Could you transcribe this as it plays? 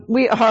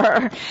We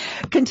are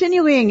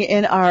continuing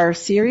in our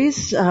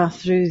series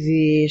through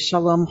the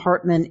Shalom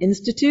Hartman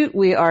Institute.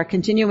 We are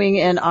continuing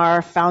in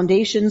our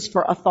Foundations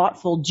for a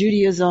Thoughtful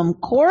Judaism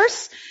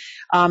course.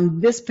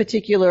 This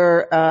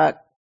particular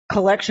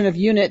collection of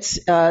units,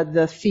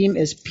 the theme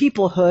is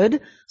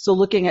peoplehood, so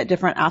looking at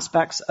different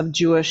aspects of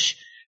Jewish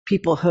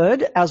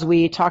peoplehood. As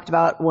we talked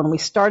about when I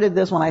started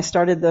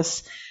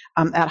this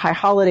at High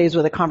Holidays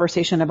with a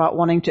conversation about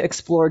wanting to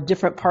explore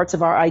different parts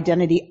of our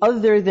identity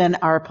other than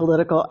our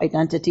political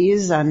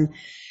identities and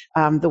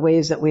the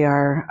ways that we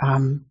are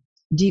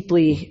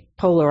deeply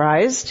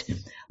polarized.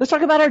 Let's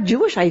talk about our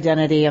Jewish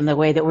identity and the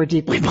way that we're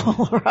deeply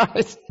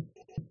polarized.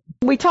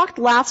 We talked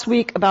last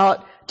week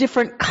about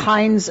different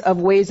kinds of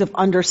ways of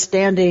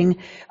understanding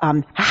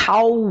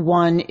how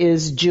one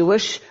is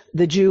Jewish,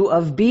 the Jew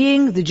of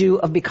being, the Jew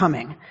of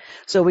becoming.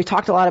 So we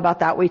talked a lot about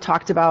that. We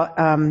talked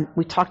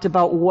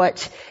about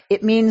what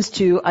it means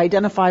to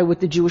identify with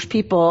the Jewish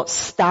people,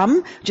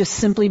 stam, just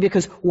simply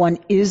because one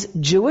is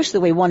Jewish, the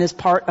way one is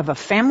part of a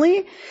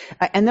family.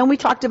 And then we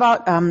talked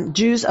about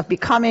Jews of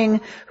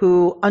becoming,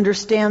 who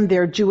understand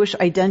their Jewish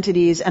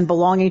identities and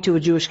belonging to a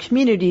Jewish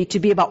community to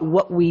be about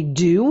what we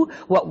do,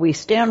 what we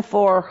stand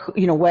for,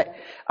 what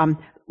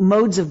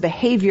modes of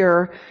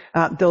behavior,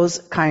 those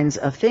kinds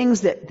of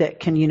things that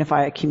can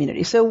unify a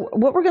community. So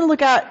what we're going to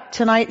look at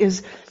tonight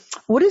is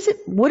what does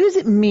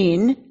it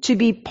mean to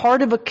be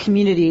part of a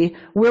community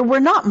where we're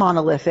not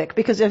monolithic?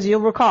 Because as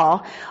you'll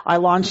recall, I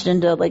launched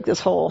into this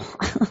whole,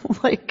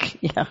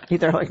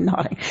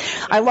 nodding.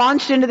 I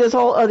launched into this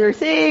whole other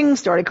thing,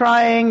 started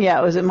crying.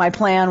 Yeah, my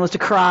plan was to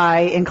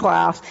cry in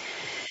class.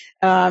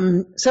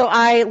 So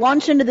I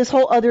launched into this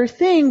whole other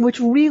thing, which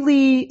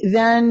really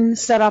then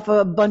set up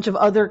a bunch of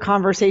other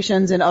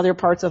conversations in other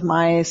parts of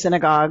my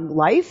synagogue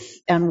life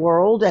and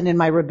world and in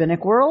my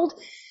rabbinic world.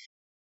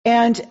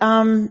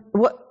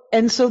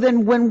 And so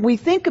then when we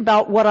think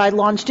about what I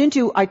launched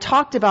into, I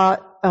talked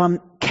about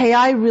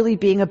KI really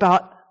being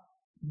about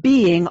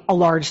being a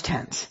large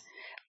tent.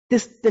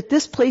 That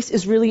this place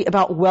is really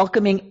about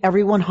welcoming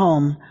everyone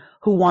home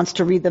who wants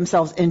to read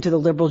themselves into the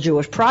liberal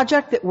Jewish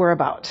project that we're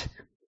about.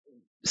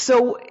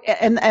 So,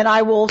 and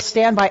I will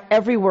stand by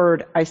every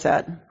word I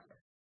said.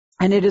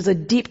 And it is a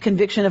deep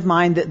conviction of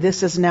mine that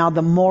this is now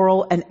the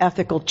moral and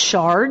ethical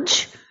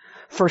charge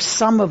for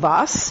some of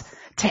us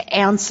to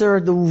answer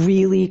the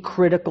really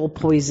critical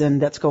poison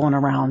that's going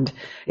around.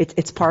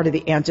 It's part of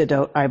the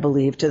antidote, I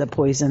believe, to the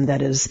poison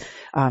that is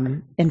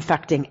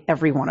infecting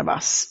every one of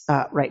us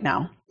right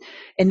now,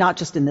 and not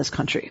just in this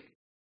country.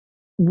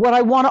 What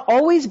I want to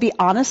always be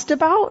honest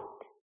about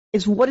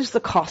is what is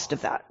the cost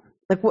of that?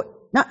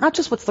 Not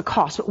just what's the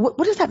cost, but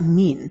what does that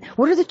mean?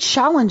 What are the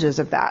challenges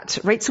of that,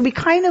 right? So we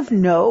kind of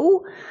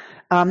know,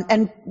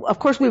 and of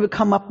course we would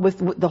come up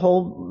with the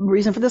whole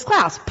reason for this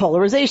class,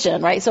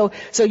 polarization, right? So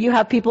you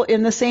have people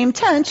in the same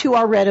tent who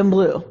are red and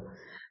blue,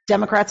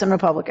 Democrats and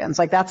Republicans.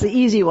 That's the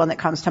easy one that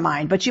comes to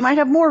mind. But you might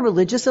have more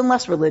religious and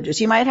less religious.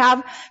 You might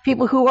have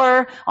people who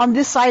are on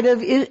this side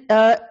of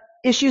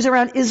issues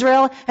around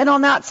Israel and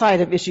on that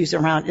side of issues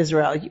around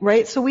Israel,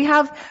 right? So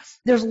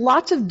there's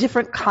lots of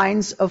different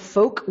kinds of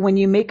folk when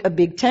you make a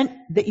big tent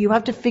that you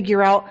have to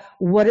figure out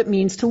what it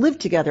means to live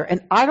together. And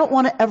I don't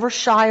want to ever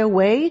shy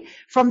away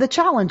from the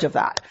challenge of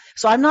that.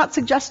 So I'm not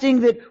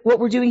suggesting that what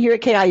we're doing here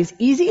at KI is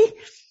easy,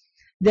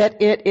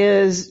 that it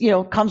is,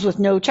 comes with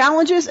no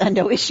challenges and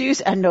no issues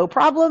and no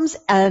problems.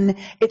 And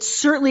it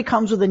certainly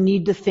comes with a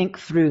need to think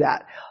through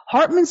that.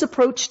 Hartman's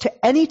approach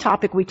to any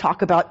topic we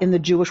talk about in the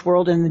Jewish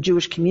world and in the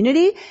Jewish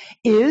community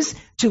is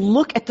to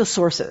look at the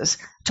sources,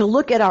 to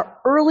look at our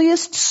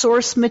earliest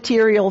source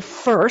material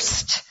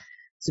first.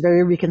 It's a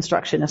very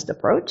reconstructionist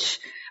approach,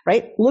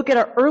 right? Look at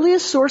our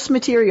earliest source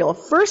material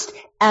first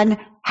and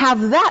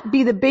have that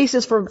be the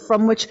basis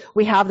from which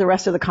we have the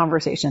rest of the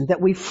conversation, that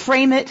we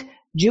frame it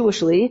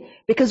Jewishly,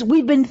 because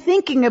we've been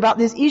thinking about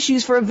these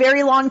issues for a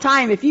very long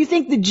time. If you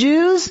think the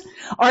Jews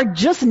are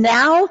just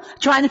now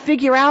trying to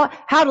figure out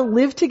how to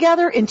live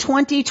together in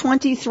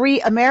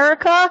 2023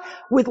 America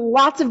with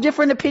lots of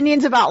different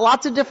opinions about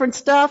lots of different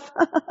stuff,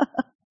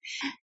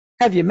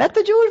 have you met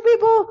the Jewish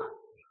people?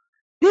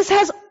 This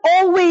has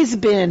always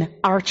been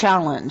our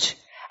challenge.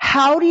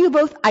 How do you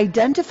both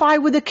identify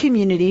with a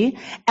community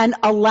and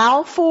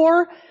allow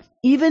for,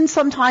 even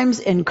sometimes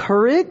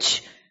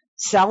encourage,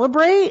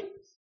 celebrate,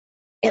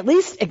 at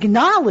least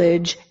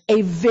acknowledge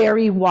a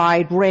very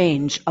wide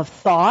range of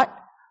thought,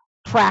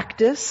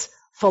 practice,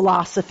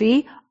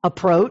 philosophy,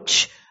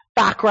 approach,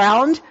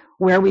 background,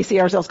 where we see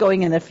ourselves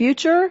going in the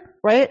future,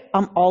 right?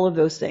 All of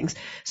those things.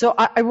 So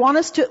I want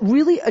us to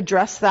really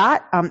address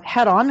that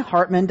head on.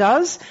 Hartman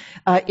does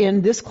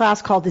in this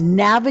class called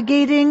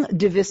Navigating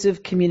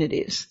Divisive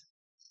Communities.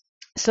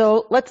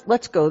 So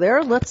let's go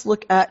there. Let's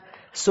look at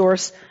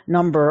source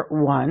number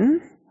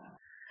 1.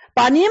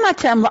 Banim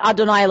atem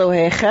la'Adonai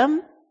Elohechem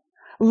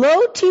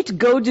lo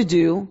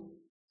titgodedu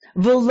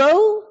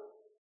velo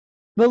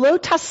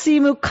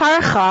tasimu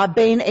karcha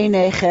bein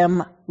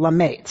einechem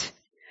lamet.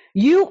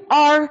 You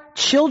are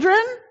children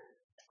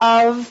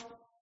of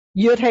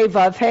Yud-He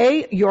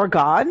Vav-He, your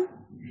God.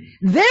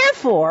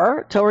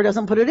 Therefore, Torah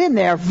doesn't put it in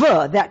there,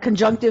 that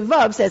conjunctive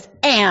verb says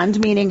and,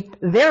 meaning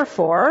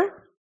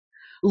therefore,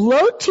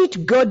 lo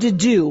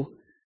titgodedu,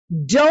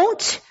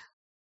 don't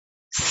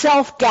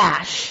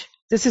self-gash.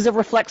 This is a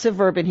reflexive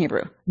verb in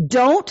Hebrew.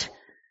 Don't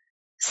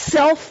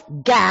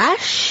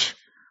self-gash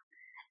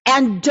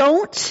and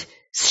don't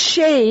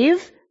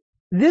shave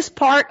this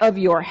part of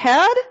your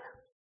head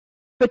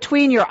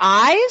between your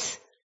eyes,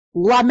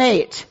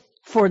 lamet,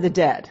 for the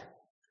dead.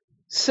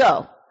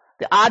 So,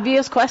 the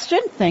obvious question,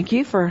 thank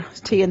you for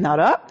teeing that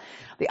up.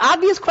 The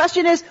obvious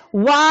question is,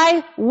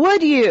 why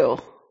would you?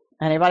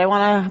 Anybody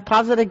want to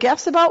posit a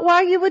guess about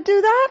why you would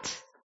do that?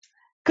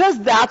 Because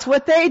that's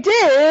what they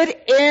did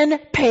in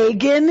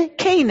pagan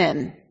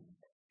Canaan.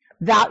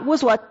 That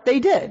was what they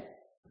did.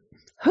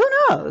 Who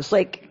knows?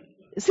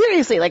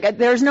 Seriously,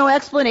 there's no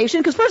explanation,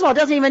 because first of all, it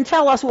doesn't even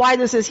tell us why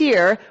this is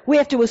here. We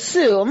have to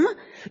assume,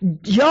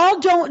 y'all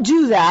don't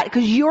do that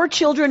because you're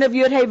children of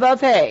Yud Hey Vav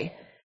Hey.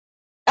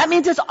 That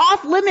means it's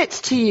off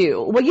limits to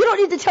you. Well, you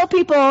don't need to tell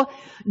people,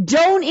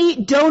 don't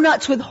eat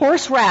donuts with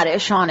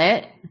horseradish on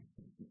it,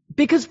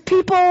 because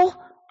people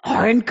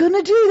aren't going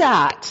to do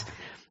that.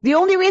 The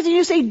only reason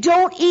you say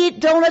don't eat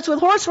donuts with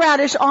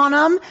horseradish on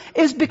them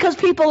is because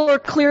people are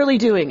clearly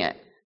doing it.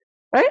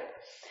 Right?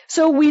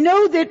 So we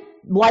know that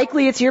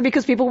likely it's here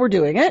because people were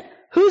doing it.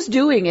 Who's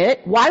doing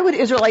it? Why would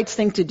Israelites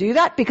think to do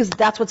that? Because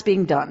that's what's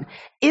being done.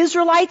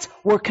 Israelites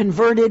were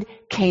converted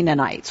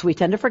Canaanites. We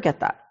tend to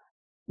forget that.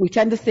 We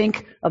tend to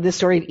think of the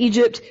story of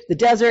Egypt, the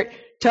desert,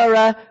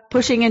 Torah,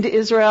 pushing into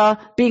Israel,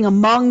 being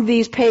among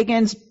these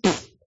pagans.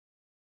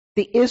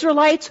 The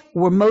Israelites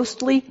were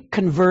mostly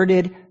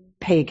converted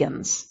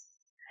pagans.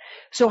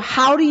 So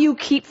how do you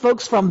keep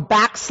folks from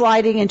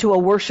backsliding into a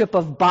worship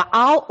of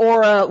Baal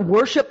or a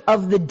worship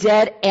of the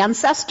dead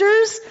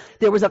ancestors?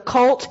 There was a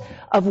cult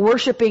of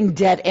worshiping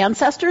dead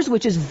ancestors,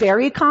 which is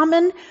very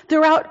common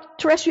throughout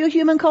terrestrial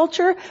human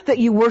culture, that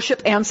you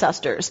worship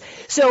ancestors.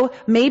 So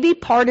maybe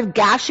part of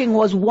gashing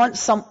was when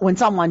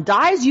someone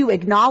dies, you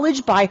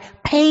acknowledge by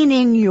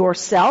paining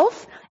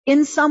yourself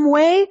in some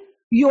way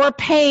your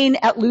pain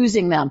at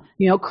losing them.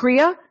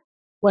 Kriya?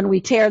 When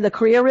we tear the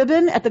Kriya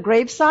ribbon at the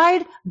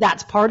graveside,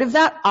 that's part of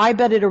that. I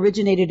bet it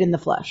originated in the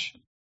flesh.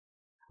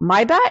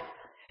 My bet?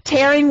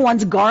 Tearing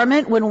one's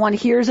garment when one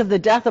hears of the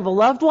death of a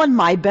loved one,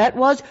 my bet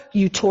was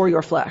you tore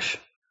your flesh.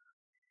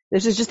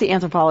 This is just the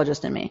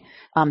anthropologist in me.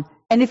 And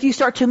if you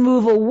start to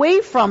move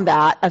away from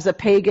that as a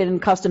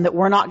pagan custom that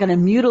we're not going to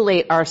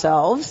mutilate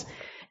ourselves,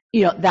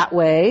 that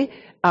way,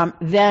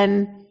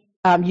 then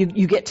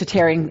you get to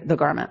tearing the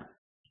garment.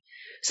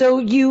 So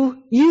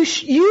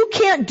you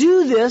can't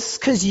do this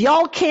because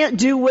y'all can't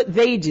do what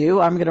they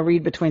do. I'm going to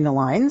read between the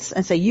lines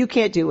and say you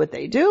can't do what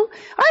they do. All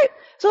right.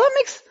 So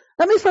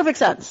that makes perfect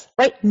sense,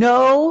 right?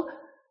 No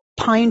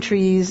pine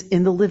trees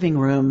in the living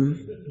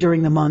room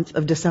during the month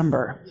of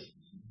December,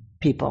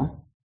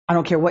 people. I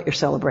don't care what you're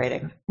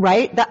celebrating,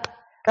 right?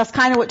 That's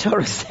kind of what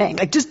Torah's saying.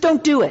 Just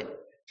don't do it.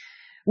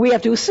 We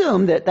have to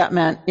assume that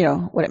meant,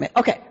 what it meant.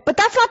 Okay. But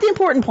that's not the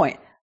important point.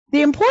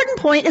 The important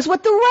point is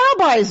what the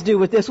rabbis do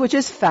with this, which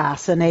is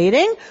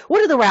fascinating. What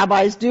do the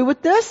rabbis do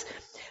with this?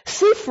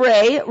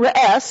 Sifrei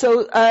Re'eh,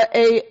 so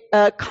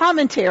a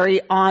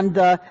commentary on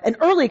an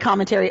early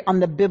commentary on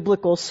the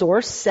biblical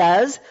source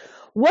says,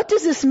 what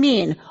does this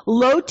mean?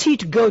 Lo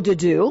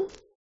titgodedu,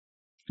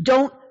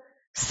 don't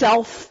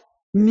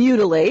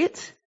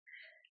self-mutilate.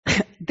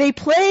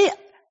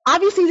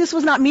 Obviously this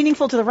was not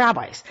meaningful to the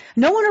rabbis.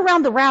 No one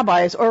around the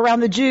rabbis or around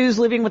the Jews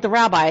living with the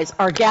rabbis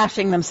are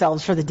gashing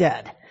themselves for the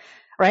dead.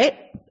 Right?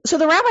 So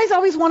the rabbis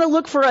always want to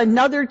look for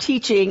another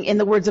teaching in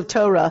the words of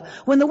Torah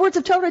when the words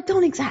of Torah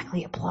don't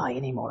exactly apply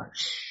anymore.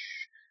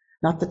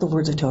 Not that the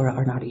words of Torah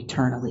are not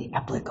eternally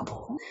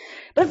applicable.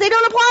 But if they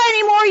don't apply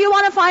anymore, you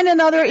want to find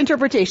another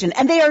interpretation.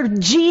 And they are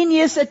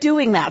genius at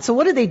doing that. So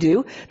what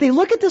do? They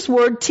look at this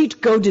word,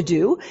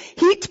 titgodedu,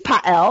 hit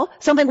pa'el,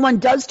 something one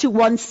does to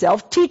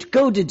oneself,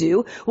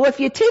 titgodedu. Well, if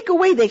you take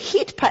away the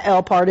hit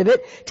pa'el part of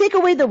it, take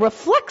away the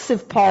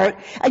reflexive part,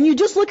 and you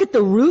just look at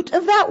the root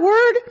of that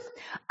word,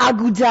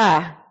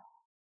 agudah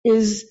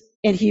is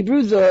in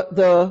Hebrew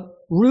the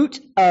root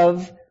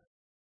of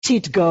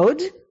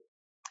titgod.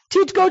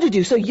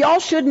 Titgodedu. So y'all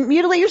shouldn't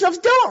mutilate yourselves.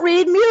 Don't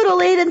read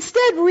mutilate.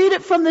 Instead, read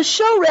it from the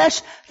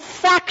shoresh,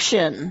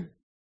 faction.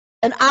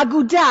 An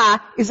agudah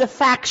is a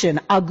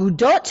faction.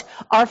 Agudot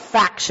are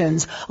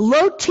factions.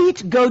 Lo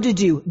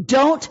titgodedu.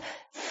 Don't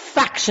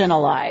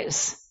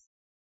factionalize.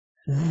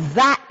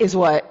 That is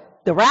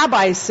what the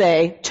rabbis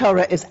say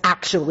Torah is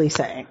actually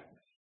saying.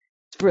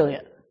 It's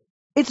brilliant.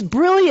 It's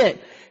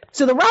brilliant.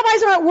 So the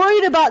rabbis aren't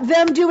worried about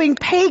them doing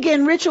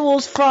pagan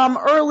rituals from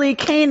early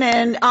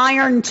Canaan,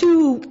 Iron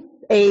II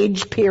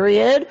age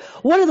period.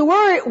 What are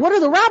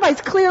the rabbis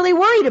clearly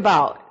worried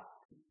about?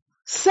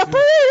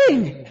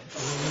 Separating.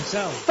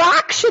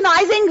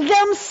 Factionizing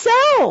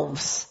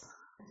themselves.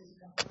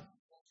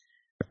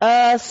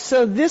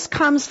 So this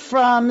comes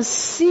from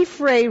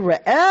Sifrei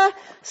Re'eh,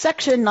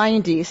 section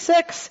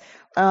 96.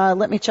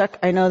 Let me check.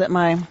 I know that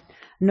my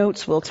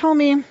notes will tell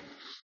me.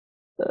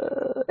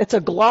 It's a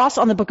gloss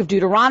on the book of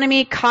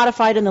Deuteronomy,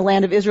 codified in the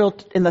land of Israel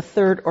in the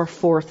 3rd or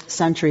 4th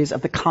centuries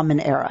of the Common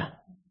Era.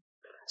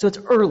 So it's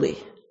early.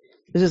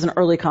 This is an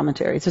early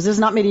commentary. It says this is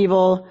not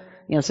medieval.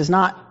 This is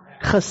not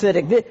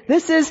Hasidic.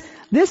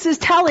 This is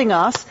telling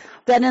us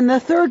that in the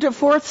 3rd to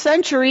 4th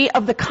century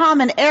of the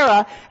Common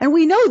Era, and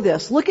we know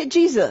this. Look at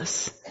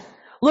Jesus.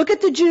 Look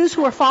at the Jews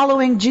who are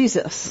following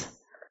Jesus.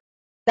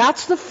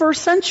 That's the 1st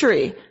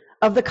century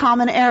of the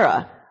Common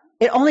Era.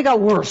 It only got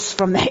worse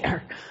from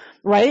there,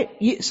 right?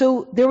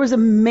 So there was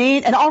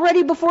and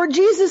already before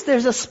Jesus,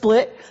 there's a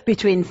split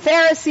between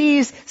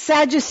Pharisees,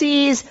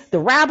 Sadducees, the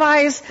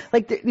rabbis.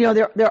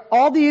 There are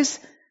all these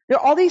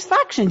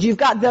factions. You've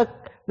got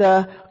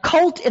the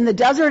cult in the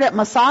desert at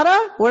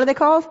Masada. What are they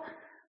called?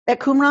 At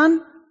Qumran?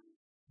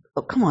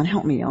 Oh, come on,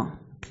 help me, y'all.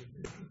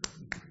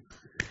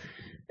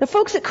 The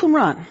folks at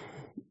Qumran.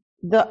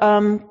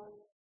 The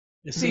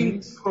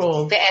Essenes.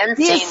 The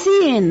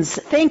Essenes.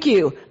 Thank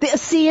you. The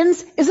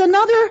Essenes is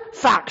another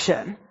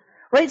faction,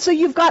 right? So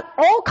you've got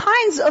all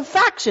kinds of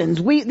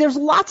factions. There's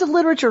lots of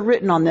literature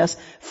written on this.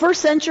 1st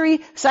century,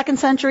 2nd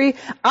century,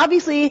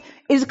 obviously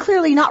is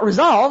clearly not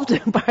resolved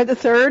by the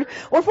 3rd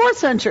or 4th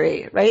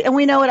century, right? And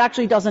we know it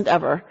actually doesn't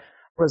ever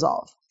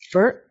resolve.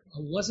 Bert?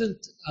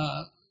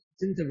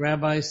 Didn't the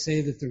rabbis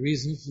say that the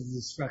reason for the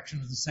destruction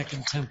of the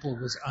Second Temple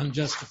was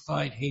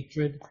unjustified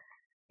hatred?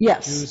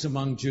 Yes. Jews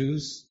among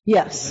Jews?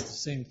 Yes. Is that the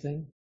same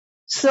thing?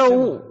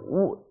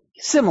 So,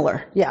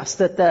 similar, yes.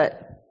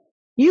 That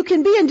you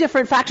can be in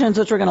different factions,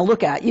 which we're going to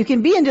look at. You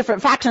can be in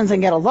different factions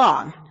and get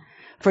along.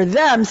 For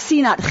them,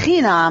 sinat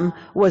chinam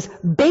was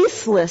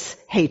baseless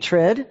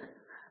hatred,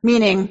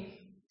 meaning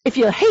if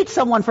you hate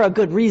someone for a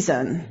good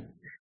reason,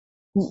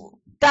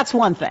 that's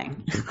one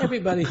thing.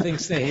 Everybody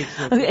thinks they hate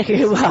for a good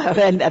reason. Well,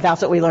 and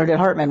that's what we learned at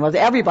Hartman, was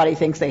everybody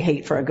thinks they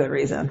hate for a good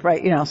reason,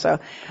 right?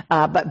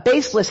 But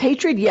baseless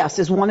hatred, yes,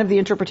 is one of the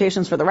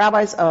interpretations for the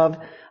rabbis of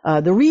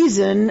the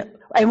reason.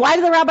 And why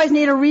do the rabbis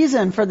need a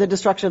reason for the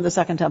destruction of the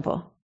Second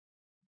Temple?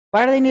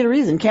 Why do they need a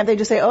reason? Can't they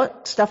just say, oh,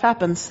 stuff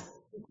happens?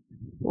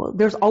 Well,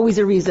 there's always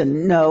a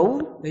reason.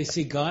 No. They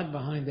see God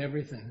behind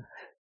everything.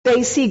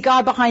 They see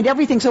God behind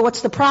everything. So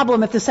what's the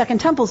problem if the Second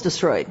Temple's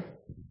destroyed?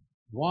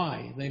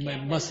 Why?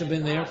 Must have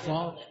been their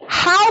fault.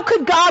 How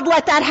could God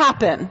let that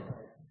happen?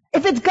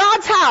 If it's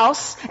God's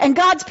house and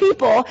God's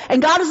people, and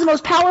God is the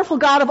most powerful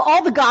God of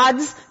all the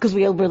gods, because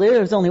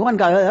there's only one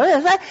God,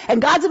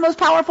 and God's the most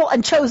powerful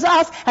and chose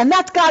us, and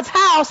that's God's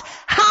house,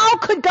 how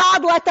could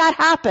God let that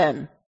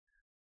happen?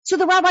 So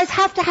the rabbis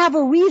have to have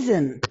a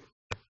reason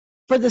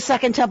for the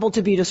Second Temple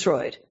to be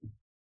destroyed.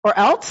 Or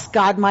else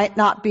God might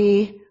not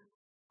be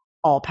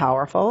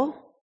all-powerful,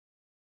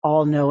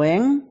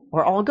 all-knowing,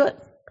 or all-good.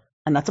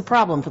 And that's a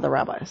problem for the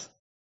rabbis.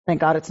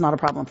 Thank God it's not a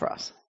problem for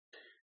us.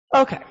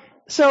 Okay.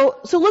 So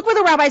look where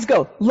the rabbis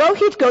go.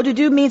 Lohit, go to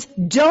do, means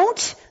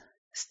don't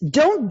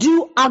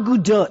do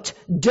agudot.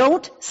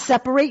 Don't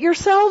separate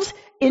yourselves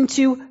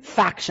into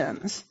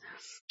factions.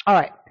 All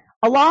right.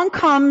 Along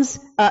comes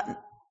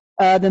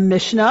the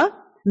Mishnah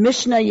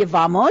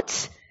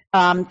Yevamot,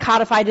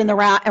 codified in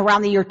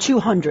around the year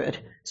 200.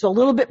 So a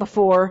little bit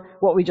before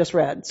what we just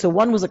read. So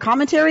one was a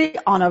commentary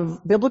on a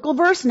biblical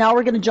verse. Now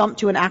we're going to jump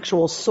to an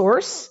actual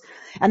source.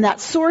 And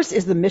that source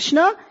is the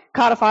Mishnah,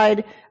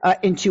 codified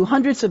in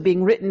 200, so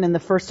being written in the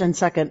 1st and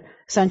 2nd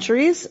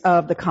centuries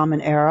of the Common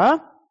Era.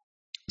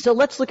 So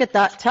let's look at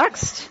that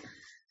text.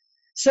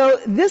 So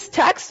this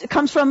text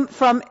comes from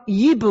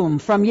Yibum,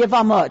 from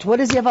Yevamot. What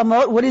is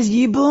Yevamot? What is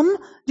Yibum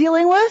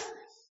dealing with?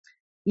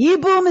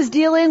 Yibum is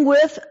dealing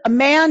with a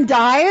man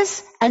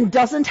dies and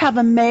doesn't have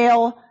a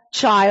male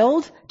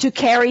child to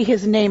carry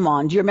his name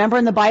on. Do you remember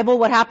in the Bible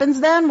what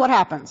happens then? What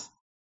happens?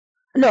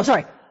 No,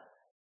 sorry.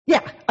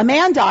 Yeah, a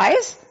man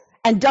dies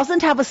and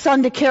doesn't have a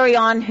son to carry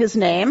on his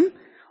name.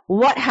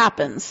 What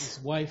happens? His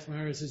wife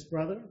marries his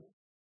brother?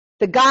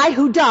 The guy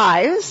who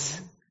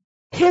dies,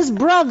 his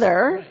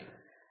brother,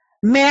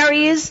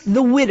 marries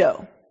the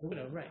widow. The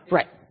widow, right.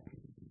 Right.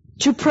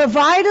 To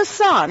provide a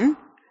son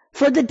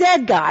for the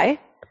dead guy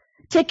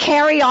to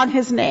carry on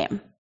his name.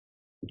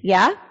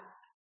 Yeah?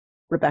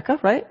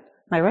 Rebecca, right?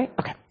 Am I right?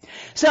 Okay.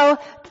 So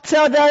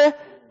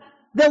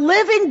the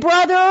living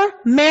brother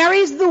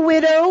marries the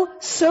widow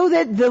so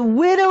that the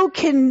widow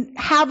can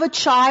have a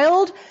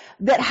child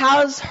that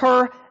has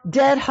her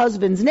dead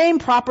husband's name.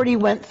 Property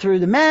went through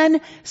the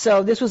men.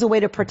 So this was a way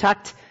to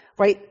protect,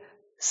 right,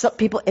 some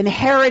people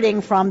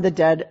inheriting from the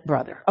dead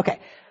brother. Okay.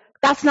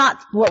 That's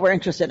not what we're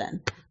interested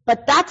in.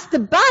 But that's the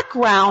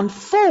background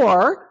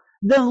for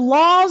the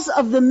laws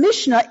of the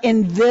Mishnah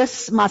in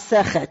this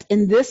Masechet,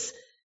 in this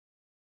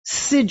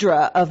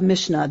Sidra of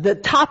Mishnah. The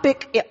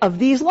topic of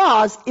these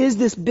laws is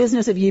this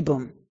business of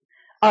Yibum.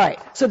 All right,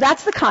 so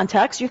that's the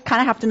context. You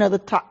kind of have to know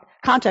the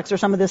context or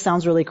some of this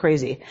sounds really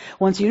crazy.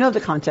 Once you know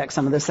the context,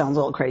 some of this sounds a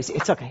little crazy.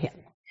 It's okay. Yeah.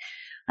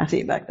 I see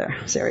you back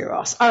there, Sari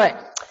Ross. All right,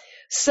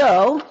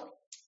 so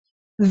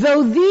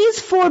though these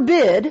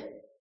forbid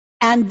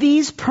and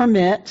these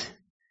permit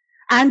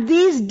and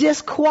these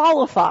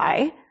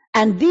disqualify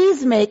and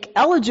these make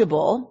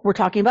eligible, we're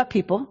talking about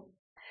people,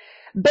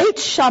 Beit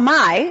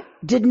Shammai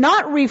did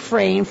not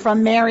refrain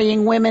from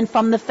marrying women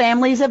from the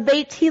families of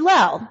Beit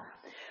Hillel,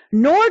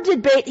 nor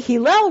did Beit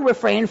Hillel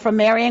refrain from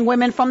marrying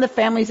women from the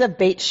families of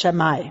Beit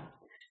Shammai.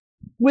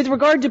 With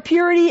regard to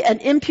purity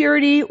and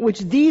impurity, which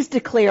these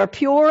declare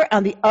pure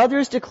and the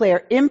others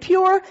declare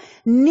impure,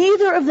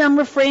 neither of them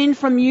refrained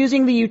from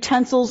using the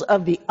utensils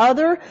of the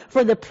other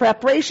for the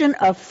preparation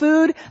of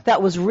food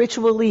that was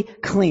ritually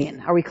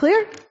clean. Are we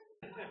clear?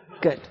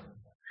 Good.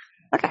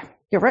 Okay,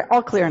 you're right,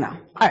 all clear now.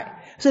 All right.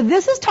 So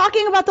this is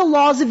talking about the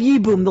laws of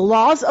Yibum, the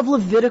laws of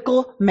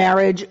Levitical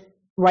marriage,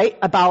 right?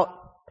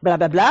 About blah,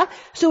 blah, blah.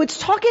 So it's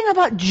talking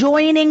about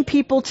joining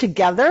people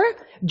together,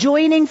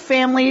 joining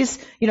families,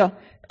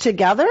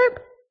 together.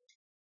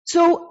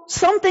 So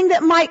something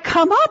that might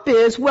come up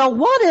is, well,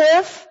 what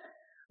if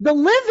the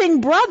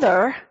living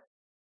brother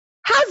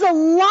has a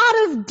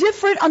lot of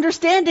different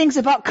understandings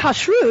about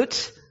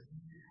kashrut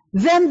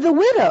than the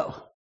widow?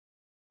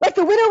 Like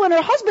the widow and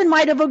her husband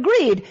might have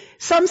agreed.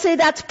 Some say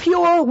that's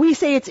pure, we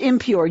say it's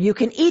impure. You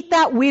can eat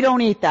that, we don't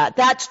eat that.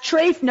 That's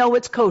treif, no,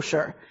 it's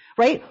kosher.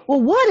 Right?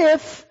 Well, what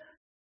if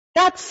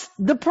that's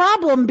the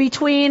problem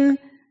between,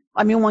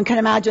 one can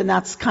imagine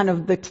that's kind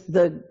of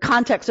the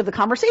context of the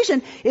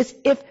conversation, is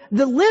if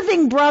the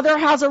living brother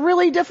has a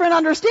really different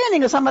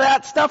understanding of some of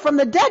that stuff from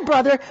the dead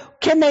brother,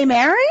 can they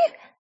marry?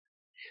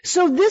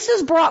 So this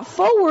is brought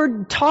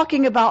forward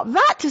talking about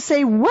that to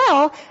say,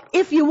 well,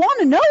 if you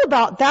want to know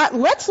about that,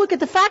 let's look at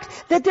the fact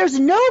that there's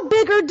no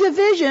bigger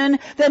division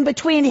than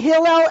between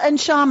Hillel and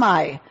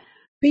Shammai.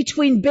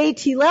 Between Beit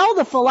Hillel,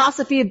 the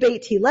philosophy of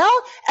Beit Hillel,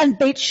 and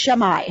Beit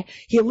Shammai.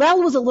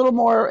 Hillel was a little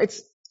more,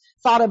 it's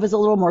thought of as a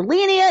little more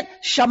lenient.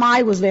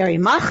 Shammai was very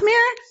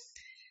machmir.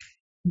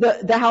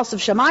 The house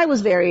of Shammai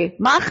was very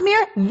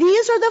machmir.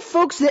 These are the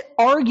folks that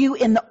argue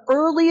in the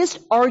earliest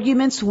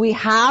arguments we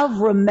have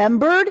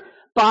remembered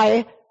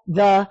by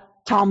the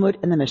Talmud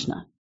and the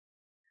Mishnah,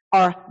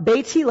 are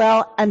Beit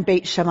Hillel and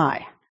Beit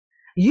Shammai.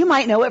 You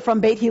might know it from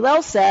Beit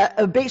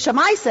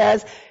Shammai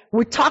says,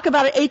 we talk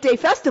about an 8-day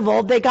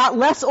festival, they got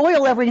less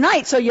oil every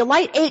night, so you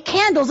light 8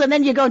 candles and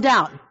then you go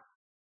down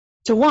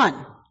to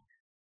 1.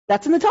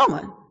 That's in the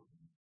Talmud.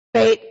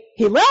 Beit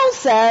Hillel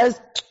says,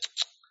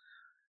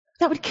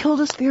 that would kill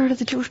the spirit of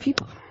the Jewish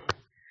people.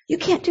 You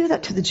can't do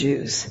that to the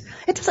Jews.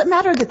 It doesn't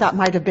matter that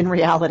might have been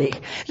reality.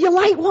 You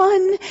light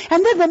one,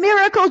 and then the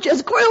miracle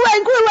just grew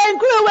and grew and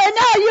grew, and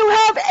now you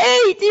have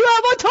 8. You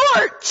have a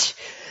torch.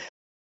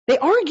 They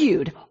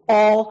argued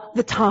all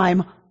the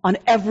time on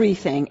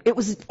everything.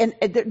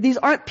 These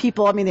aren't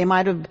people, they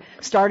might have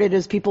started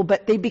as people,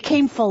 but they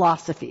became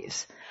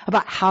philosophies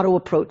about how to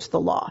approach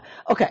the law.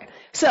 Okay,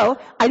 so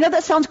I know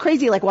that sounds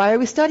crazy, like why are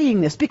we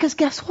studying this? Because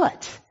guess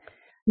what?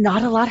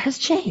 Not a lot has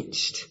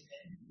changed.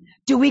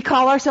 Do we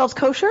call ourselves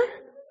kosher?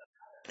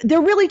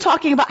 They're really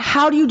talking about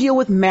how do you deal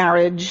with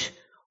marriage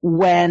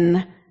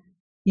when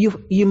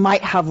you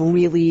might have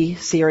really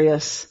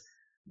serious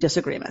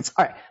disagreements.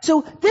 All right.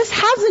 So this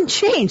hasn't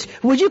changed.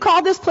 Would you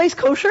call this place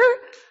kosher?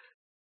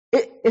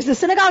 Is the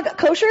synagogue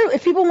kosher?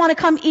 If people want to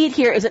come eat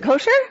here, is it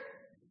kosher?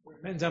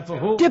 Depends on for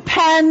who.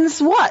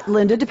 Depends what,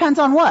 Linda? Depends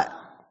on what?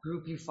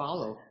 Group you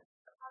follow.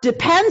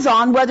 Depends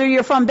on whether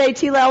you're from Beit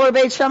Hillel or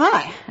Beit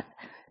Shammai.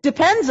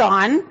 Depends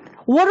on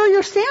what are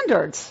your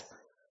standards.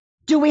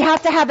 Do we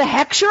have to have a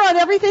hechsher on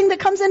everything that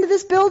comes into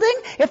this building?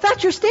 If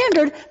that's your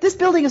standard, this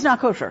building is not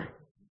kosher.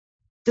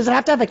 Does it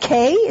have to have a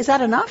K? Is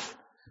that enough?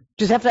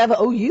 Does it have to have an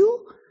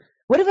OU?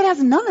 What if it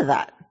has none of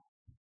that?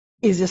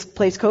 Is this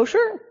place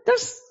kosher?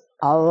 There's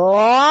a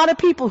lot of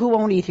people who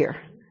won't eat here.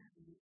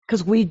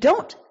 Because we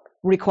don't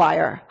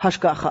require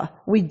hashgacha.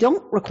 We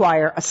don't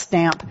require a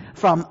stamp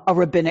from a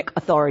rabbinic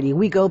authority.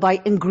 We go by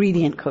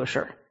ingredient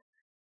kosher.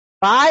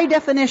 By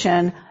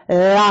definition,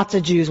 lots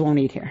of Jews won't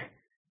eat here.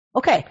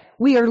 Okay,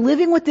 we are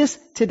living with this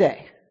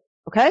today.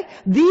 Okay?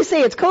 These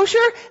say it's kosher,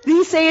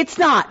 these say it's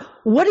not.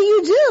 What do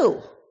you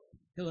do?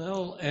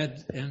 Hillel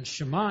and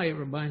Shammai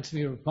reminds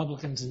me of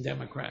Republicans and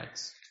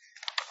Democrats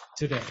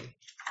today.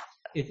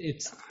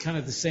 It's kind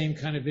of the same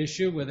kind of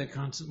issue where they're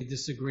constantly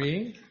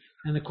disagreeing.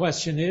 And the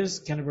question is,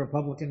 can a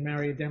Republican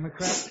marry a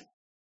Democrat?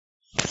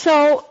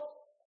 So,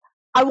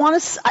 I want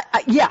us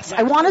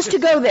to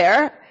go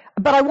there,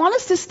 but I want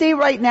us to stay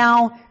right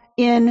now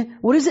in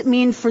what does it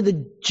mean for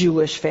the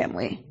Jewish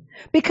family?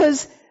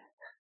 Because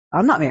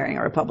I'm not marrying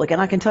a Republican,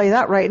 I can tell you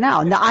that right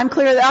now. Now, I'm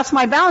clear that's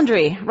my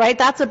boundary, right?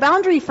 That's a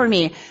boundary for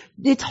me.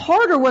 It's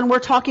harder when we're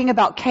talking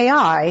about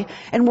KI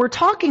and we're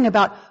talking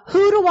about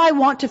who do I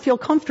want to feel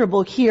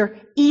comfortable here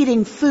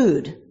eating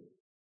food.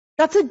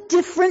 That's a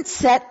different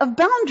set of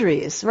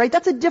boundaries, right?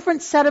 That's a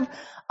different set of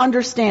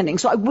understanding.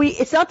 So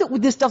it's not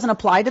that this doesn't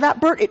apply to that,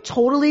 Bert. It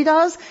totally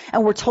does,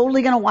 and we're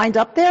totally going to wind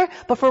up there.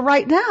 But for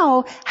right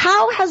now,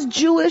 how has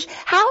Jewish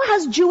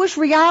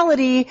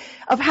reality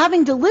of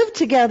having to live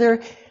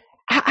together,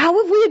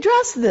 how have we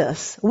addressed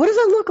this? What does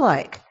it look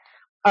like?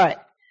 All right.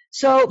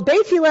 So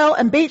Beit Hillel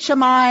and Beit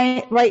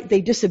Shammai, right,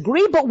 they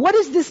disagree, but what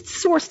is this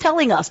source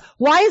telling us?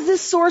 Why is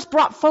this source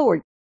brought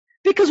forward?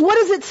 Because what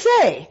does it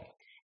say?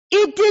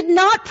 It did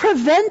not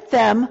prevent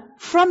them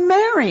from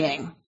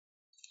marrying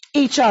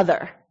each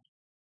other.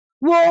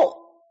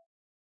 Well,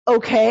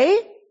 okay,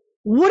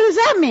 what does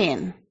that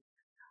mean?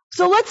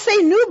 So let's say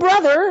new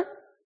brother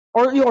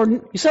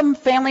or some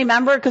family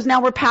member, because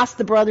now we're past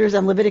the brothers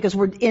and Leviticus,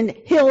 we're in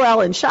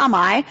Hillel and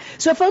Shammai.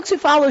 So folks who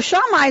follow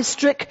Shammai's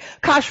strict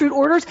kashrut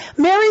orders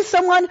marry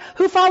someone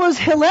who follows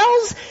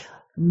Hillel's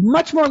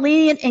much more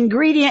lenient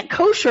ingredient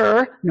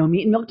kosher, no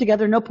meat and milk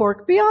together, no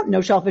pork,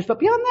 no shellfish, but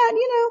beyond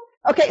that,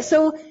 Okay,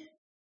 so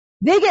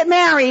they get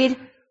married.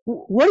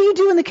 What do you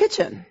do in the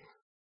kitchen?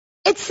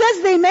 It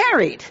says they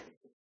married.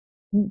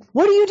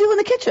 What do you do in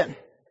the kitchen?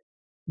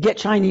 Get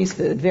Chinese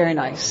food. Very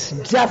nice.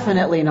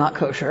 Definitely not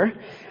kosher.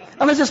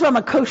 Unless it's from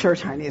a kosher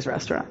Chinese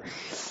restaurant.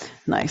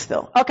 Nice,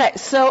 Bill. Okay,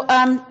 so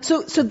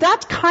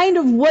that's kind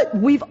of what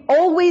we've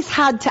always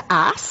had to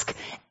ask.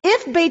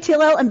 If Beit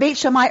Hillel and Beit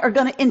Shammai are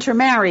going to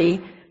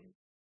intermarry,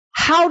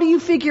 how do you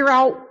figure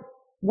out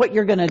what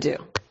you're going to do?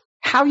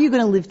 How are you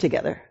going to live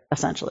together,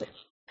 essentially?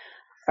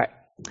 All right.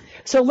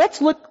 So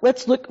let's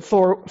look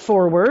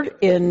forward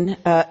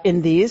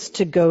in these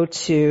to go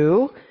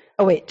to.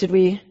 Oh wait, did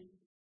we?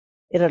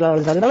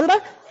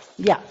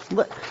 Yeah.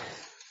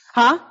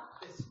 Huh?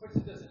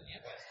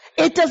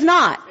 It does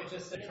not. It's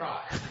just a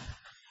try.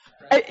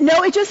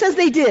 No, it just says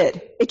they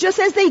did. It just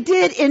says they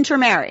did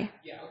intermarry.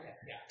 Yeah, okay.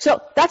 Yeah.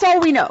 So that's all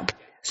we know.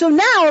 So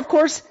now, of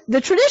course,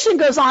 the tradition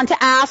goes on to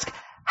ask,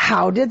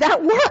 how did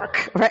that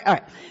work? Right? All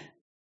right.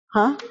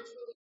 Huh?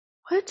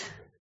 What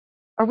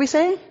are we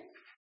saying?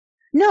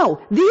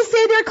 No. These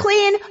say they're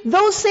clean.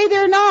 Those say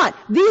they're not.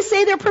 These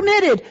say they're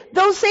permitted.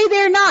 Those say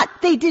they're not.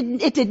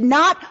 It did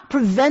not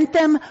prevent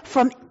them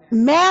from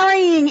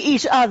marrying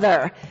each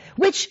other,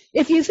 which,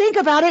 if you think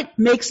about it,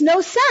 makes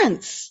no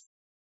sense.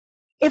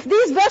 If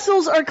these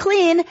vessels are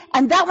clean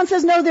and that one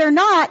says no, they're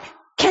not,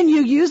 can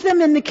you use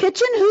them in the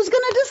kitchen? Who's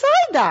going to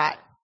decide that?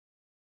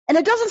 And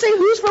it doesn't say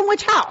who's from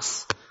which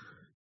house,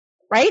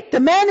 right?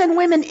 The men and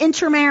women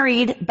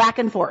intermarried back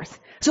and forth.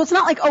 So it's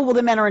not like, oh, well,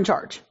 the men are in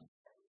charge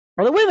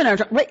or the women are in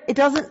charge. Right? It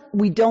doesn't,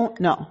 we don't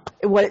know.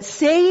 What it's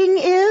saying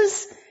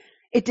is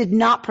it did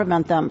not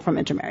prevent them from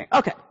intermarrying.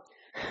 Okay.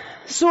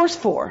 Source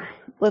 4.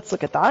 Let's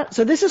look at that.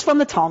 So this is from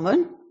the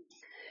Talmud.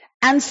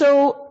 And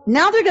so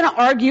now they're going to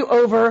argue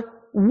over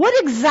what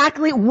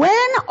exactly,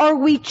 when are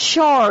we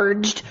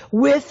charged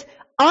with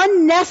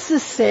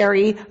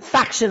unnecessary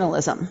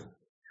factionalism?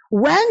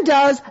 When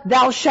does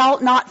thou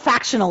shalt not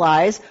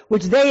factionalize,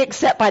 which they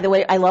accept, by the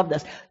way, I love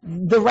this.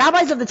 The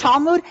rabbis of the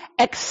Talmud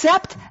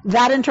accept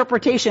that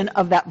interpretation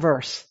of that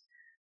verse.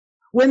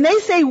 When they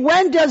say,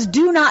 when does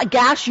do not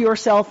gash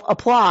yourself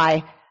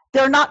apply,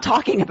 they're not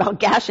talking about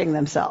gashing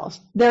themselves.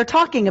 They're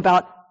talking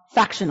about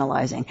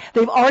factionalizing.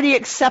 They've already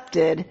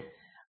accepted,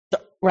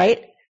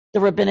 the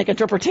rabbinic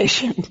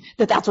interpretation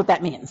that that's what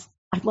that means.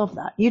 I love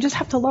that. You just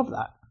have to love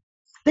that.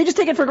 They just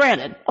take it for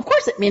granted. Of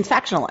course it means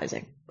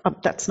factionalizing.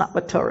 That's not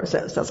what Torah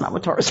says. That's not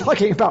what Torah is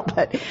talking about.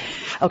 But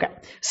okay.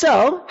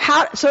 So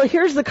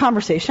here's the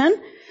conversation.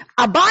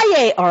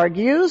 Abaye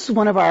argues,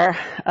 one of our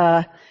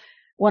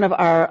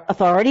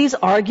authorities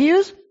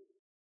argues,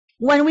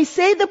 when we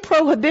say the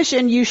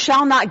prohibition, you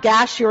shall not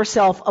gash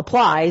yourself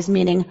applies,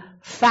 meaning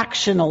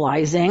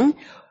factionalizing,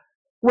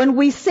 when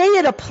we say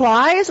it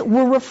applies,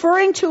 we're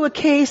referring to a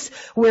case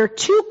where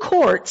two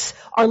courts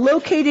are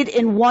located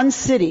in one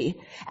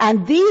city,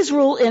 and these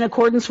rule in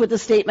accordance with the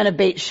statement of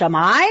Beit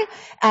Shammai,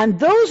 and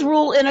those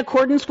rule in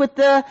accordance with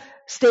the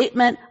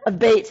statement of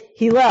Beit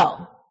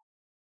Hillel.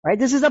 Right?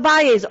 This is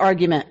Abaye's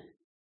argument.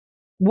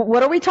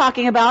 What are we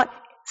talking about?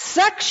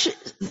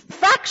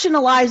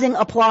 Factionalizing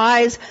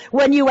applies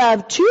when you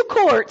have two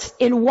courts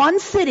in one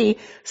city.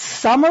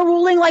 Some are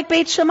ruling like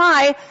Beit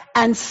Shammai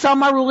and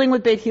some are ruling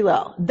with Beit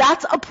Hillel.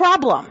 That's a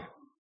problem.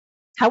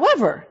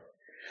 However,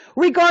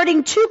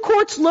 regarding two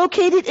courts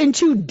located in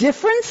two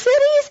different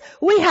cities,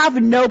 we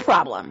have no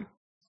problem.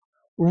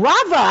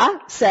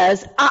 Rava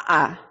says,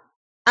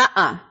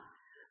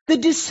 The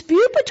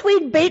dispute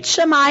between Beit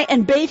Shammai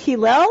and Beit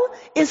Hillel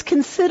is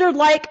considered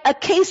like a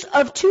case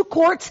of two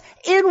courts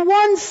in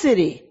one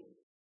city,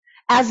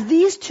 as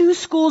these two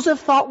schools of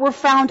thought were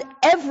found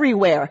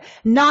everywhere,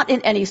 not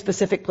in any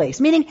specific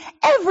place. Meaning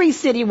every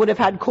city would have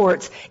had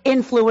courts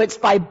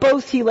influenced by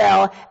both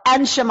Hillel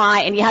and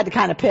Shammai, and you had to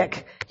kind of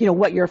pick,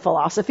 what your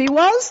philosophy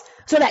was.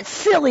 So that's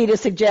silly to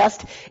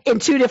suggest in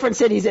two different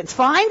cities it's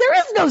fine. There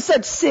is no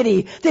such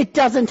city that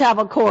doesn't have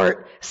a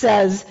court,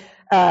 says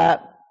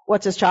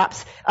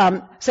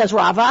says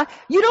Rava.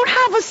 You don't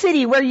have a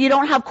city where you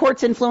don't have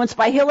courts influenced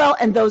by Hillel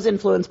and those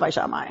influenced by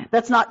Shammai.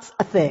 That's not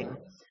a thing.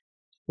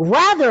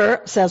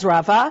 Rather, says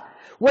Rava,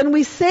 when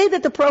we say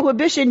that the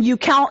prohibition you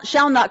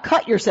shall not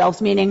cut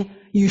yourselves, meaning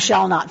you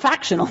shall not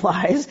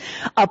factionalize,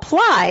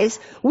 applies,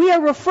 we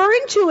are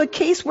referring to a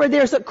case where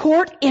there's a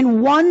court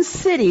in one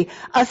city,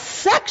 a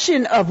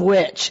section of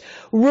which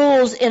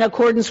rules in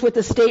accordance with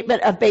the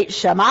statement of Beit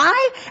Shammai,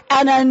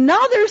 and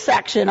another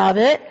section of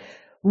it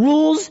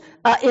rules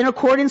in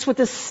accordance with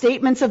the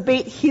statements of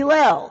Beit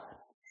Hillel.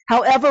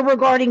 However,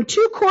 regarding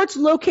two courts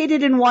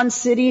located in one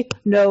city,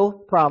 no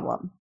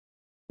problem.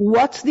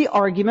 What's the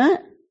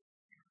argument?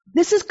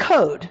 This is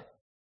code.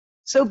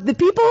 So the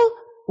people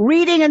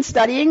reading and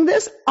studying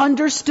this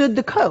understood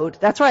the code.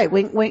 That's right.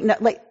 Wink, wink,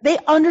 like they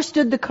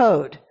understood the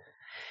code.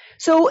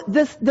 So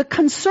the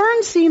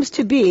concern seems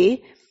to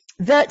be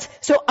that,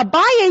 so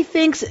Abaye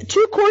thinks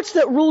two courts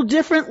that rule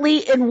differently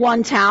in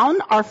one town,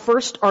 our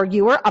first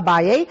arguer,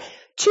 Abaye,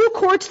 two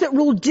courts that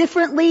rule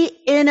differently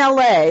in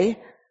LA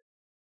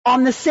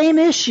on the same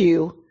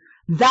issue,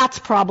 that's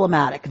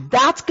problematic.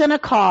 That's going to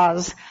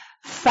cause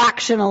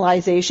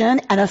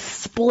factionalization and a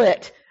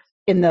split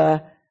in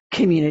the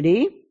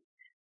community.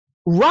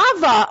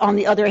 Rava, on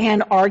the other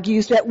hand,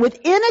 argues that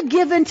within a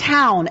given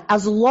town,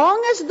 as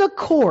long as the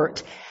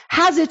court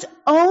has its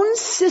own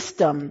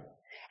system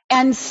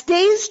and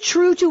stays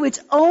true to its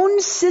own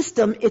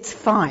system, it's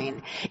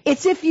fine.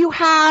 It's if you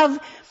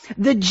have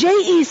the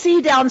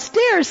JEC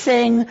downstairs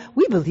saying,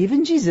 we believe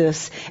in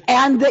Jesus,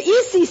 and the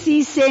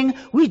ECC saying,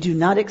 we do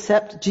not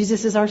accept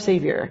Jesus as our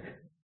Savior.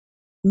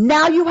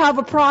 Now you have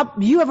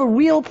a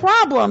real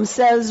problem,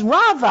 says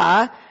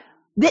Rava,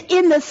 that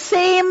in the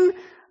same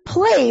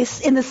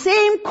place, in the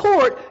same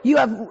court, you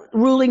have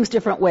rulings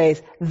different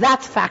ways.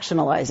 That's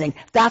factionalizing.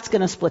 That's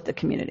going to split the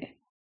community.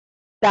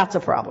 That's a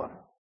problem.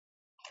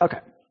 Okay.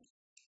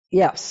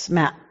 Yes,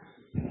 Matt.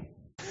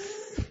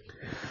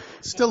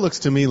 Still looks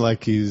to me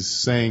like he's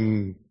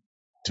saying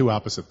two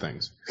opposite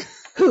things.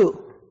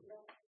 Who?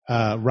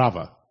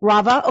 Rava.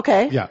 Rava,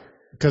 okay. Yeah,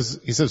 because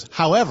he says,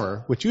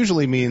 however, which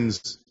usually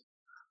means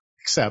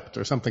except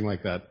or something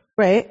like that.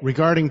 Right.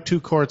 Regarding two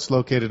courts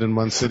located in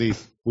one city,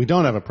 we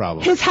don't have a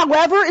problem. His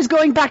however is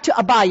going back to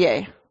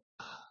Abaye.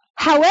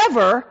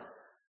 However,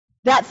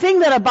 that thing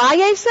that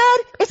Abaye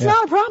said, it's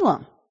not a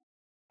problem.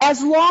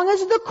 As long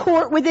as the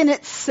court within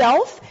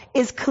itself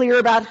is clear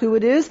about who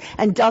it is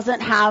and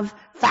doesn't have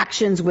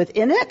factions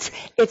within it,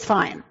 it's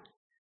fine.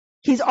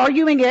 He's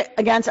arguing it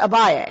against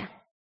Abaye,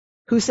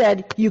 who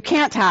said you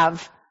can't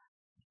have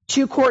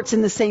two courts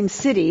in the same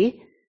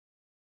city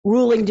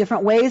ruling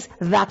different ways.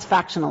 That's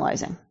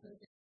factionalizing.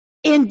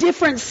 In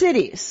different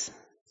cities.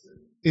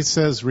 It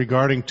says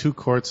regarding two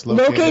courts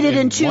located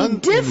in two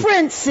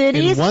different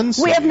cities,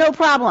 we have no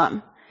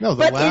problem. No,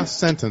 the last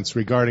sentence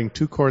regarding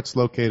two courts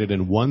located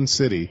in one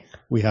city,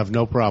 we have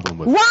no problem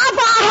with. Rava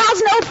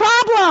has no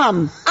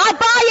problem.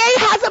 Abaye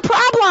has a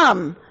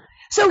problem.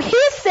 So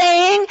he's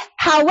saying,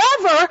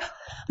 however,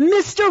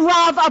 Mr.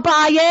 Rav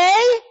Abaye,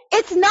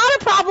 it's not a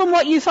problem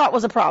what you thought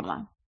was a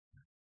problem.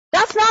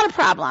 That's not a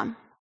problem.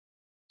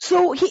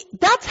 So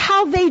that's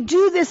how they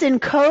do this in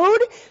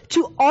code,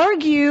 to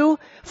argue.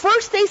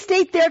 First they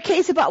state their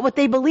case about what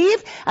they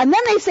believe, and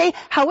then they say,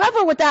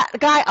 however, what that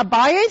guy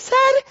Abaye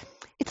said,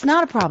 it's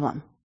not a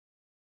problem.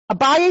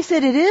 Abaye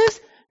said it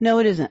is. No,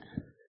 it isn't.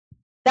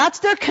 That's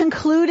their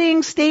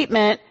concluding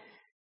statement.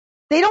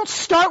 They don't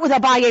start with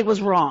Abaye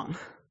was wrong.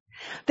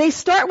 They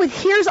start with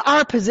here's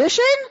our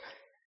position,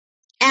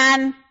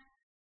 and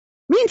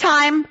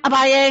meantime,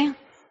 Abaye,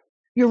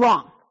 you're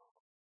wrong.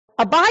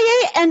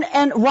 Abaye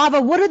and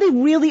Rava, what are they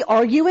really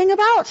arguing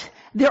about?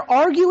 They're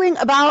arguing,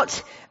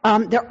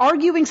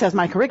 says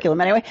my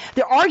curriculum anyway,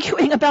 they're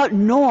arguing about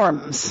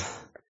norms,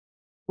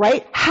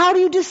 right? How do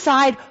you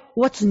decide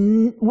what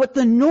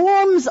the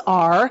norms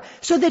are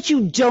so that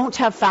you don't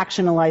have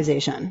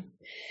factionalization?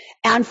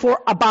 And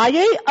for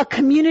Abaye, a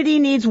community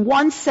needs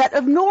one set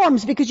of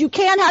norms because you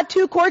can't have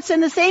two courts in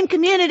the same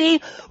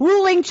community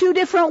ruling two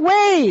different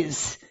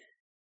ways.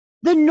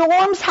 The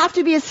norms have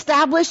to be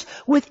established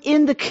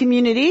within the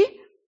community,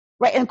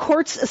 right? And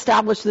courts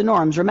establish the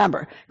norms,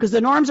 remember, because the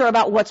norms are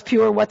about what's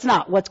pure, what's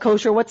not, what's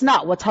kosher, what's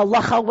not, what's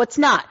halacha, what's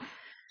not,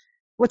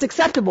 what's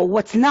acceptable,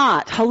 what's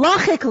not.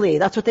 Halachically,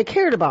 that's what they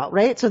cared about,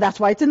 right? So that's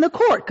why it's in the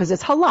court, because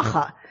it's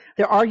halacha.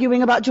 They're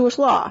arguing about Jewish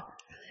law.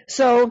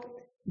 So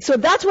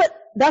that's what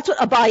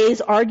Abaye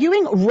is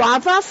arguing.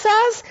 Rava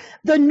says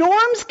the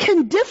norms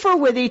can differ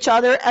with each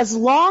other as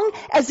long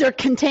as they're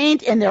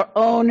contained in their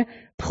own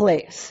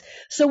place.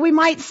 So we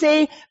might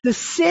say the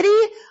city,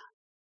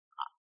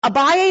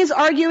 Abaye is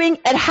arguing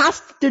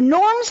the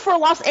norms for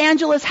Los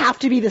Angeles have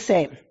to be the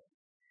same.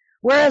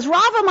 Whereas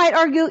Rava might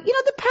argue,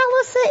 the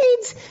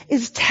Palisades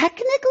is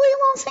technically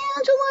Los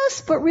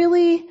Angeles, but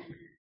really,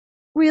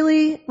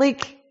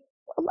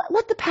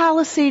 let the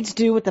Palisades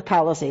do what the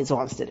Palisades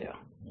wants to do.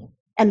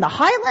 And the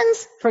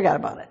Highlands, forget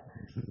about it.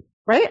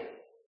 Right?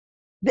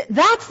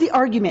 That's the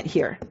argument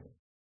here.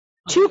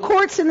 Two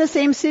courts in the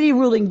same city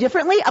ruling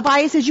differently.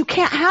 Abaye says you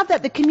can't have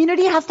that. The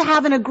community has to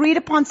have an agreed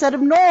upon set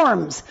of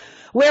norms.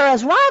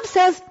 Whereas Rav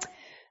says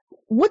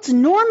what's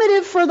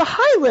normative for the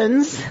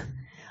Highlands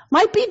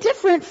might be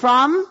different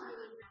from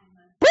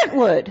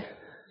Brentwood.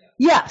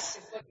 Yes.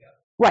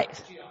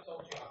 Right.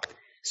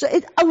 So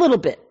a little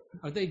bit.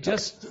 Are they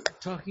just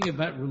talking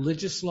about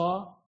religious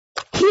law?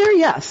 Here,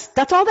 yes.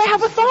 That's all they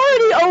have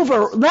authority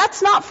over.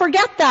 Let's not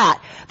forget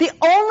that. The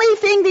only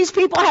thing these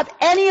people have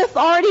any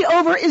authority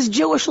over is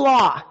Jewish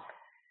law.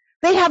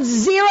 They have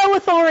zero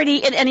authority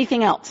in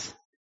anything else.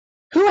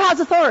 Who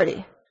has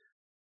authority?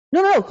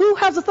 No. Who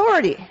has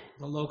authority?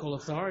 The local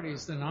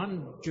authorities, the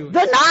non-Jewish.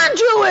 The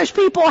non-Jewish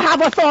people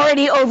have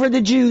authority over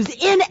the Jews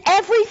in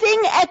everything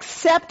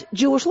except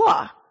Jewish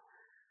law.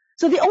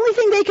 So the only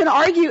thing they can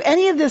argue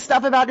any of this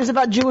stuff about is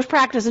about Jewish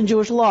practice and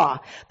Jewish law.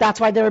 That's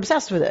why they're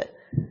obsessed with it.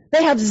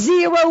 They have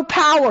zero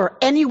power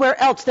anywhere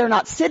else. They're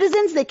not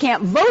citizens. They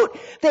can't vote.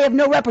 They have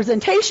no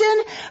representation.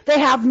 They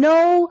have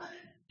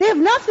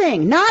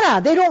nothing.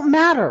 Nada. They don't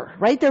matter,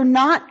 right? They're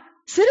not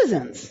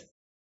citizens.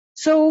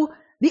 So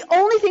the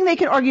only thing they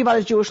can argue about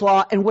is Jewish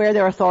law and where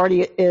their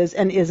authority is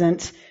and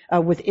isn't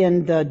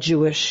within the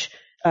Jewish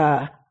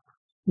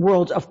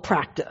world of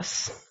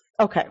practice.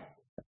 Okay.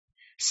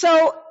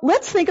 So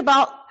let's think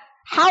about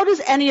how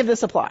does any of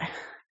this apply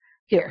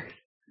here?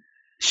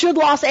 Should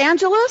Los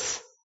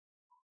Angeles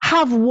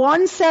have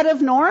one set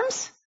of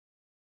norms?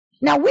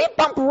 Now we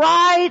bump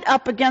right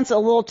up against a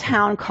little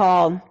town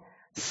called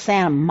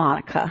Santa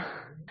Monica.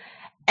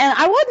 And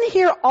I wasn't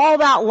here all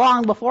that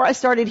long before I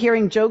started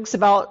hearing jokes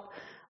about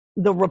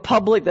the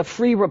republic, the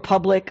free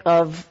republic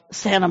of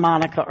Santa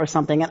Monica or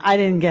something, and I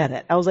didn't get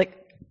it. I was like,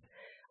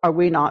 are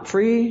we not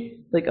free?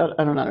 Like,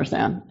 I don't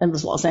understand. And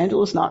is Los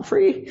Angeles not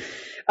free?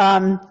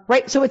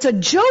 Right? So it's a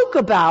joke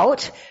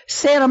about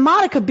Santa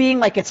Monica being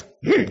like it's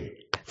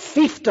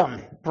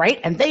fiefdom, right?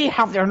 And they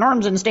have their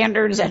norms and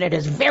standards, and it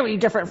is very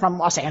different from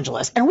Los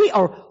Angeles. And we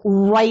are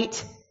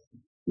right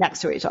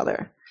next to each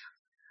other.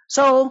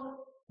 So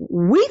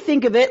we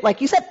think of it, like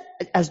you said,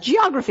 as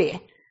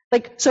geography.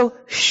 Like, so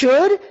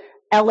should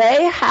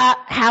LA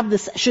have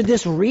this, should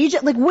this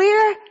region, like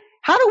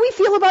how do we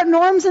feel about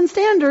norms and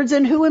standards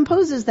and who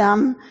imposes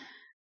them?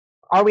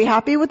 Are we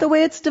happy with the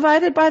way it's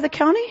divided by the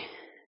county?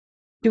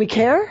 Do we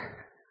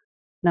care?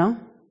 No?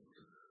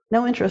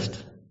 No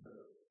interest.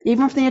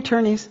 Even from the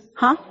attorneys.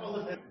 Huh?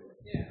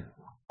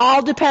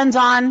 All depends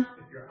on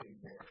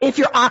if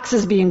your ox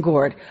is being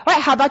gored. All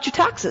right, how about your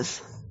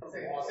taxes?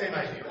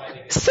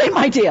 Same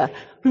idea.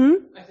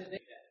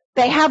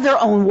 They have their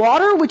own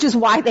water, which is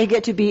why they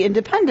get to be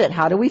independent.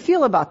 How do we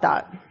feel about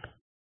that?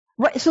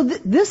 Right. So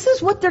this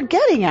is what they're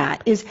getting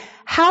at, is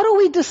how do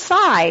we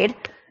decide,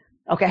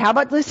 okay, how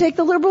about let's take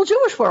the liberal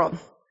Jewish world.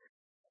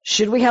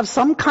 Should we have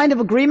some kind of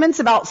agreements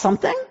about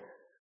something?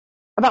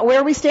 About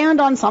where we stand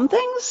on some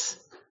things?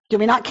 Do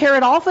we not care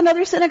at all if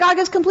another synagogue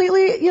is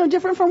completely,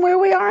 different from where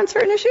we are on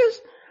certain issues?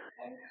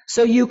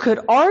 So you could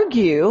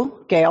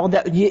argue, Gail,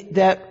 that we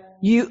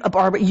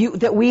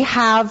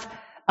have,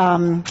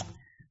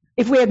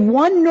 if we had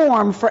one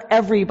norm for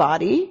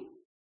everybody,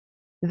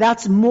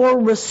 that's more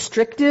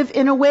restrictive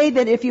in a way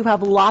than if you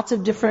have lots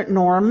of different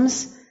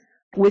norms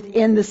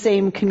within the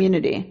same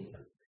community.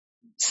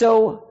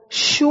 So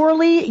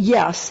surely,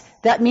 yes,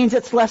 that means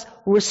it's less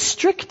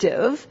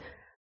restrictive.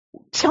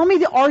 Tell me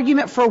the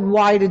argument for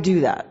why to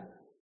do that.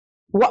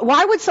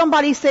 Why would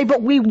somebody say,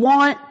 but we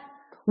want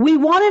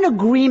an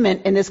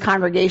agreement in this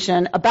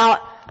congregation about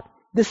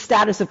the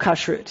status of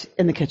kashrut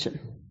in the kitchen?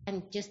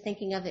 I'm just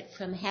thinking of it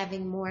from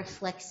having more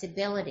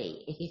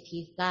flexibility. If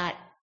you've got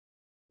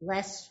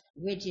less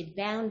rigid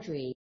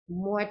boundaries,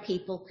 more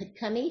people could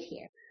come eat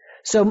here.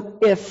 So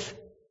if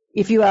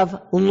you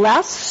have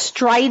less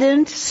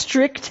strident,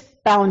 strict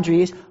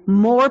boundaries,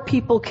 more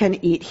people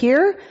can eat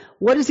here.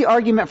 What is the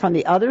argument from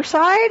the other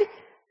side?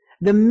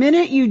 The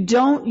minute you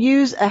don't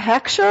use a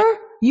hechsher,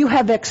 you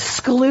have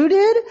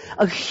excluded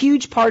a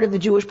huge part of the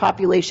Jewish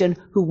population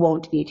who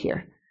won't eat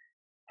here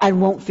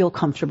and won't feel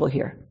comfortable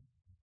here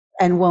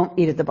and won't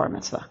eat at the bar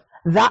mitzvah.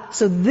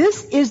 So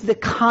this is the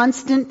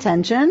constant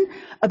tension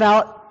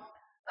about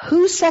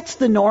who sets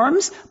the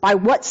norms by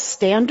what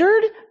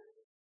standard,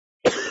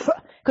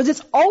 because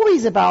it's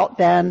always about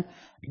then,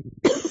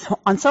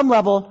 on some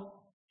level,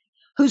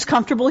 who's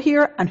comfortable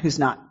here and who's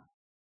not.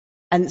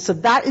 And so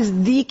that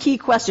is the key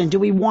question. Do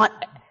we want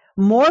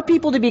more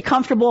people to be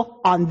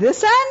comfortable on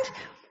this end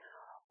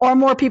or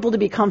more people to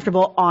be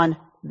comfortable on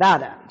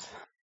that end?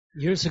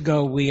 Years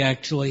ago, we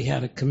actually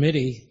had a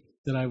committee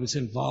that I was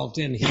involved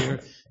in here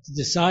to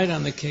decide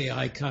on the KI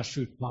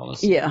kashrut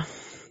policy. Yeah,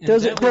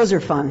 those are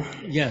fun.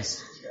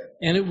 Yes.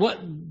 And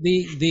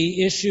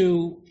the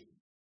issue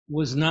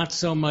was not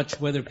so much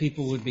whether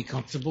people would be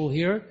comfortable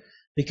here,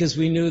 because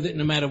we knew that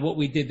no matter what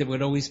we did, there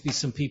would always be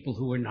some people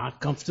who were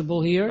not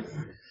comfortable here.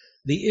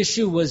 The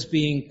issue was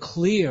being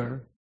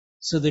clear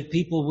so that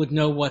people would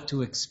know what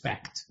to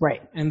expect.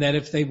 Right. And that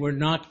if they were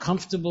not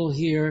comfortable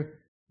here,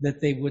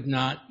 that they would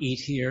not eat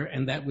here,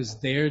 and that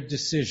was their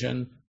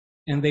decision,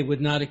 and they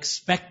would not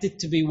expect it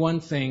to be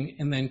one thing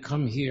and then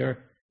come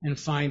here and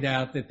find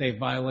out that they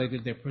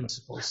violated their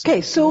principles.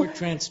 Okay, so more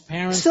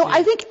transparency. So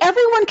I think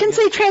everyone can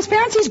say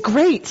transparency is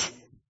great,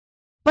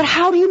 but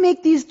how do you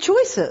make these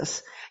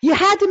choices? You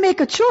had to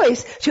make a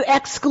choice to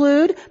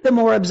exclude the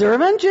more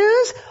observant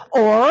Jews,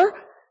 or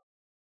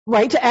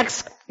right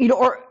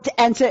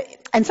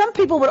and some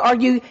people would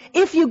argue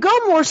if you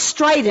go more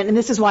strident, and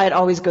this is why it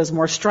always goes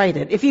more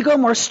strident. If you go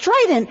more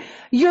strident,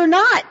 you're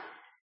not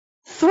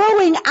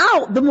throwing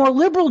out the more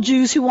liberal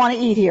Jews who want to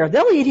eat here.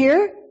 They'll eat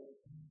here.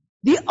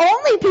 The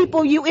only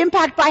people you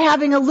impact by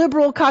having a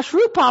liberal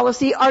kashrut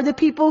policy are the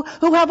people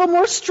who have a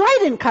more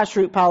strident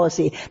kashrut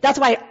policy. That's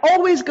why it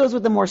always goes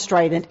with the more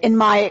strident, in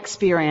my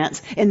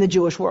experience, in the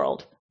Jewish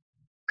world.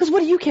 Because what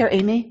do you care,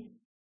 Amy?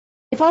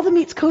 If all the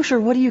meat's kosher,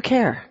 what do you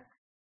care?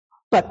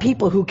 But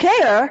people who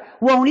care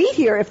won't eat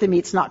here if the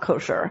meat's not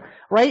kosher,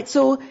 right?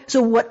 So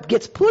what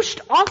gets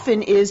pushed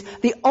often is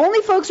the only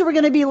folks who are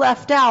going to be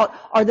left out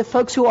are the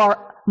folks who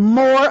are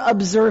more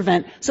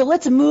observant. So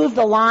let's move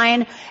the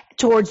line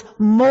towards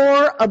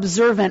more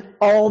observant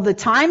all the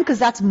time, because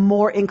that's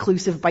more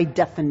inclusive by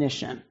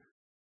definition,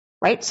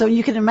 right? So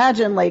you can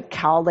imagine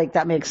how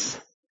that makes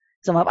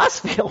some of us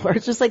feel, where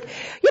it's just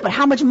yeah, but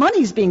how much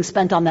money is being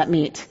spent on that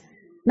meat?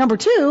 Number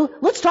two,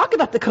 let's talk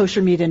about the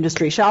kosher meat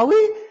industry, shall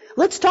we?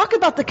 Let's talk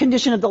about the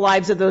condition of the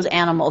lives of those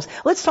animals.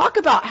 Let's talk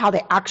about how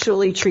they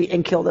actually treat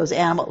and kill those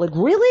animals.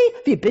 Really?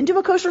 Have you been to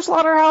a kosher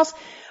slaughterhouse?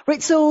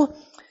 Right? So,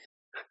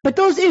 but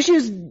those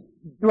issues,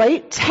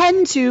 right,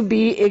 tend to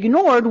be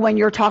ignored when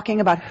you're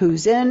talking about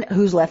who's in,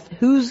 who's left,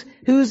 who's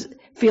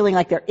feeling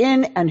like they're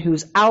in and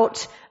who's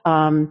out,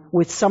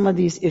 with some of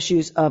these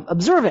issues of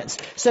observance.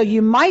 So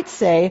you might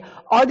say,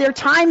 are there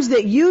times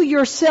that you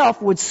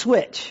yourself would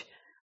switch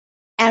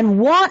and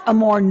want a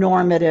more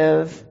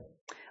normative?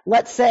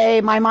 Let's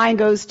say my mind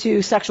goes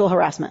to sexual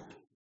harassment.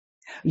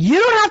 You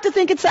don't have to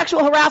think it's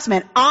sexual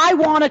harassment. I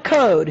want a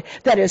code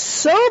that is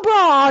so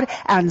broad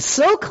and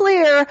so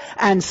clear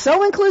and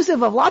so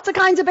inclusive of lots of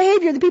kinds of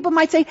behavior that people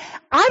might say,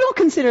 I don't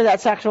consider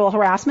that sexual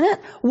harassment.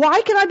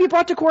 Why can I be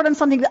brought to court on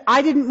something that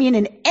I didn't mean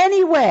in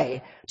any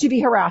way to be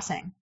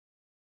harassing?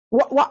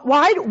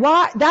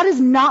 Why? That is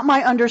not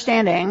my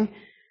understanding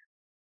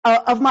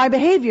of my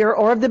behavior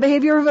or of the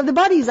behavior of the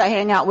buddies I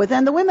hang out with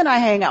and the women I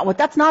hang out with.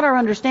 That's not our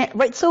understanding,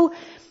 right? So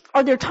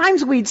are there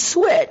times we'd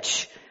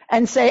switch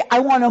and say,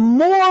 I want a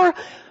more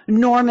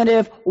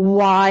normative,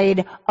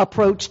 wide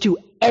approach to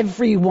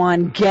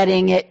everyone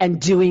getting it and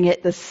doing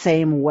it the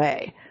same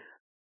way?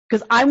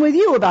 Because I'm with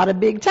you about a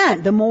big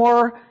tent. The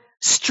more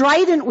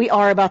strident we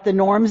are about the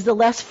norms, the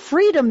less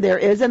freedom there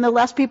is and the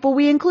less people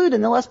we include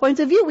and the less points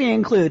of view we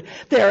include.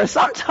 There are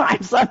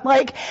sometimes I'm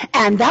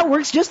and that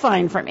works just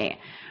fine for me.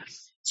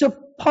 So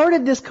part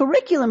of this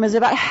curriculum is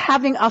about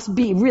having us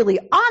be really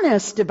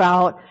honest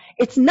about,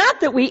 it's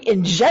not that we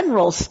in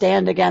general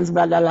stand against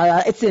blah, blah,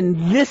 blah. It's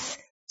in this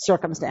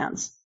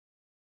circumstance.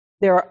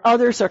 There are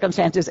other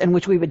circumstances in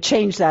which we would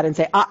change that and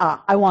say,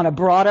 I want a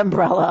broad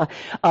umbrella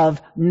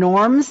of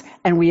norms,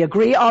 and we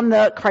agree on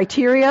the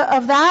criteria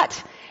of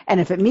that. And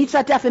if it meets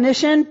that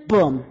definition,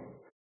 boom.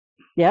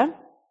 Yeah?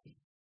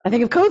 I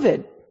think of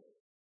COVID.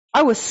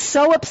 I was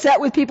so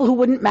upset with people who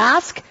wouldn't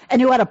mask and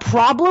who had a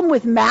problem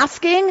with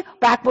masking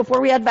back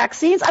before we had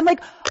vaccines. I'm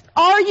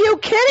are you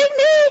kidding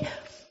me?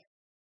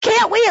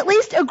 Can't we at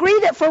least agree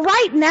that for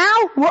right now,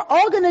 we're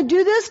all going to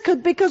do this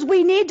because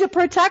we need to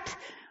protect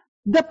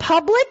the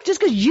public?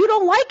 Just because you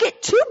don't like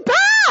it, too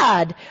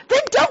bad. Then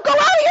don't go out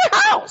of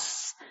your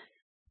house.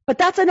 But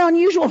that's an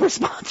unusual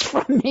response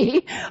from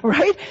me,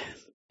 right?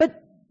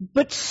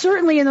 But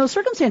certainly in those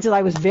circumstances,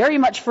 I was very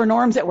much for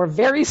norms that were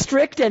very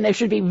strict, and there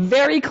should be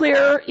very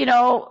clear,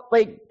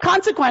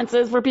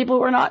 consequences for people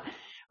who are not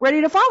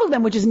ready to follow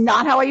them, which is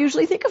not how I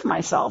usually think of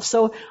myself.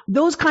 So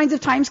those kinds of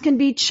times can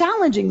be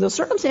challenging. Those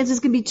circumstances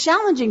can be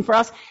challenging for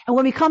us. And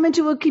when we come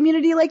into a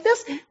community like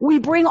this, we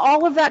bring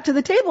all of that to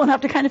the table and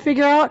have to kind of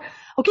figure out,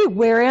 okay,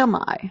 where am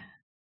I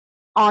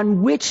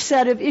on which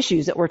set of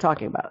issues that we're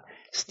talking about?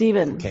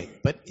 Stephen. Okay,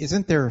 but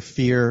isn't there a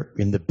fear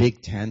in the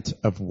big tent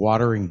of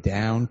watering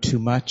down too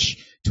much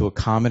to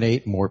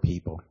accommodate more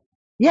people?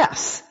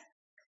 Yes.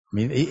 I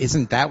mean,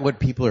 isn't that what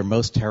people are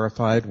most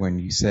terrified when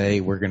you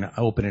say we're going to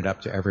open it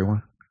up to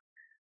everyone?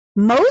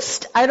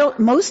 Most terrified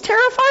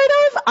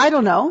of? I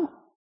don't know.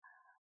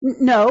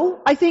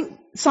 No, I think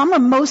some are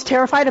most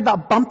terrified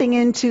about bumping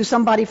into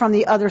somebody from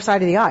the other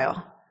side of the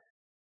aisle.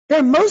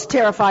 They're most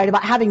terrified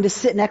about having to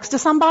sit next to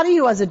somebody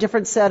who has a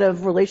different set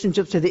of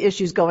relationships to the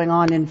issues going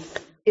on in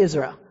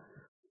Israel,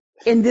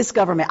 in this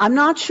government. I'm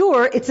not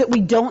sure it's that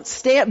we don't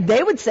stand.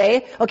 They would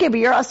say, okay, but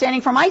you're not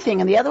standing for my thing.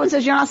 And the other one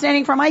says, you're not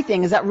standing for my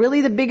thing. Is that really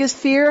the biggest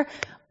fear?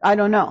 I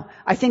don't know.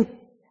 I think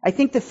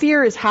the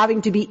fear is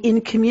having to be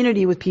in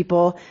community with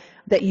people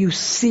that you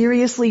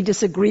seriously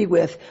disagree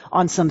with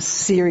on some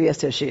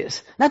serious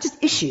issues. Not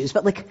just issues,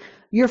 but Beit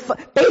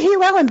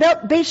Hillel and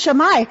Beit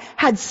Shammai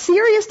had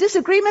serious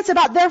disagreements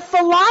about their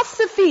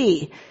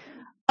philosophy,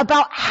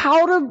 about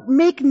how to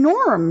make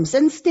norms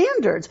and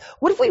standards.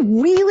 What if we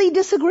really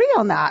disagree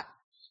on that?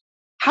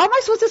 How am I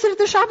supposed to sit at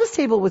the Shabbos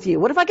table with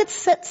you? What if I get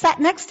sat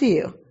next to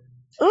you?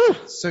 Ugh.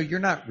 So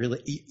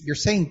you're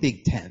saying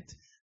big tent,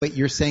 but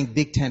you're saying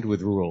big tent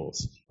with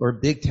rules, or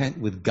big tent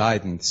with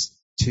guidance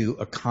to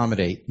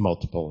accommodate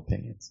multiple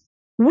opinions.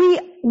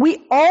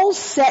 We all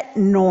set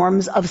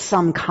norms of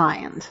some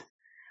kind.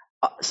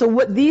 So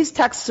what these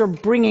texts are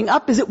bringing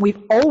up is that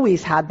we've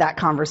always had that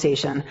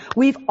conversation.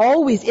 We've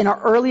always, in our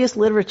earliest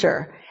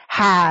literature,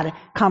 had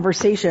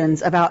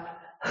conversations about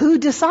who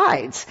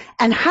decides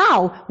and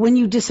how when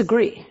you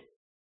disagree.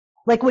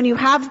 When you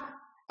have,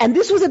 and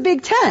this was a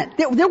big tent.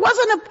 There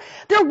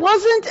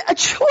wasn't a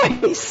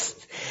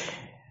choice.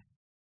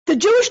 The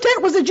Jewish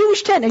tent was a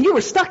Jewish tent, and you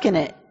were stuck in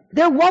it.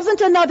 There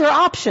wasn't another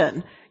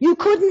option. You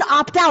couldn't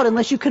opt out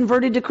unless you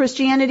converted to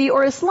Christianity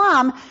or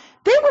Islam.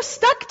 They were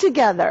stuck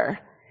together.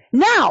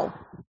 Now,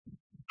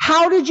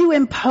 How did you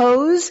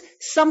impose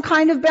some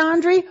kind of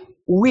boundary?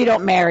 We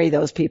don't marry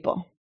those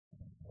people.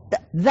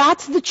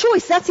 That's the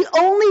choice. That's the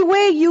only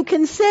way you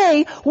can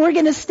say we're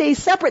going to stay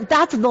separate.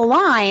 That's the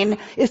line,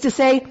 is to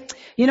say,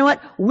 you know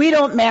what? We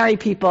don't marry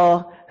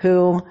people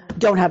who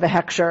don't have a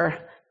hechsher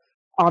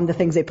on the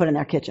things they put in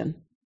their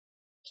kitchen.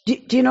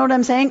 Do you know what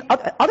I'm saying?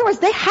 Otherwise,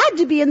 they had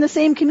to be in the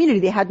same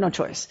community. They had no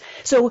choice.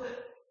 So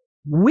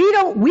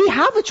we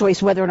have a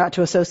choice whether or not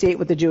to associate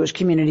with the Jewish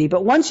community.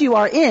 But once you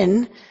are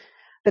in,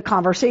 the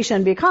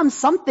conversation becomes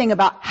something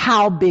about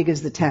how big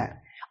is the tent?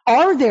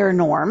 Are there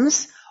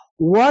norms?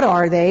 What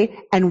are they?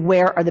 And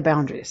where are the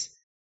boundaries?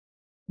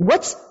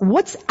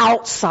 What's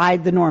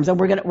outside the norms? And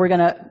we're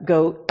gonna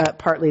go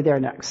partly there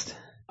next.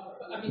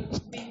 I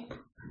mean,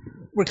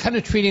 we're kind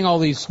of treating all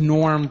these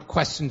norm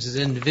questions as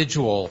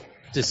individual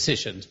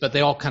decisions, but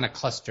they all kind of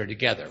cluster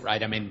together,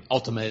 right? I mean,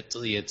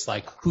 ultimately, it's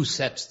like who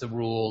sets the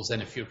rules,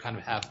 and if you kind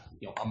of have,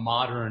 a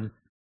modern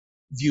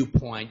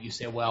viewpoint, you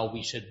say, well,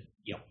 we should,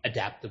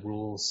 adapt the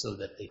rules so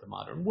that they the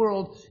modern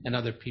world, and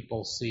other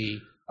people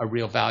see a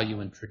real value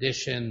in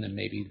tradition, and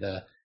maybe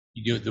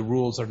the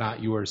rules are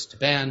not yours to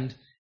bend.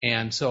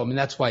 And so, I mean,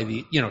 that's why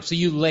so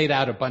you laid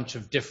out a bunch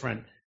of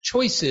different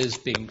choices,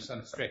 being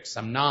some strict,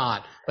 some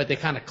not, but they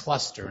kind of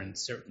cluster in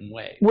certain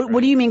ways.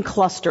 What do you mean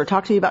cluster?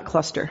 Talk to me about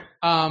cluster.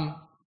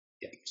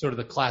 Sort of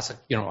the classic,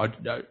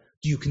 do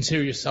you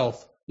consider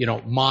yourself,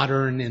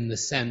 modern in the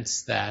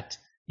sense that,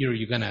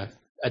 you're going to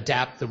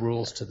adapt the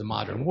rules to the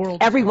modern world?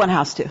 Everyone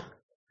has to.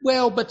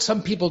 Well, but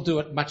some people do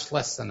it much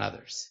less than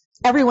others.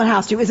 Everyone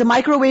has to. Is a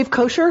microwave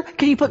kosher?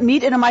 Can you put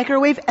meat in a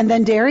microwave and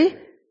then dairy?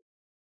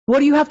 What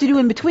do you have to do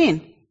in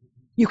between?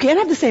 You can't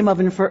have the same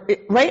oven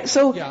right?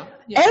 So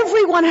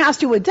everyone has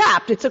to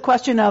adapt. It's a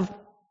question of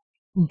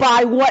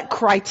by what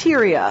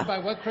criteria? By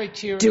what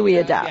criteria do we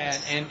adapt?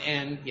 Yeah,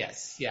 and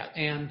yes, yeah,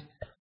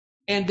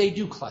 and they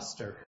do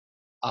cluster.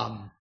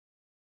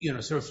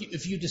 So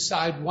if you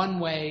decide one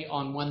way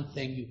on one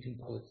thing, you can.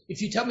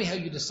 If you tell me how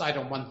you decide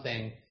on one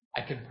thing,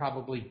 I can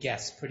probably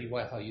guess pretty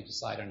well how you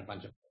decide on a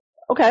bunch of.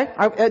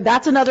 Okay,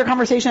 that's another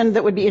conversation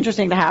that would be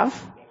interesting to have,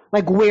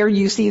 like where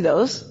you see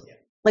those,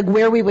 like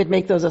where we would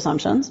make those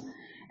assumptions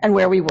and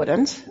where we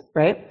wouldn't,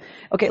 right?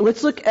 Okay,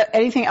 let's look at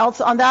anything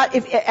else on that.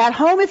 If at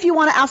home, if you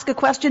want to ask a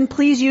question,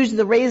 please use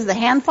the raise the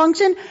hand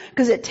function,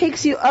 because it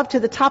takes you up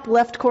to the top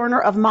left corner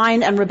of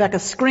mine and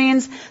Rebecca's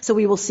screens, so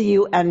we will see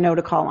you and know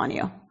to call on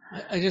you.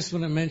 I just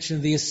want to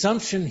mention the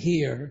assumption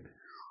here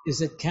is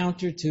that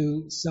counter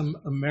to some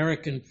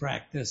American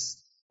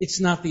practice, it's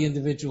not the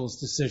individual's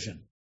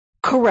decision.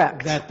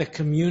 Correct. That the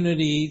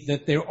community,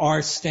 that there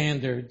are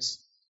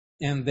standards,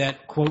 and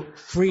that, quote,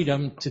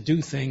 freedom to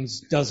do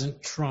things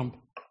doesn't trump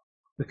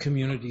the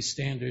community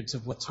standards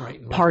of what's right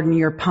and wrong. Pardon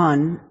your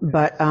pun,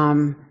 but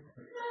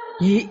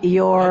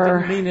you're...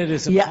 I didn't mean it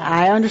as a pun.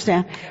 I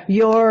understand.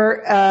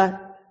 You're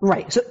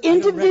right. So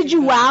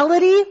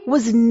individuality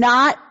was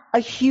not a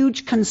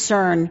huge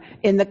concern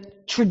in the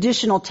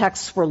traditional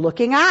texts we're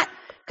looking at,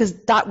 because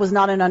that was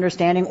not an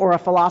understanding or a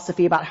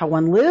philosophy about how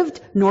one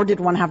lived, nor did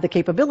one have the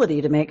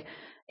capability to make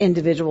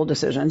individual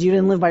decisions. You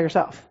didn't live by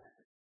yourself.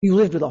 You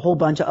lived with a whole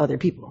bunch of other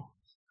people,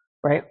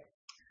 right?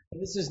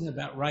 This isn't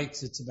about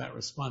rights, it's about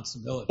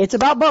responsibility. It's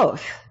about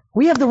both.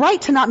 We have the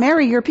right to not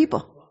marry your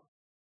people.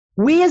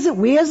 We as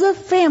a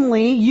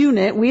family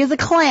unit, we as a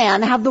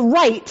clan have the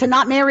right to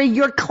not marry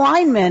your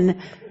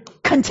Kleinman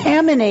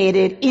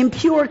contaminated,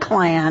 impure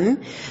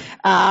clan,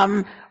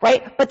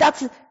 right? But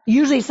that's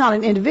usually, it's not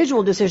an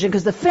individual decision,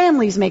 because the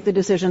families make the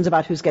decisions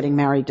about who's getting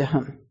married to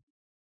whom.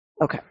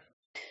 Okay.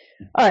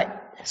 All right.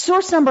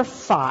 Source number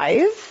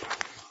 5.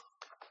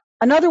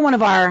 Another one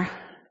of our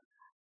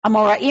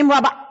Amoraim,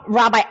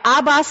 Rabbi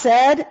Abba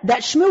said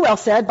that Shmuel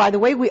said, by the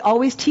way, we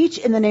always teach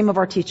in the name of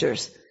our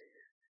teachers.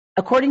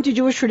 According to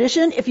Jewish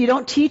tradition, if you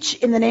don't teach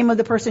in the name of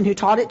the person who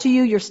taught it to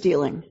you, you're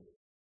stealing.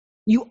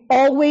 You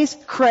always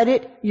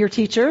credit your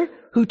teacher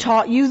who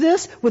taught you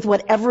this with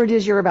whatever it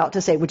is you're about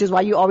to say, which is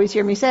why you always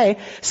hear me say,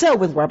 so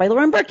with Rabbi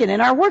Lauren Birkin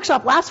in our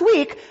workshop last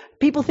week,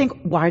 people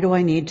think, why do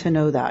I need to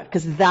know that?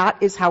 Because that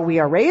is how we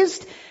are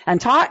raised and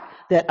taught,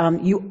 that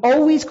you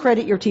always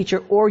credit your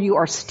teacher or you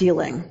are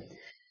stealing.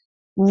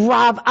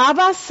 Rav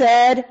Ava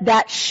said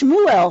that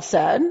Shmuel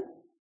said,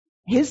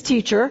 his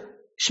teacher,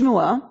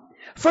 Shmuel,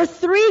 for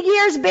 3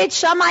 years Beit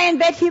Shammai and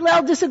Beit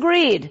Hillel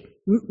disagreed.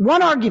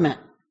 One argument.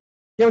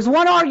 There was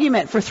one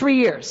argument for 3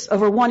 years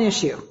over one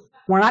issue.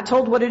 We're not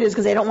told what it is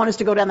because they don't want us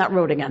to go down that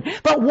road again.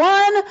 But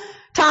one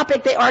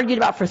topic they argued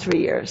about for 3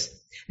 years.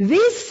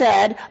 These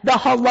said the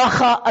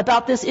halacha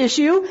about this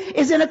issue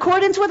is in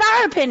accordance with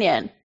our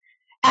opinion.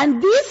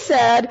 And these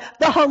said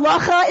the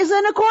halacha is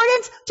in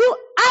accordance to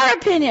our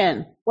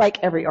opinion. Like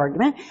every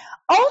argument.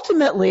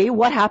 Ultimately,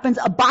 what happens?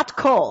 A bat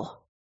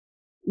kol.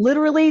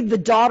 Literally the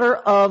daughter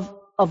of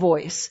a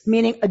voice.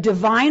 Meaning a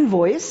divine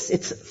voice,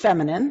 it's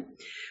feminine,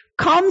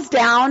 comes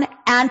down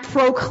and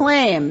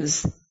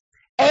proclaims,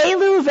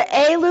 Elu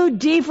ve'elu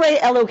divrei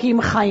Elohim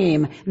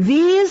chayim.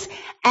 These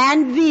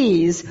and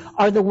these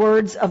are the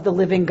words of the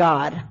living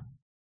God.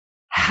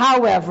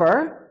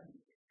 However,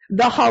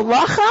 The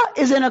halacha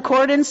is in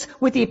accordance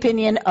with the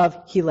opinion of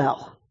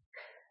Hillel.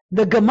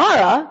 The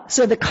Gemara,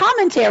 so the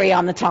commentary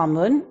on the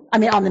Talmud,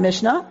 on the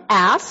Mishnah,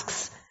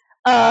 asks,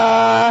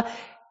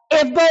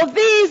 if both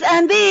these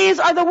and these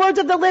are the words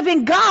of the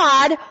living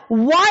God,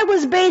 why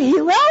was Beit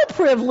Hillel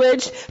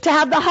privileged to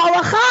have the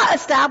halacha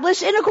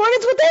established in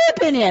accordance with their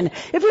opinion?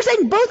 If you're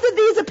saying both of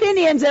these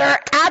opinions that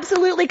are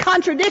absolutely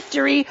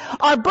contradictory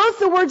are both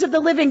the words of the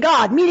living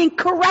God, meaning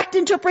correct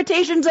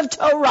interpretations of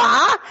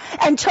Torah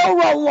and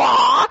Torah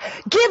law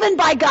given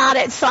by God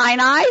at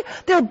Sinai,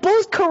 they're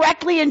both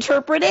correctly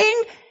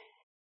interpreting,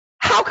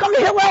 how come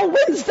Hillel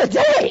wins the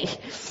day?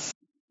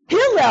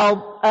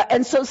 Hillel,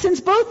 and so since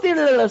both, the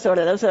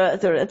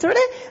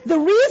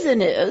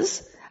reason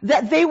is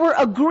that they were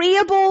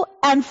agreeable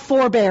and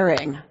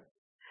forbearing.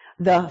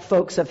 The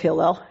folks of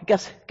Hillel,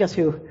 guess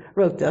who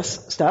wrote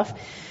this stuff?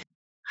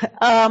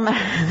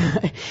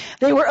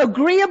 They were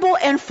agreeable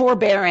and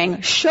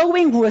forbearing,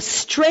 showing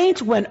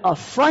restraint when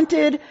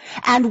affronted,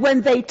 and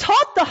when they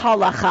taught the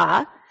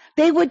halacha,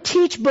 they would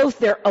teach both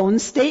their own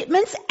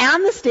statements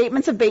and the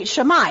statements of Beit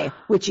Shammai,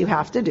 which you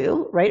have to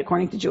do, right,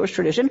 according to Jewish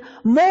tradition.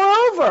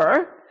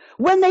 Moreover,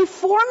 when they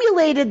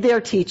formulated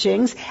their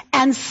teachings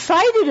and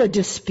cited a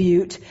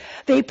dispute,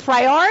 they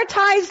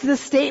prioritized the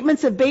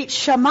statements of Beit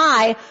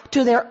Shammai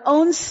to their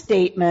own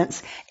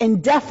statements in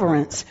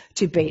deference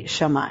to Beit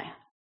Shammai.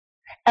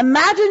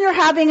 Imagine you're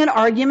having an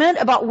argument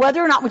about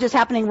whether or not, which is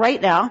happening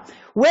right now,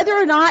 whether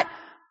or not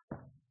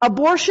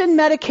abortion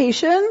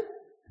medication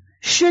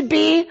should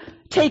be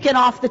taken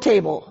off the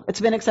table. It's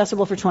been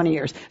accessible for 20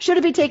 years. Should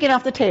it be taken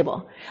off the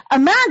table?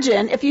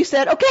 Imagine if you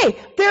said, okay,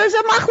 there's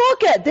a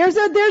machloket, there's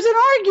an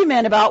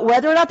argument about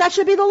whether or not that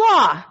should be the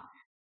law.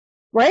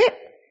 Right?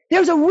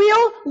 There's a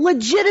real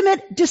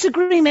legitimate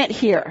disagreement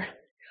here.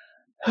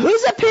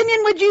 Whose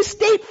opinion would you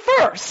state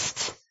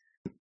first?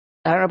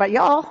 I don't know about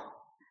y'all.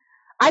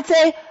 I'd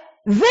say,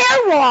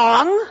 they're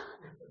wrong,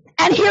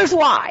 and here's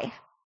why.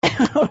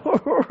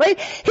 Right?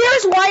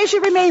 Here's why it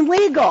should remain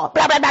legal.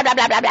 Blah, blah, blah, blah,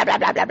 blah, blah, blah,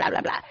 blah, blah,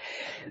 blah, blah.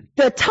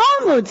 The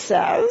Talmud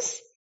says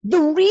the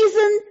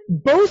reason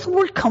both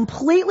were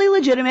completely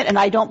legitimate, and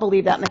I don't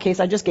believe that in the case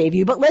I just gave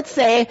you, but let's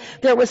say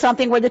there was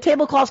something where the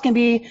tablecloths can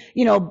be,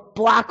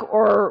 black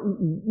or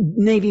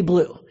navy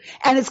blue,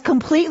 and it's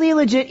completely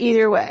legit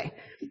either way.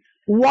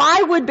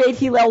 Why would Beit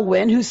Hillel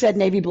win, who said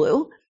navy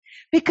blue?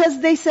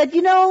 Because they said,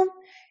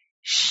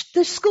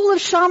 the school of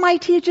Shammai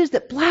teaches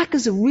that black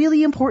is a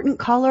really important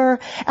color,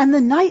 and the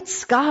night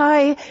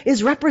sky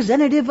is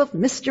representative of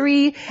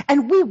mystery,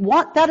 and we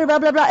want that, blah,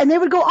 blah, blah. And they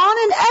would go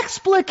on and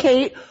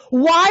explicate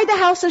why the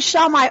house of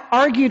Shammai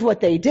argued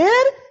what they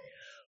did.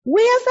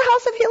 We, as the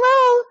house of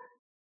Hillel,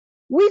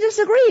 we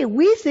disagree.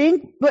 We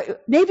think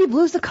navy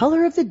blue is the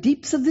color of the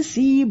deeps of the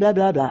sea, blah,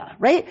 blah, blah.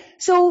 Right?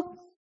 So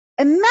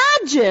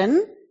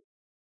imagine,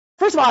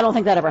 first of all, I don't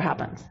think that ever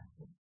happened.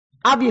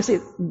 Obviously,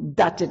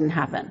 that didn't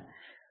happen.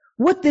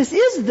 What this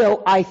is,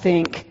 though, I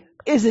think,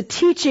 is a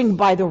teaching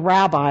by the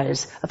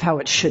rabbis of how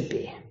it should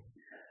be.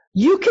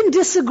 You can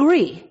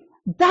disagree.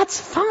 That's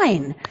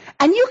fine.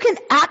 And you can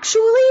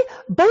actually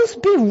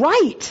both be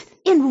right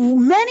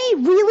in many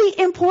really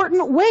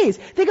important ways.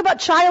 Think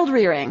about child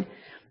rearing.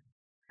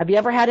 Have you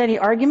ever had any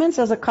arguments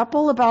as a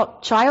couple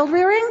about child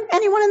rearing?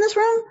 Anyone in this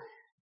room?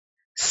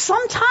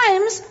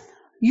 Sometimes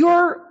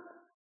your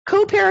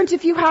co-parent,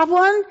 if you have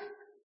one,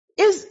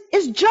 is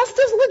just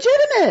as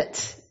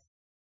legitimate.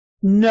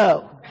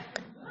 No.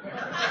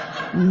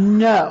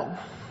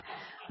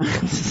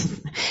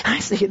 I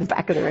see you in the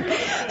back of the room.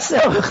 So,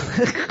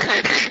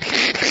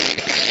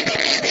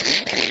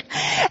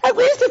 at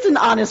least it's an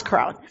honest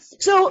crowd.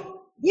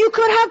 So, you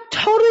could have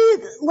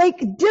totally,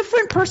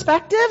 different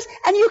perspectives,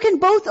 and you can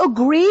both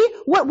agree.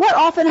 What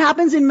often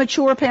happens in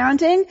mature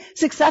parenting,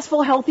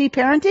 successful, healthy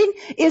parenting,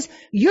 is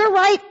you're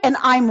right and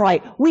I'm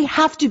right. We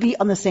have to be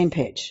on the same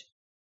page.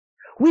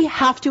 We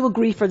have to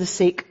agree for the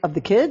sake of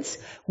the kids.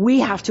 We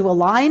have to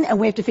align, and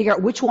we have to figure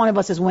out which one of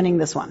us is winning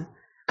this one.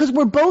 Because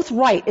we're both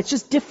right. It's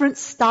just different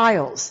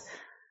styles.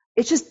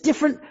 It's just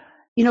different,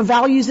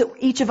 values that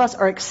each of us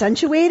are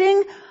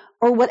accentuating,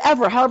 or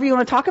whatever, however you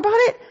want to talk about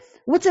it.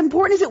 What's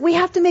important is that we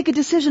have to make a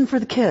decision for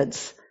the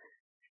kids.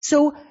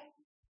 So,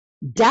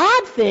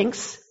 Dad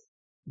thinks,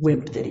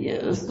 wimp that he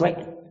is,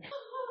 right?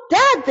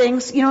 Dad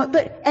thinks,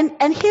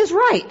 and he's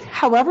right.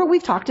 However,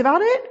 we've talked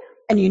about it.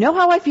 And you know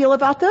how I feel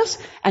about this,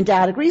 and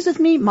Dad agrees with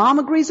me, Mom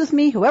agrees with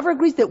me, whoever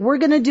agrees that we're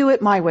going to do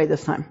it my way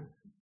this time.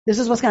 This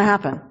is what's going to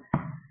happen.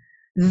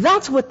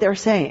 That's what they're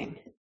saying.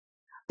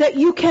 That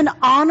you can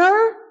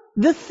honor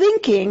the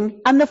thinking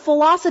and the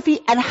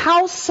philosophy and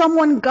how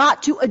someone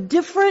got to a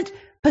different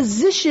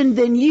position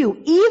than you,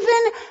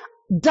 even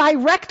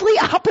directly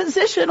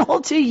oppositional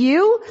to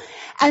you,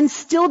 and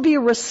still be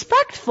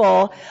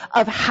respectful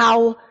of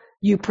how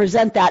you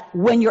present that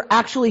when you're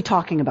actually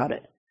talking about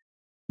it.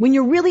 When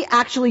you're really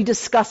actually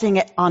discussing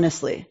it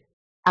honestly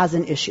as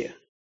an issue.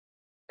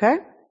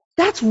 Okay?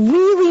 That's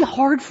really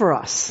hard for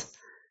us.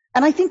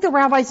 And I think the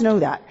rabbis know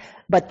that.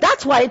 But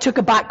that's why it took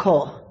a bat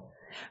kol.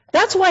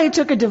 That's why it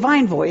took a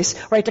divine voice,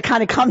 right, to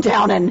kind of come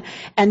down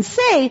and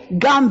say,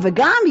 gam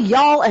v'gam,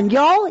 y'all and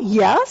y'all,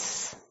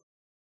 yes.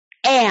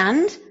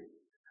 And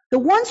the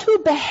ones who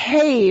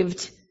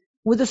behaved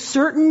with a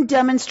certain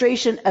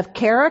demonstration of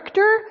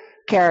character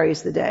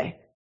carries the day.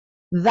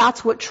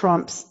 That's what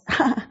trumps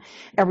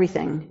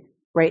everything,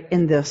 right,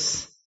 in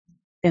this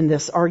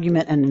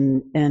argument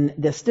and in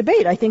this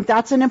debate. I think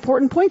that's an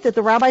important point that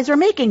the rabbis are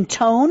making.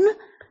 Tone,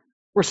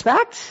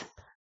 respect,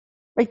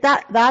 right?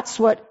 That's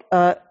what,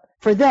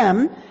 for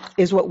them,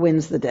 is what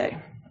wins the day.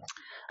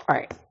 All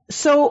right.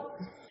 So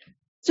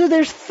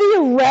there's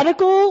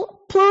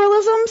theoretical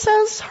pluralism,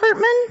 says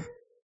Hartman,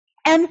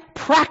 and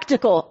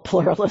practical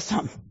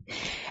pluralism.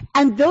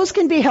 And those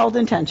can be held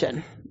in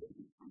tension.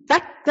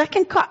 That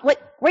can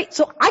right?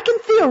 So I can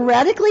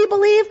theoretically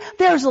believe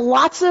there's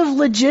lots of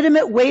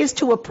legitimate ways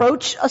to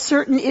approach a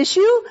certain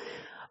issue,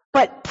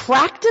 but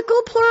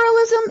practical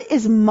pluralism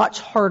is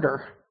much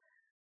harder.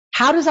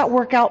 How does that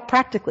work out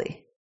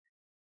practically?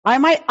 I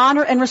might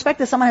honor and respect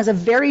that someone has a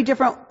very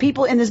different,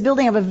 people in this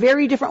building have a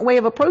very different way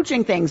of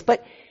approaching things,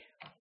 but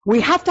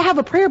we have to have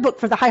a prayer book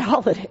for the high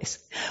holidays.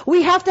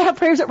 We have to have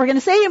prayers that we're going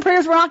to say and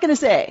prayers we're not going to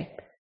say.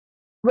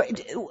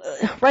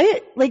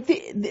 Right? Like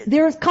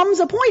there comes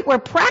a point where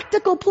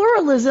practical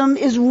pluralism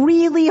is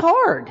really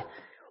hard.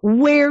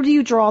 Where do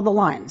you draw the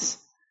lines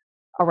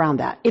around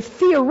that? If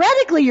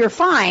theoretically you're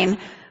fine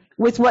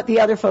with what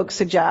the other folks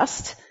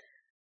suggest,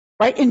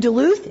 right? In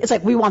Duluth, it's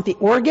like we want the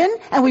organ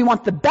and we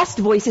want the best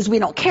voices. We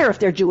don't care if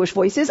they're Jewish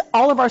voices.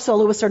 All of our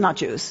soloists are not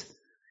Jews.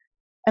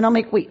 And I'm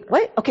like, wait,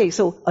 what? Okay,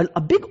 so a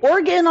big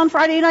organ on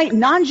Friday night,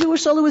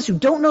 non-Jewish soloists who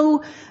don't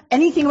know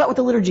anything about what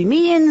the liturgy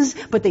means,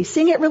 but they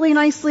sing it really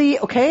nicely,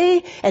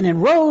 okay? And in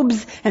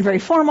robes and very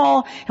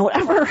formal and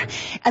whatever.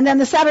 And then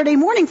the Saturday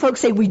morning folks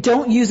say, we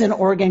don't use an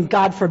organ,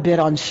 God forbid,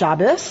 on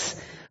Shabbos.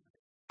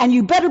 And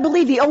you better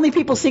believe the only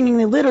people singing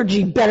the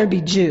liturgy better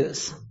be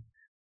Jews.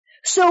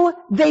 So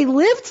they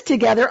lived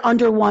together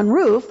under one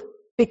roof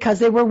because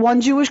they were one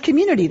Jewish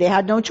community. They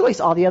had no choice.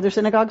 All the other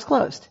synagogues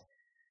closed.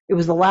 It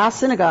was the last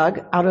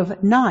synagogue out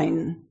of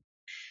 9.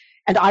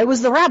 And I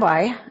was the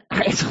rabbi,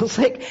 right? So it's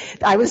like,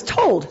 I was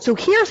told. So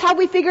here's how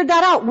we figured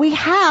that out. We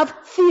have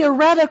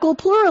theoretical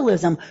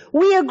pluralism.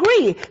 We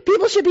agree.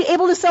 People should be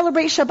able to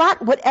celebrate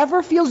Shabbat,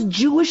 whatever feels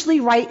Jewishly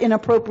right and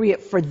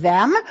appropriate for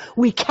them.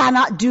 We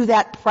cannot do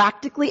that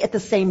practically at the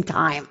same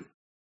time.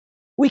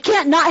 We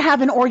can't not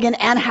have an organ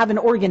and have an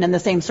organ in the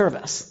same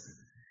service.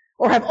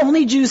 Or have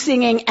only Jews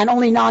singing and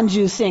only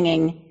non-Jews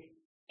singing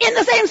in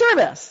the same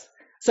service.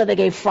 So they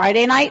gave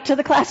Friday night to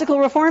the classical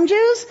Reform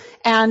Jews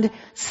and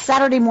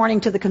Saturday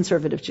morning to the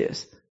conservative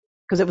Jews,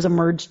 because it was a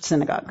merged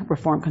synagogue,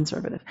 Reform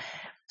conservative.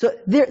 So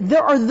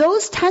there are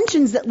those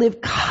tensions that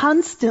live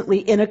constantly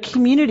in a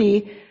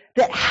community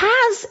that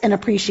has an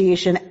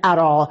appreciation at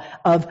all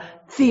of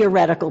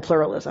theoretical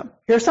pluralism.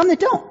 There are some that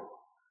don't.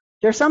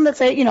 There are some that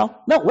say, no,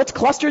 let's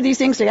cluster these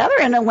things together,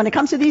 and when it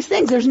comes to these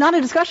things, there's not a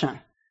discussion.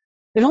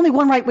 There's only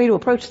one right way to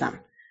approach them.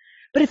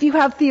 But if you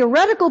have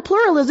theoretical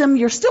pluralism,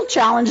 you're still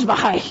challenged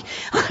by,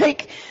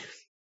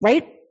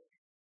 right?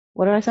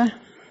 What did I say?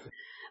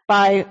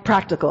 By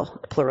practical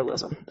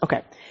pluralism.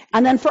 Okay.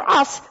 And then for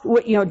us,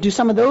 do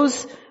some of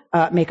those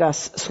make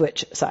us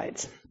switch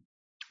sides?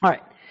 All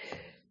right.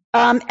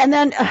 And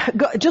then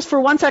just for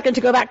 1 second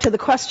to go back to the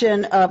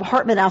question of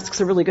Hartman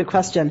asks a really good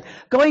question.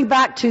 Going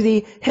back to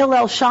the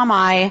Hillel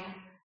Shammai,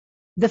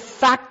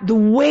 the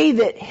way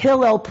that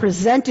Hillel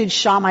presented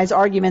Shammai's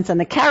arguments and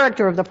the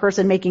character of the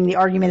person making the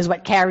argument is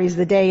what carries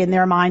the day in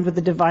their mind with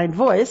the divine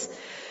voice.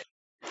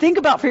 Think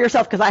about for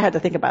yourself, because I had to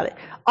think about it.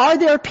 Are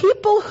there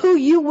people who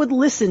you would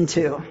listen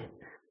to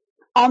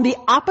on the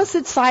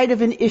opposite side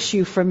of an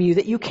issue from you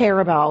that you care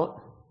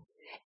about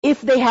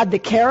if they had the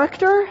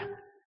character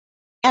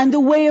and the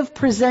way of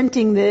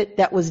presenting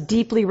that was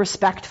deeply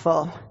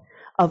respectful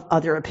of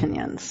other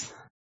opinions?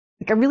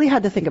 I really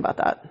had to think about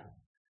that.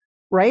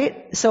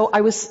 Right? So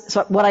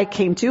what I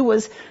came to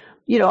was,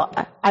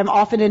 I'm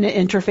often in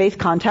an interfaith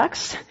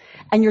context,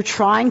 and you're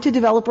trying to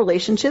develop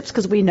relationships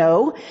because we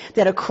know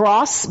that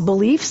across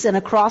beliefs and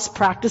across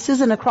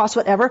practices and across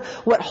whatever,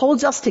 what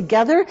holds us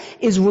together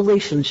is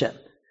relationship.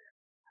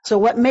 So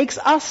what makes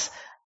us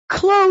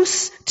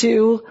close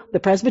to the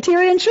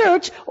Presbyterian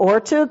Church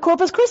or to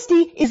Corpus Christi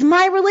is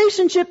my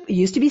relationship. It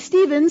used to be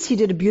Stephen's. He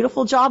did a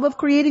beautiful job of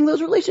creating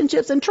those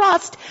relationships and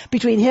trust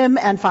between him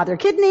and Father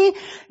Kidney.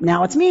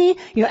 Now it's me,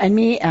 and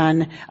me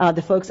and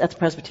the folks at the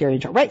Presbyterian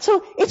Church, right?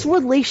 So it's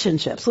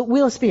relationships. So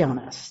let's be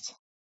honest.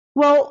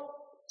 Well,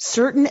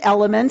 certain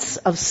elements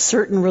of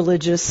certain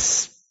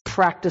religious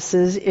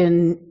practices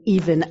in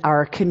even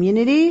our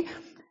community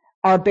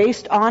are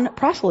based on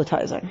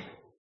proselytizing.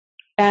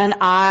 And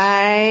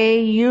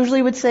I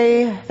usually would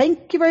say,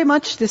 thank you very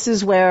much. This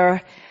is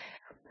where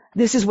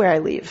I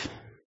leave.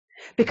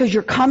 Because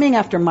you're coming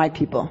after my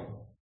people.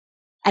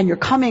 And you're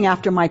coming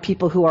after my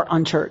people who are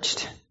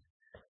unchurched,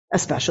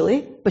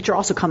 especially, but you're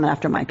also coming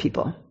after my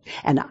people.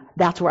 And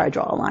that's where I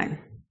draw a line.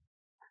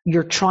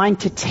 You're trying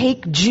to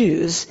take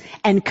Jews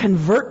and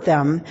convert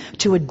them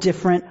to a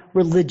different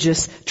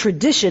religious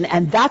tradition.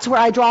 And that's where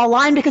I draw a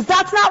line, because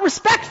that's not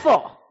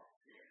respectful.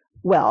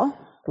 Well,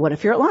 what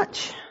if you're at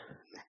lunch?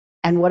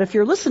 And what if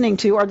you're listening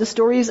to are the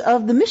stories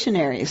of the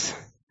missionaries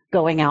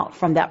going out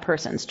from that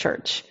person's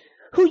church,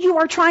 who you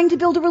are trying to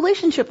build a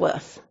relationship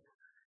with,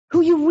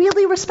 who you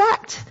really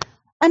respect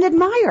and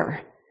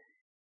admire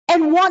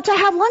and want to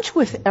have lunch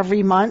with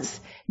every month?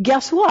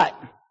 Guess what?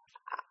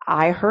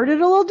 I heard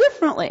it a little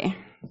differently.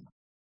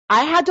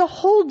 I had to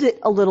hold it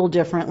a little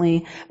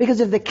differently because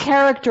of the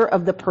character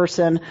of the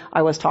person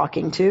I was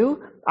talking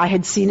to. I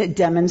had seen it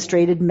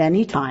demonstrated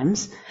many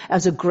times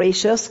as a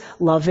gracious,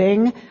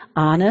 loving,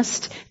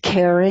 honest,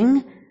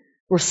 caring,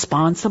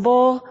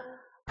 responsible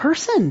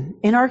person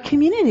in our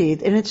community.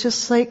 And it's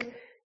just like,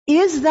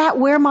 is that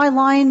where my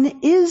line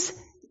is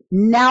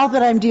now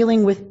that I'm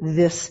dealing with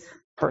this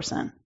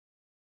person?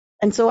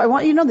 And so I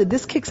want you to know that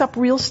this kicks up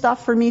real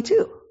stuff for me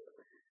too.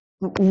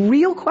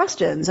 Real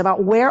questions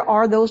about where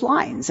are those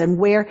lines, and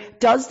where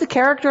does the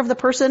character of the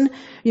person,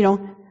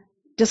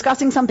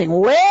 discussing something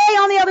way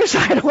on the other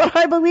side of what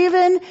I believe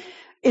in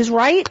is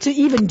right to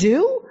even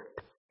do?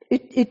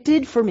 It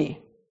did for me.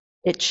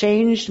 It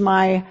changed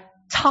my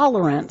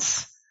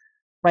tolerance,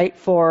 right,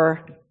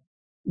 for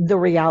the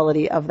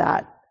reality of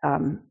that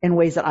in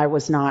ways that I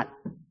was not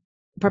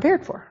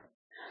prepared for.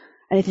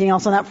 Anything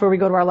else on that before we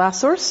go to our last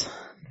source?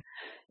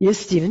 Yes,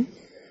 Stephen?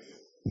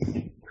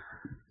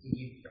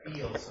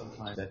 Feel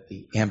sometimes that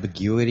the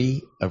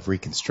ambiguity of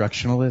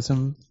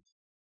Reconstructionalism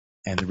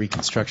and the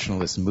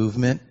Reconstructionalist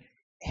movement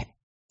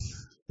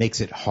makes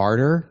it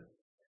harder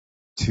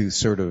to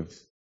sort of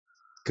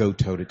go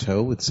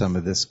toe-to-toe with some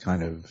of this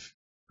kind of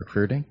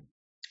recruiting?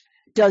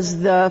 Does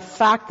the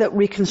fact that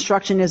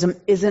Reconstructionism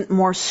isn't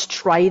more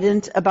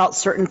strident about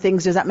certain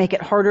things, does that make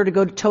it harder to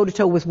go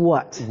toe-to-toe with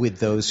what? With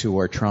those who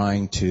are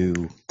trying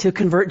to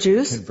convert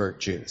Jews? Convert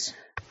Jews.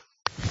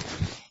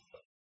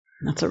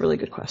 That's a really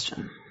good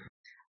question.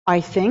 I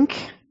think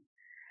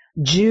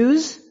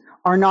Jews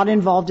are not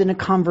involved in a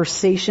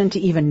conversation to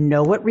even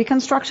know what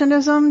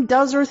Reconstructionism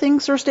does or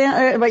thinks or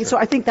stand. Right? So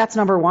I think that's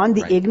number one,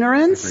 the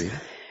ignorance.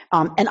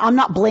 And I'm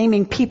not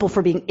blaming people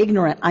for being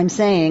ignorant. I'm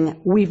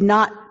saying we've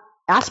not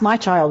asked my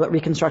child what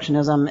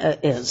Reconstructionism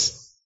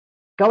is.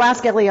 Go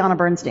ask Eliana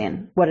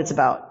Bernstein what it's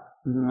about.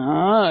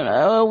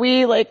 No,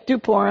 we do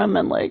Purim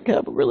and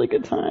have a really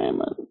good time.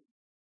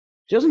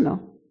 She doesn't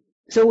know.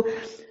 So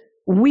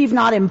we've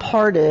not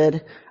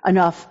imparted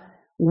enough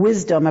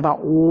wisdom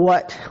about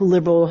what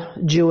liberal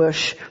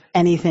Jewish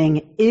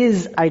anything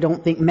is. I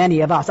don't think many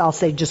of us, I'll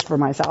say just for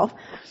myself,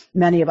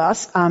 many of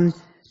us,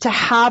 to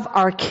have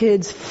our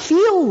kids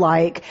feel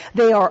like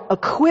they are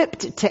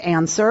equipped to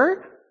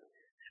answer.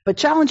 But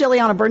challenge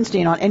Eliana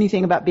Bernstein on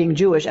anything about being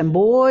Jewish, and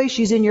boy,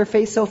 she's in your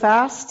face so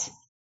fast.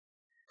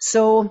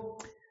 So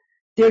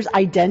there's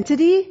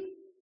identity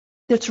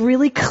that's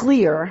really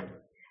clear.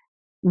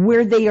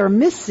 Where they are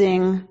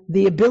missing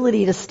the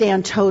ability to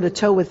stand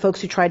toe-to-toe with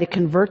folks who try to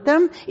convert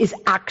them is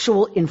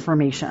actual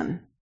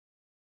information.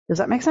 Does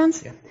that make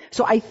sense? Yeah.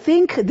 So I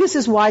think this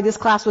is why this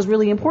class was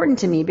really important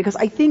to me, because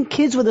I think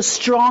kids with a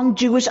strong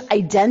Jewish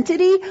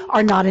identity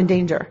are not in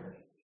danger.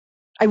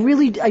 I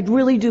really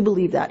do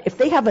believe that. If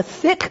they have a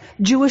thick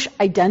Jewish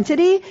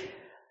identity,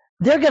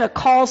 they're going to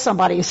call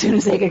somebody as soon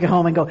as they get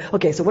home and go,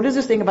 okay, so what is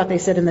this thing about they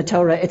said in the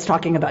Torah? It's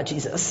talking about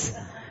Jesus.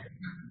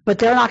 But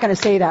they're not going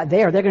to say that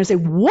there. They're going to say,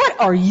 what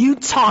are you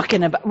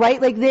talking about? Right?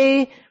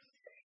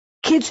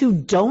 Kids who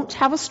don't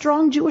have a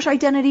strong Jewish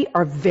identity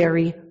are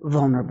very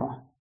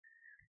vulnerable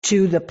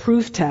to the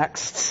proof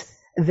texts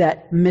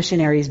that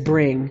missionaries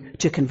bring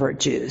to convert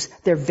Jews.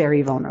 They're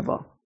very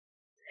vulnerable.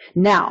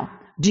 Now,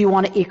 do you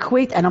want to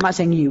equate, and I'm not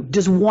saying you,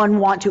 does one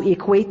want to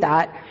equate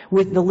that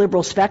with the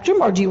liberal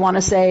spectrum, or do you want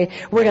to say,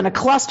 we're going to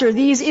cluster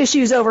these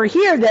issues over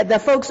here, that the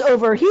folks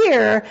over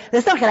here,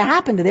 that's not going to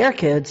happen to their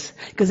kids,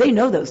 because they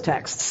know those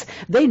texts.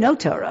 They know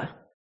Torah,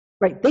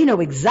 right? They know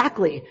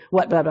exactly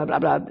what blah, blah, blah,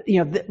 blah,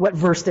 what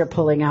verse they're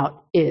pulling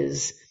out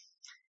is.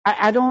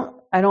 I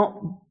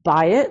don't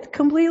buy it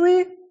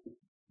completely,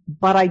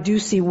 but I do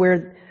see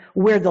where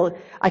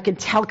I can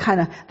tell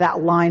kind of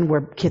that line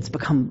where kids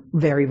become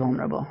very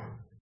vulnerable.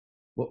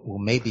 Well,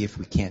 maybe if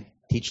we can't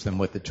teach them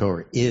what the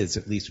Torah is,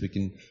 at least we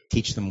can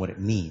teach them what it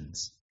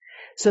means.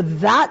 So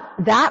that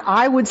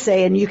I would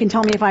say, and you can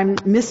tell me if I'm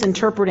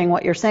misinterpreting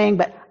what you're saying,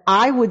 but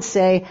I would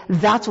say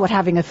that's what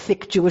having a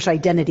thick Jewish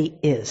identity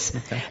is.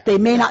 Okay. They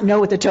may not know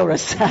what the Torah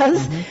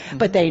says,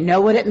 but they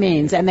know what it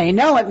means. And they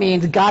know it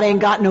means God ain't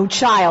got no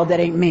child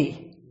that ain't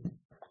me.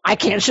 I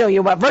can't show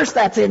you what verse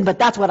that's in, but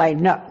that's what I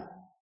know.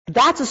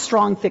 That's a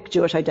strong, thick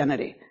Jewish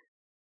identity.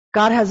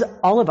 God has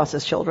all of us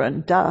as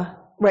children, duh.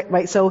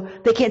 Right. So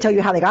they can't tell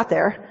you how they got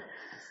there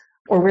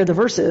or where the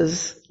verse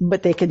is,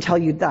 but they can tell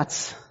you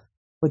that's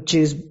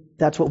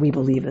what we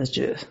believe as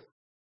Jews.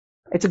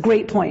 It's a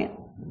great point.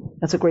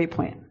 That's a great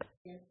point.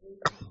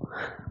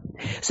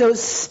 So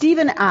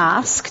Stephen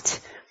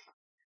asked,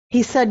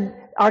 he said,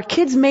 our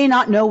kids may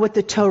not know what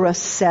the Torah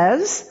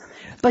says,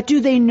 but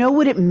do they know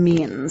what it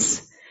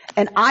means?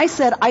 And I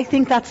said, I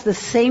think that's the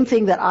same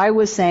thing that I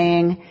was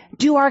saying.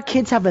 Do our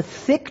kids have a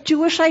thick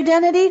Jewish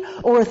identity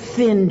or a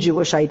thin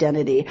Jewish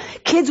identity?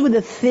 Kids with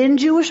a thin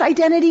Jewish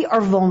identity are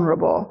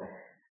vulnerable,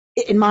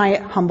 in my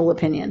humble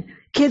opinion.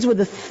 Kids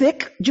with a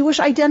thick Jewish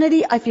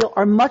identity, I feel,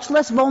 are much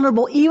less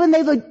vulnerable, even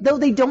though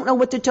they don't know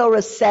what the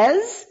Torah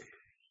says,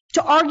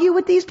 to argue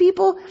with these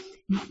people.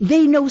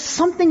 They know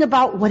something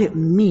about what it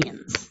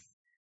means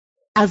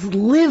as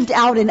lived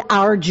out in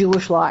our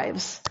Jewish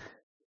lives.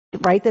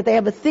 Right? That they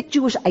have a thick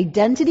Jewish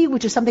identity,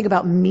 which is something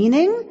about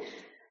meaning.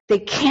 They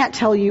can't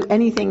tell you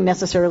anything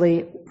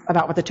necessarily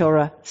about what the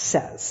Torah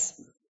says.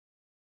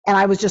 And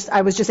I was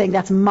just saying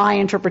that's my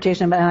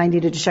interpretation, but I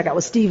needed to check out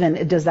with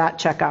Stephen. Does that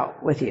check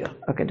out with you?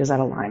 Okay, does that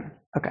align?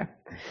 Okay.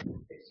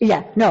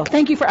 Yeah, no,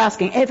 thank you for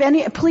asking. If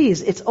any,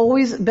 please, it's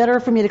always better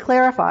for me to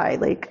clarify.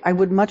 Like, I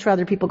would much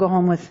rather people go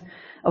home with,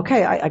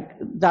 okay,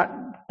 that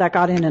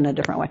got in a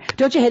different way.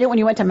 Don't you hate it when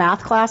you went to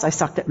math class? I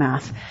sucked at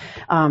math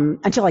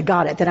until I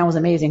got it. Then I was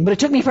amazing. But it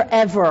took me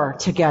forever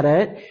to get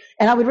it.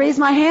 And I would raise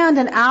my hand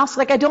and ask,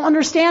 like, I don't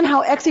understand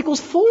how x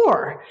equals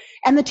 4.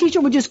 And the teacher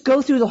would just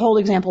go through the whole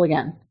example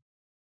again,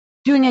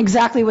 doing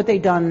exactly what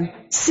they'd done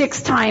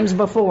 6 times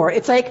before.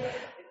 It's like,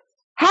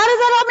 how does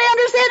that help me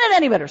understand it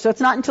any better? So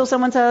it's not until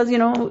someone says,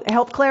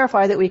 help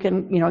clarify that we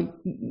can,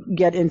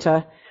 get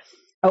into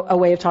a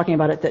way of talking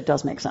about it that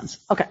does make sense.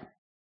 Okay.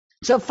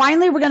 So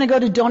finally, we're going to go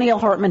to Doniel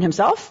Hartman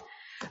himself,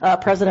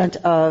 president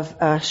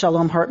of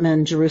Shalom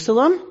Hartman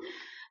Jerusalem.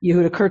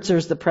 Yehuda Kurtzer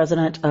is the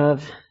president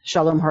of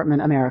Shalom Hartman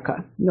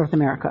America, North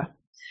America.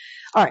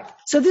 All right.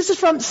 So this is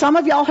from, some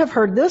of y'all have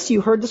heard this.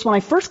 You heard this when I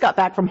first got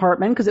back from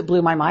Hartman because it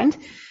blew my mind.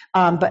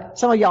 But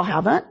some of y'all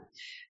haven't.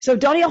 So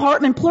Doniel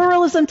Hartman,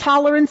 Pluralism,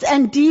 Tolerance,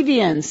 and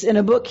Deviance, in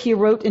a book he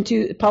wrote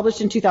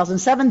published in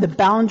 2007, The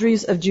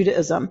Boundaries of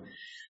Judaism.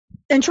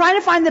 And trying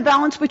to find the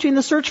balance between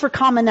the search for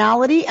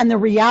commonality and the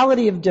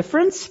reality of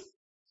difference,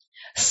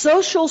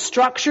 social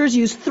structures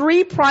use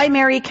 3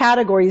 primary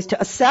categories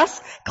to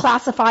assess,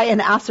 classify,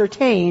 and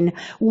ascertain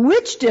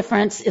which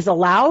difference is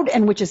allowed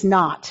and which is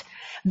not.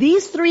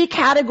 These 3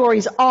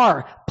 categories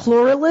are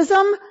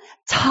pluralism,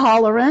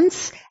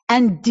 tolerance,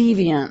 and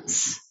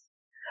deviance.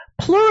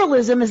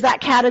 Pluralism is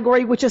that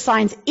category which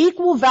assigns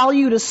equal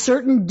value to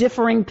certain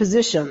differing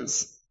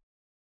positions.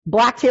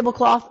 Black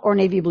tablecloth or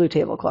navy blue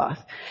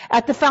tablecloth.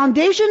 At the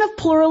foundation of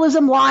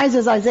pluralism lies,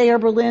 as Isaiah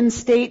Berlin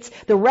states,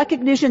 the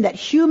recognition that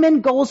human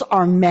goals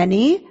are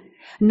many,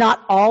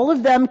 not all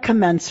of them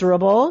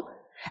commensurable,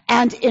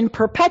 and in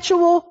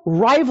perpetual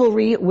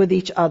rivalry with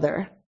each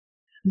other.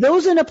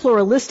 Those in a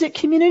pluralistic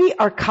community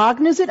are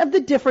cognizant of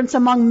the difference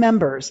among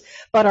members,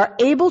 but are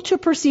able to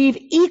perceive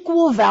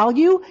equal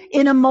value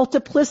in a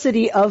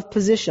multiplicity of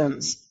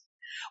positions.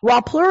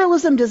 While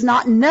pluralism does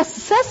not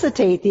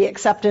necessitate the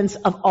acceptance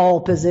of all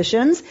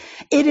positions,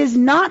 it is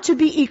not to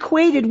be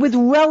equated with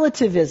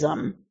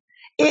relativism.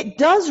 It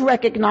does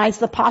recognize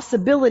the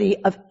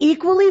possibility of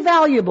equally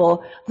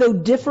valuable, though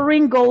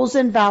differing goals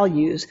and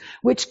values,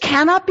 which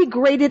cannot be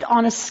graded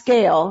on a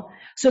scale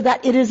so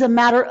that it is a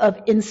matter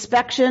of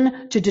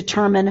inspection to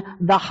determine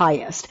the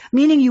highest.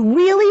 Meaning you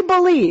really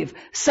believe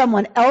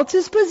someone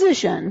else's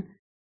position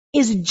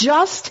is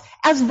just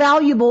as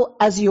valuable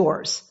as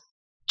yours.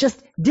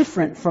 Just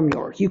different from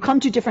yours. You come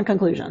to different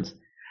conclusions,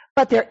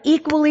 but they're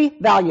equally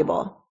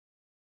valuable.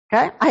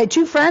 Okay? I had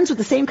 2 friends with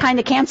the same kind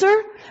of cancer.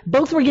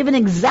 Both were given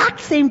exact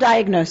same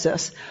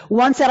diagnosis.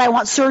 One said, I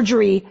want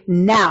surgery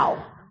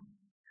now.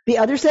 The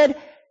other said,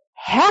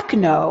 heck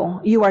no,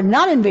 you are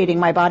not invading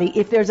my body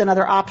if there's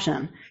another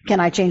option.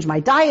 Can I change my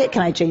diet?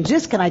 Can I change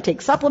this? Can I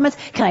take supplements?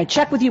 Can I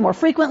check with you more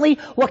frequently?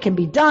 What can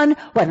be done?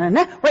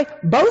 Right?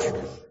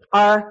 Both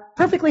are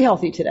perfectly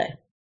healthy today.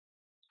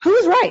 Who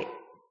is right?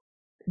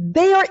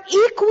 They are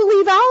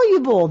equally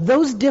valuable,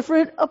 those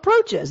different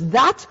approaches.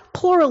 That's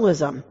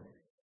pluralism.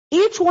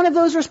 Each one of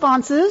those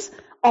responses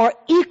are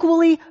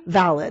equally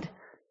valid.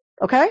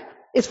 Okay?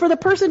 It's for the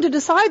person to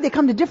decide. They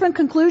come to different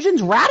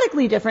conclusions,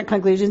 radically different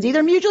conclusions,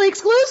 either mutually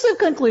exclusive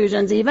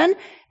conclusions even,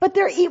 but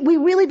we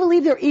really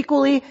believe they're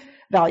equally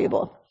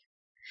valuable.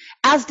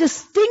 As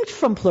distinct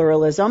from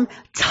pluralism,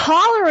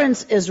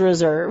 tolerance is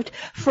reserved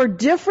for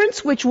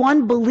difference which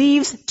one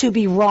believes to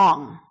be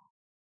wrong.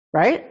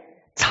 Right?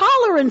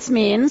 Tolerance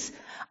means,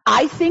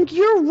 I think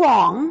you're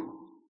wrong,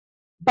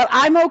 but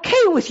I'm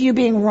okay with you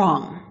being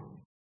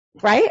wrong.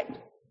 Right?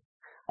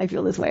 I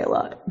feel this way a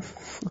lot.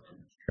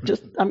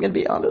 I'm going to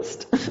be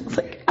honest.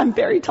 I'm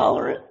very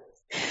tolerant.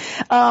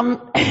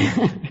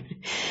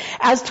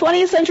 As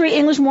 20th century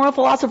English moral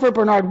philosopher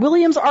Bernard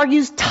Williams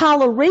argues,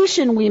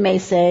 toleration, we may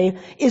say,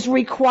 is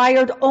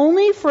required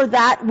only for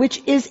that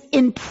which is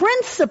in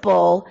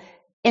principle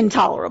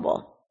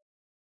intolerable.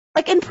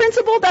 Like, in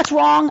principle, that's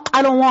wrong.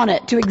 I don't want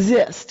it to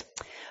exist.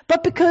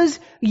 But because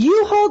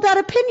you hold that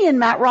opinion,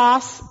 Matt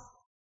Ross,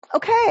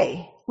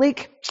 okay.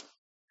 Like,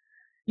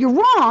 you're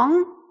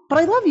wrong, but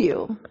I love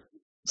you.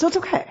 So it's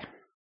okay.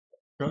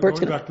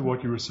 Going back to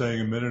what you were saying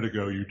a minute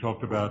ago, you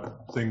talked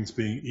about things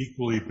being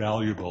equally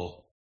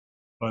valuable,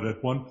 but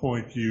at one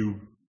point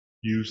you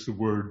used the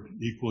word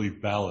equally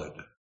valid.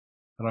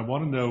 And I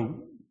want to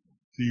know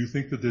Do you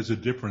think that there's a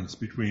difference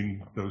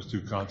between those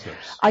two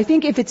concepts? I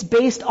think if it's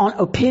based on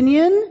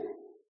opinion,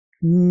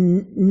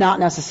 not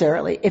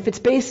necessarily. If it's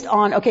based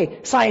on, okay,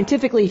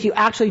 scientifically, if you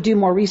actually do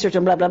more research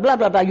and blah, blah, blah,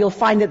 blah, blah, you'll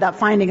find that that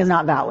finding is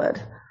not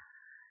valid.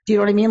 Do you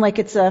know what I mean? Like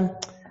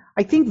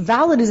I think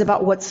valid is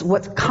about what's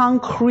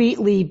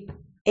concretely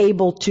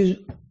able to,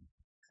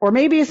 or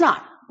maybe it's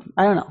not.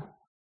 I don't know.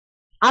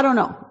 I don't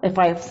know if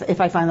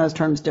I find those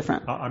terms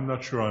different. I'm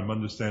not sure I'm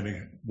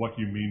understanding what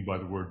you mean by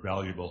the word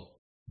valuable.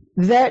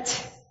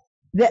 That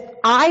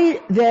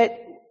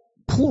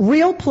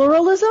real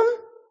pluralism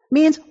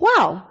means,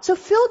 wow, so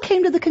Phil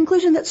came to the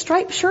conclusion that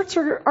striped shirts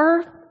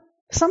are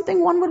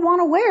something one would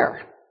want to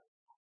wear.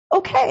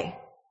 Okay.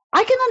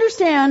 I can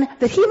understand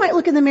that he might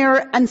look in the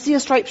mirror and see a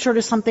striped shirt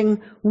as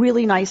something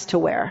really nice to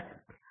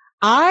wear.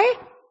 I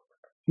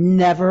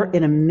never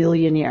in a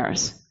million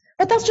years.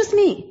 But that's just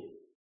me.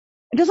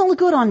 It doesn't look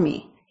good on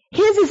me.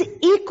 His is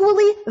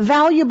equally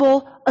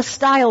valuable a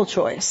style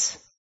choice.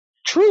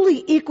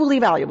 Truly equally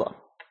valuable.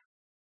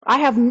 I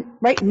have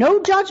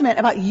no judgment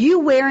about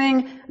you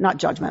wearing, not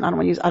judgment, I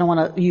don't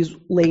want to use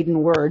laden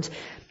words.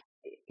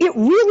 It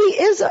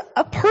really is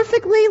a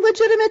perfectly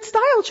legitimate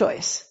style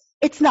choice.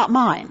 It's not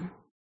mine.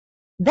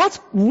 That's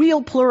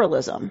real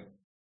pluralism,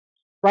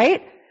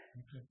 right?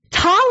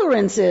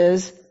 Tolerance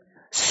is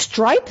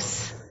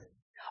stripes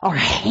are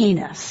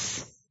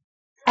heinous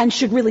and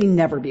should really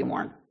never be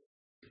worn.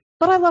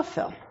 But I love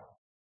Phil.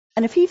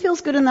 And if he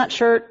feels good in that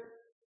shirt,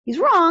 he's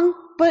wrong,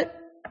 but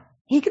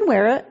he can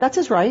wear it. That's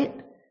his right.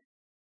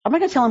 I'm not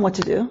going to tell him what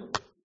to do.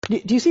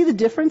 Do you see the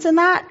difference in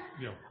that?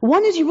 Yeah.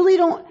 One is you really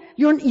don't,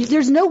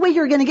 there's no way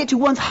you're going to get to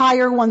one's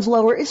higher, one's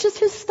lower. It's just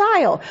his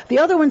style. The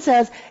other one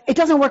says, it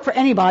doesn't work for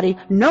anybody.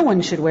 No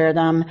one should wear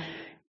them.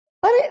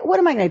 But what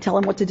am I going to tell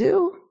him what to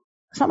do?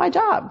 It's not my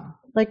job.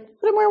 Like,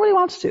 let him wear what he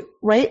wants to,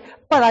 right?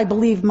 But I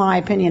believe my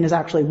opinion is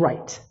actually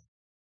right.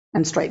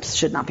 And stripes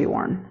should not be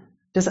worn.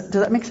 Does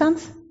that make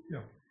sense? Yeah.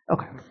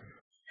 Okay.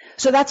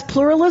 So that's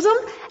pluralism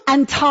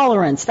and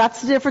tolerance.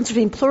 That's the difference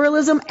between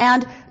pluralism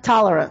and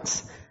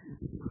tolerance.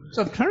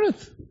 So I'm trying to...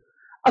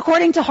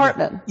 According to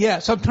Hartman. Yeah,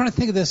 so I'm trying to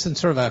think of this in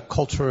sort of a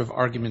culture of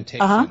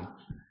argumentation. Uh-huh.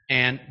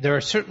 And there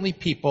are certainly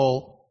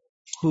people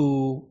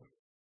who,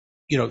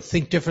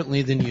 think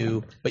differently than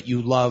you, but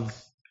you love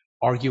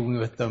arguing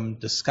with them,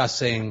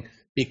 discussing,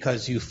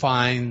 because you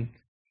find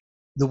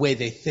the way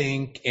they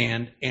think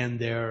and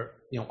their,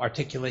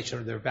 articulation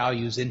of their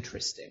values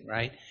interesting,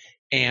 right?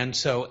 And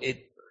so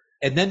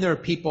and then there are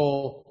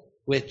people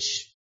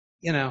which,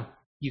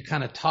 you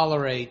kind of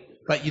tolerate,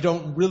 but you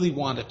don't really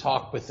want to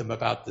talk with them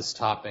about this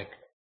topic.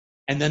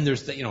 And then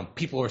there's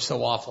people are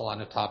so awful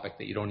on a topic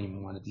that you don't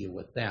even want to deal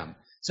with them.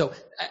 So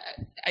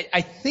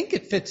I think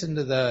it fits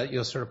into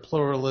the, sort of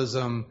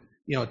pluralism,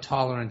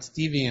 tolerance,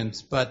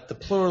 deviance, but the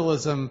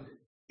pluralism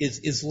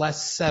is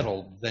less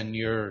settled than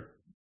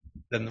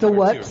the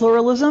what?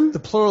 Pluralism? The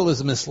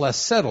pluralism is less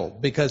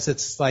settled because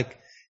it's like,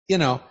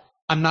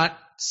 I'm not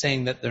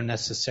saying that they're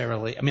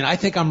necessarily, I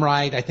think I'm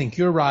right, I think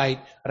you're right,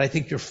 but I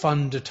think you're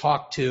fun to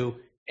talk to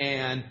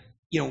and,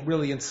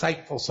 really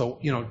insightful. So,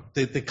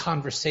 the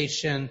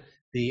conversation,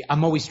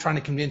 I'm always trying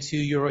to convince you,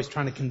 you're always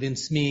trying to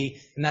convince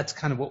me, and that's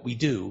kind of what we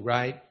do,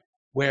 right?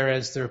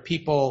 Whereas there are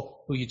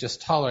people who you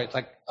just tolerate,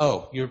 like,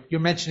 oh,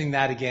 you're mentioning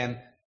that again.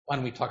 Why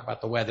don't we talk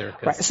about the weather?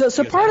 Right.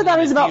 So part of that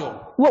is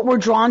about what we're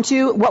drawn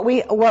to, what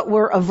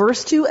we're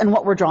averse to, and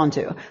what we're drawn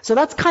to. So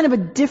that's kind of a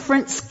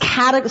different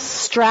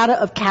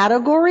strata of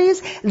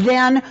categories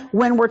than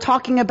when we're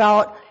talking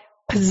about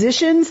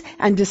positions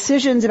and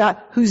decisions about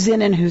who's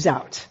in and who's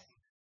out.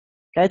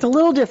 Okay, it's a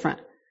little different.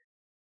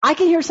 I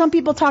can hear some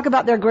people talk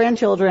about their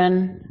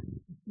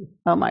grandchildren.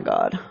 Oh my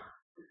God.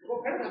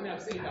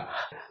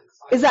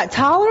 Is that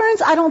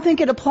tolerance? I don't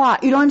think it applies.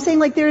 You know what I'm saying?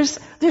 Like there's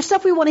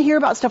stuff we want to hear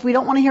about, stuff we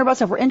don't want to hear about,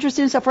 stuff we're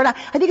interested in, stuff we're not.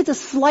 I think it's a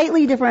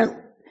slightly different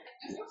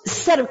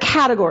set of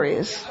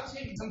categories. I would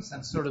say in some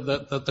sense sort of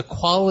the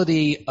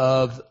quality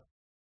of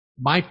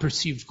my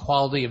perceived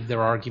quality of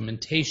their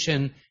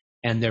argumentation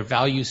and their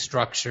value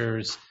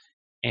structures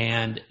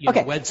and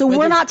so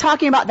we're not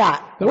talking about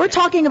that. Okay. We're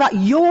talking about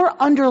your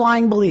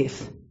underlying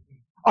belief.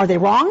 Are they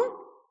wrong?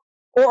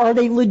 Or are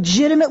they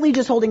legitimately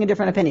just holding a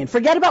different opinion?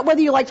 Forget about whether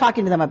you like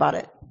talking to them about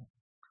it.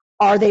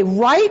 Are they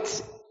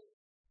right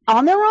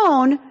on their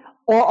own,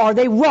 or are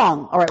they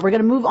wrong? All right, we're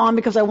going to move on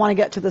because I want to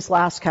get to this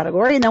last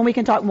category, and then we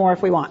can talk more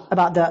if we want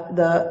about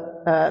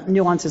the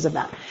nuances of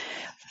that.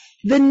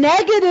 The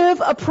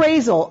negative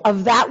appraisal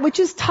of that which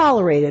is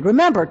tolerated.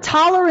 Remember,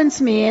 tolerance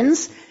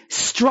means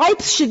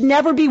stripes should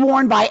never be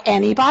worn by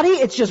anybody.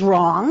 It's just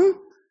wrong.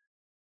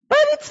 But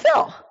it's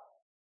Phil.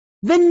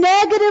 The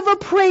negative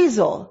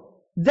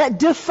appraisal that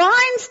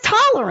defines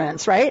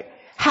tolerance, right?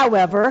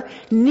 However,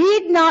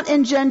 need not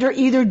engender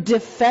either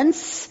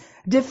defensive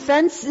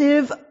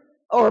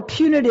or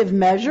punitive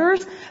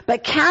measures,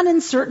 but can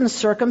in certain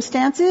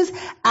circumstances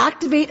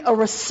activate a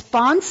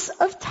response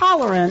of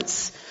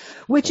tolerance,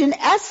 which in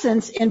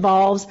essence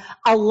involves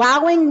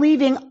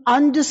leaving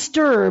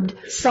undisturbed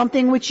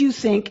something which you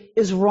think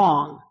is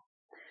wrong.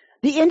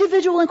 The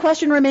individual in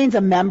question remains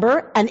a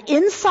member, an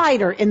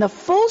insider in the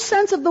full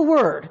sense of the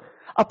word,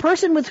 a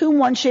person with whom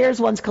one shares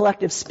one's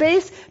collective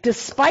space,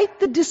 despite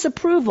the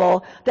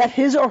disapproval that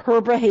his or her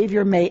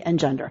behavior may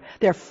engender.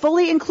 They're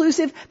fully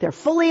inclusive, they're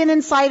fully an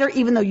insider,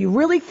 even though you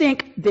really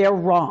think they're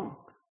wrong.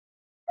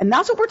 And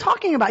that's what we're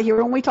talking about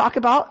here when we talk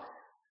about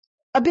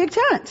a big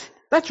tent.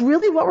 That's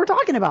really what we're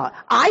talking about.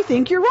 I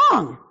think you're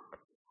wrong.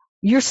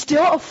 You're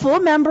still a full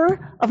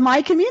member of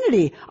my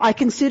community. I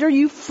consider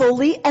you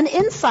fully an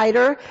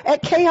insider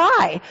at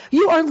KI.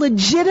 You are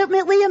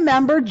legitimately a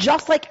member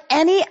just like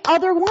any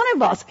other one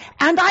of us.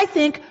 And I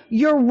think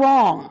you're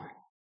wrong.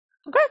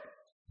 Okay?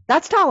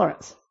 That's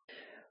tolerance.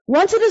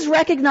 Once it is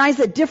recognized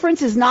that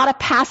difference is not a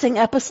passing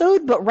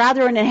episode, but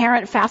rather an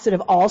inherent facet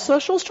of all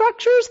social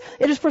structures,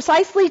 it is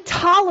precisely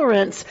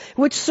tolerance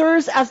which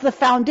serves as the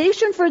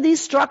foundation for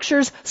these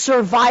structures'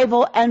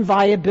 survival and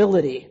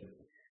viability,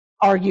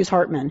 argues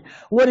Hartman.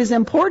 What is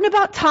important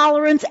about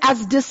tolerance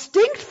as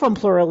distinct from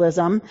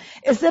pluralism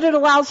is that it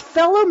allows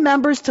fellow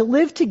members to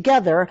live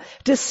together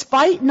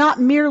despite not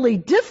merely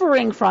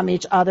differing from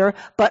each other,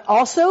 but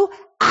also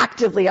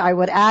actively, I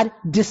would add,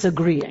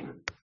 disagreeing.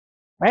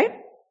 Right?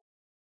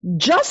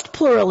 Just as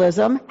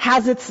pluralism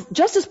has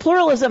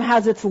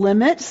its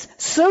limits,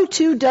 so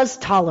too does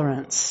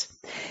tolerance.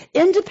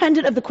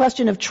 Independent of the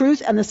question of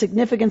truth and the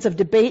significance of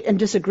debate and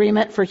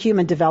disagreement for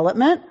human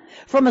development,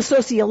 from a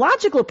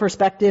sociological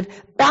perspective,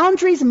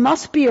 boundaries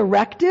must be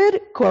erected,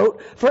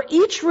 quote, for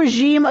each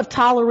regime of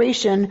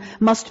toleration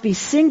must be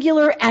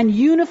singular and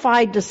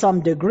unified to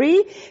some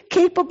degree,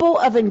 capable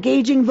of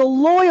engaging the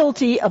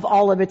loyalty of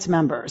all of its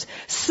members.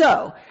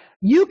 So,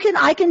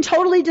 I can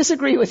totally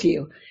disagree with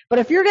you, but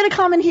if you're going to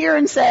come in here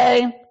and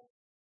say,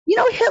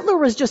 Hitler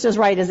was just as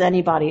right as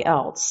anybody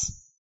else,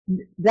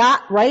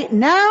 that right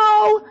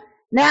now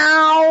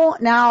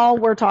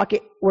we're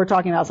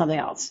talking about something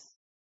else.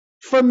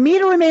 For me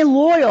to remain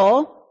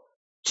loyal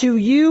to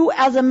you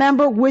as a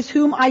member with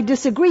whom I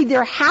disagree,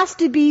 there has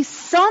to be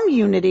some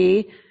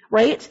unity,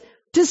 right,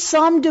 to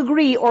some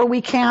degree, or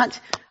we can't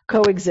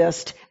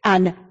coexist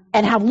and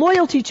have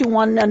loyalty to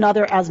one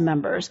another as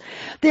members.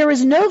 There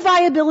is no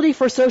viability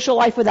for social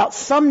life without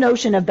some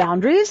notion of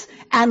boundaries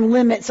and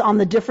limits on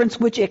the difference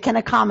which it can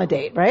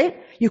accommodate,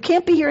 right? You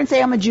can't be here and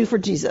say, I'm a Jew for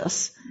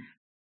Jesus.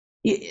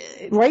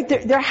 Right?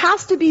 There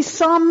has to be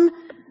some,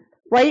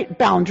 right,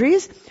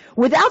 boundaries.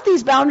 Without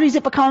these boundaries,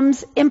 it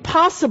becomes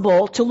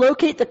impossible to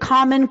locate the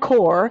common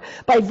core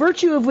by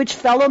virtue of which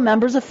fellow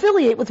members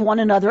affiliate with one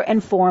another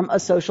and form a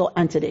social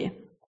entity.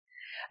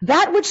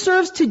 That which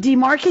serves to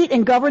demarcate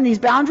and govern these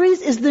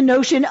boundaries is the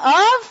notion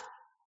of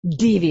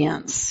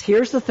deviance.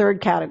 Here's the third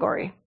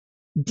category.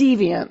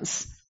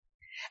 Deviance.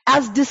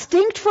 As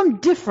distinct from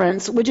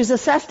difference, which is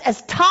assessed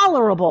as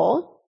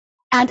tolerable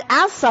and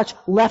as such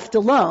left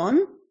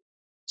alone,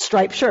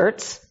 striped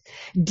shirts,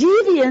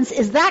 deviance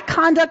is that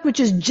conduct which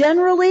is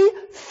generally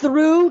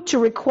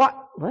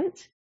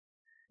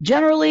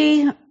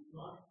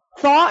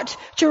thought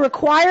to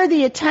require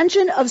the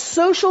attention of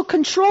social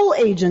control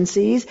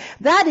agencies,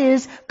 that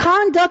is,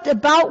 conduct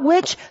about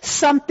which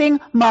something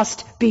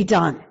must be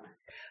done.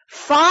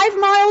 5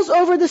 miles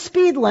over the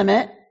speed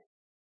limit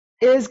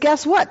is,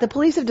 guess what? The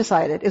police have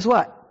decided is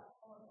what?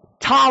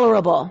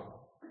 Tolerable.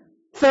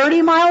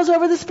 30 miles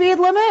over the speed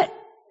limit?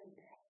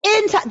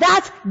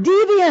 That's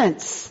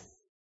deviance.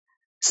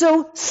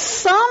 So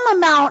some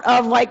amount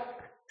of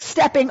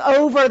stepping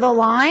over the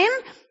line,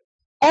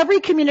 every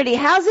community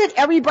has it.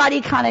 Everybody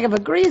kind of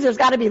agrees there's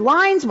got to be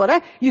lines,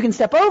 whatever. You can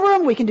step over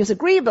them. We can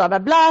disagree, blah, blah,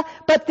 blah.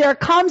 But there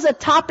comes a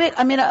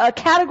a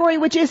category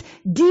which is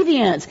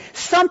deviance.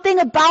 Something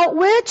about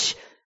which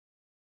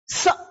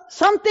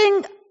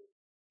something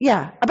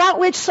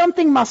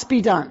must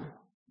be done.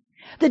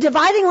 The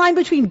dividing line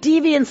between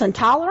deviance and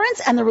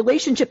tolerance and the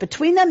relationship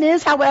between them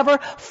is, however,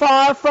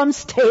 far from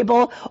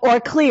stable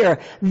or clear.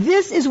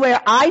 This is where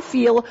I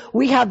feel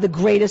we have the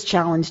greatest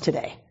challenge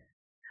today.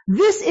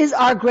 This is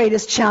our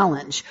greatest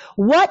challenge.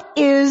 What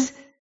is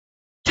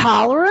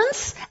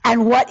tolerance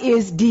and what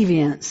is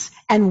deviance?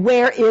 And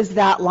where is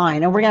that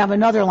line? And we're going to have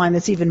another line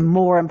that's even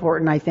more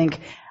important, I think,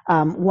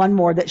 one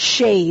more that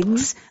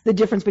shades the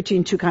difference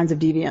between two kinds of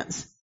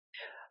deviance.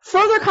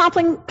 Further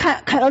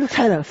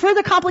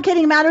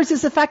complicating matters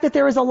is the fact that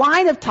there is a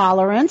line of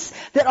tolerance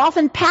that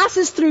often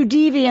passes through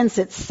deviance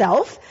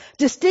itself,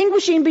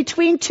 distinguishing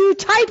between two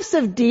types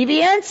of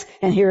deviance,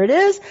 and here it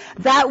is,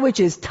 that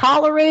which is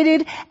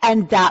tolerated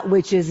and that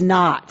which is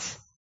not.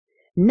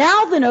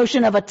 Now the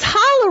notion of a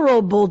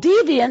tolerable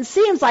deviance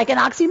seems like an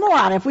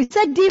oxymoron. If we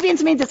said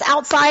deviance means it's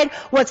outside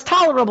what's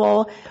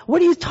tolerable,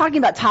 what are you talking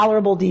about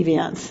tolerable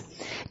deviance?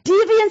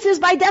 Deviance is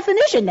by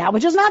definition that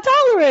which is not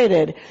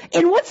tolerated.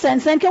 In what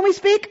sense then can we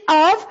speak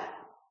of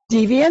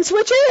deviance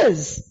which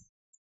is?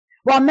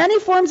 While many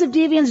forms of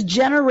deviance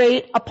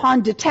generate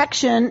upon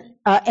detection,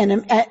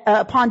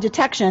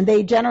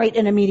 they generate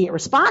an immediate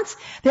response,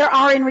 there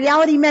are in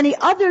reality many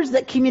others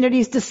that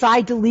communities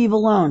decide to leave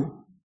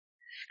alone.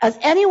 As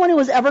anyone who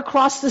has ever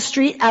crossed the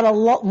street at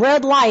a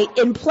red light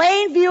in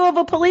plain view of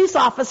a police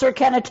officer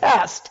can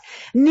attest,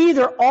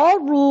 neither all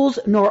rules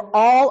nor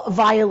all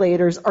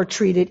violators are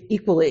treated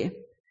equally.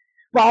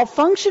 While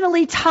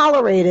functionally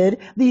tolerated,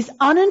 these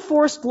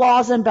unenforced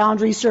laws and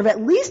boundaries serve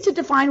at least to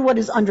define what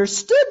is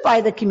understood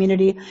by the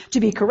community to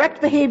be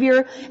correct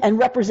behavior and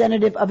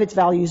representative of its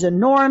values and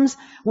norms.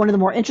 One of the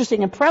more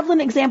interesting and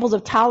prevalent examples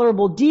of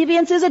tolerable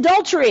deviance is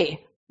adultery.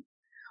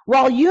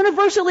 While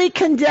universally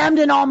condemned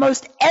in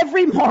almost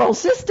every moral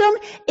system,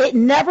 it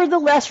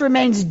nevertheless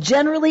remains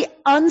generally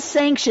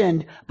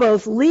unsanctioned,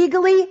 both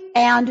legally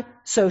and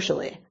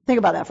socially. Think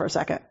about that for a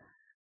second.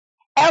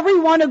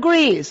 Everyone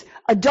agrees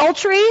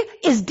adultery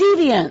is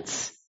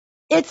deviance.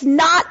 It's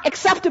not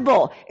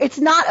acceptable. It's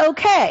not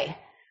okay.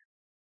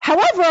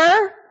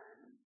 However,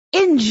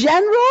 in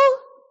general,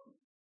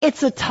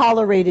 it's a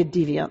tolerated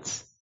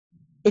deviance.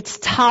 It's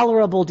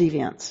tolerable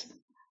deviance.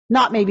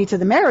 Not maybe to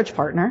the marriage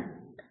partner,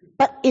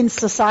 but in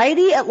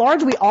society at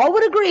large, we all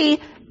would agree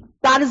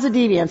that is a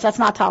deviance. That's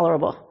not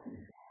tolerable.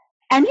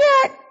 And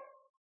yet,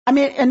 I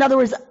mean, in other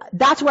words,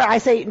 that's where I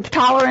say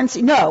tolerance.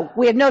 No,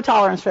 we have no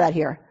tolerance for that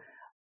here.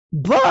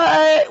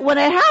 But when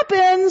it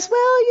happens,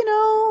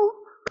 well,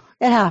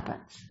 it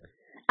happens.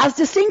 As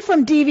distinct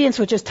from deviance,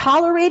 which is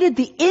tolerated,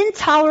 the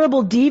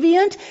intolerable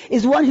deviant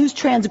is one whose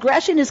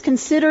transgression is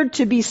considered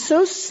to be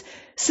so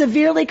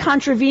severely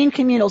contravene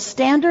communal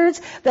standards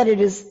that it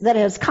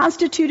has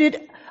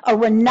constituted a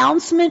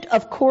renouncement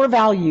of core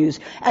values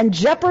and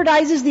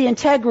jeopardizes the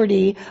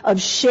integrity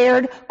of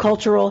shared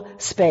cultural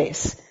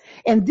space.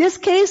 In this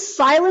case,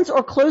 silence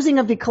or closing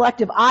of the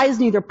collective eye is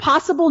neither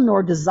possible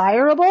nor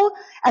desirable,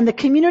 and the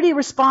community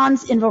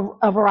responds in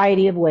a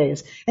variety of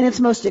ways. In its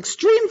most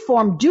extreme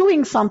form,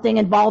 doing something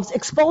involves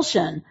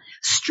expulsion,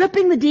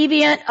 stripping the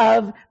deviant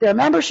of their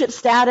membership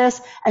status,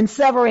 and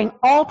severing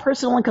all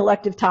personal and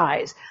collective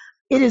ties.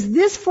 It is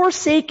this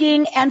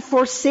forsaking and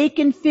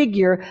forsaken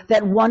figure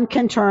that one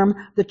can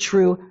term the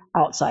true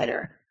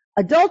outsider.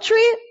 Adultery,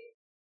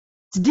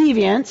 it's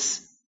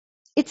deviance.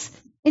 It's,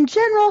 in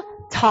general,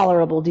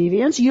 tolerable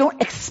deviance. You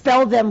don't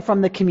expel them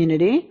from the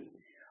community.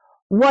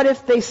 What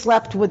if they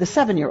slept with a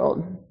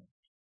 7-year-old?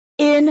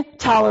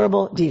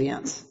 Intolerable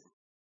deviance,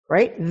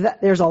 right?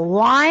 There's a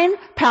line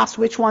past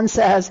which one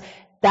says,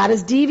 that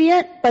is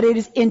deviant, but it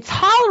is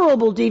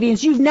intolerable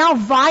deviance. You've now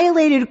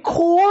violated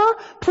core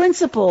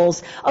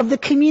principles of the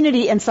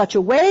community in such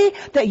a way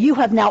that you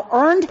have now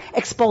earned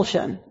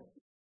expulsion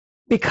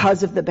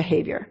because of the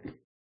behavior,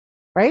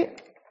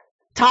 right?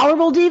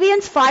 Tolerable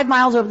deviance, 5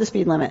 miles over the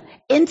speed limit.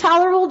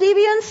 Intolerable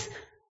deviance,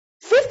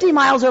 50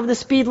 miles over the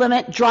speed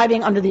limit,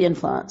 driving under the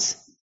influence.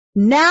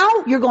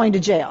 Now you're going to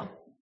jail.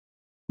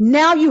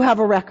 Now you have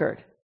a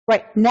record,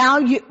 right?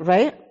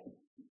 Right?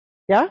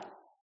 Yeah?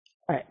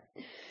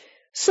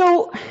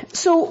 So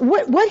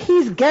what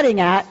he's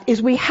getting at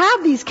is we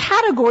have these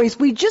categories,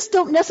 we just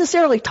don't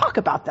necessarily talk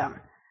about them.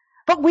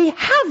 But we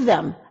have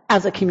them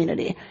as a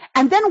community.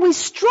 And then we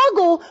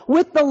struggle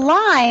with the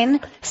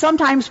line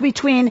sometimes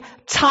between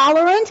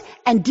tolerant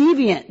and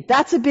deviant.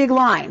 That's a big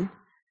line.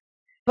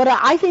 But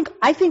I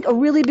think a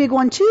really big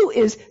one too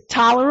is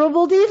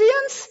tolerable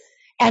deviance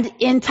and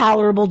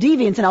intolerable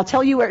deviance. And I'll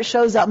tell you where it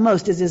shows up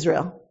most is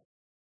Israel.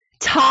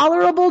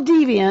 Tolerable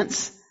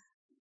deviance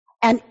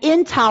and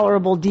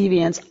intolerable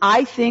deviance,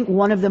 I think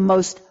one of the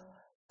most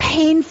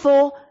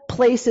painful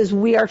places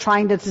we are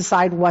trying to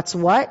decide what's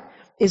what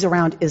is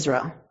around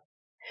Israel.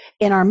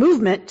 In our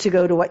movement, to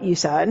go to what you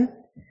said,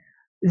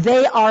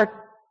 they are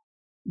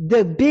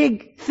the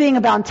big thing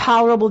about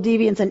tolerable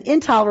deviance and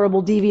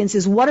intolerable deviance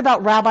is what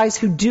about rabbis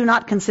who do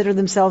not consider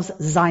themselves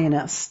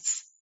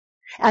Zionists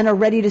and are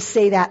ready to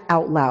say that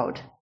out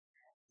loud?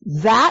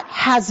 That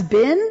has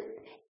been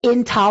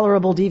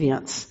intolerable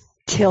deviance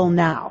till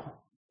now.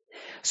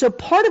 So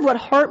part of what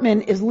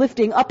Hartman is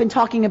lifting up and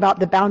talking about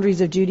the boundaries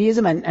of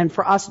Judaism and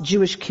for us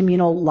Jewish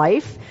communal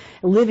life,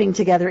 living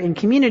together in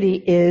community,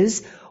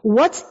 is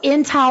what's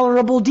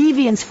intolerable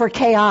deviance for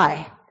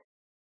KI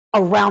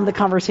around the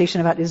conversation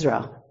about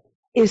Israel?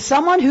 Is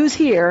someone who's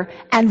here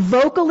and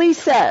vocally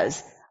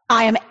says,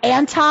 I am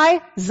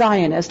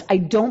anti-Zionist. I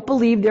don't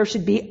believe there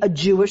should be a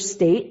Jewish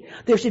state.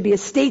 There should be a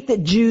state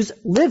that Jews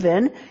live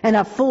in and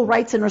have full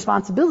rights and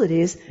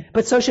responsibilities,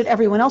 but so should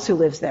everyone else who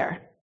lives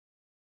there.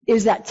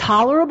 Is that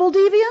tolerable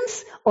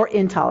deviance or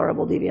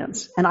intolerable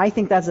deviance? And I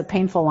think that's a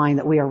painful line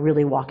that we are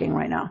really walking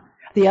right now.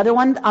 The other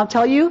one, I'll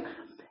tell you,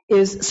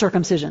 is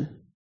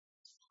circumcision.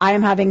 I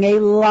am having a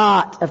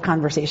lot of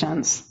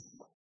conversations.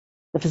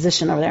 The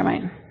physician over there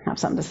might have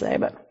something to say,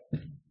 but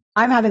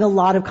I'm having a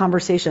lot of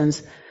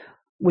conversations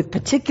with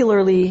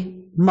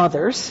particularly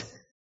mothers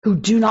who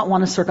do not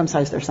want to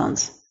circumcise their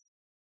sons.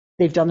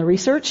 They've done the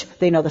research,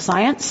 they know the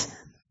science,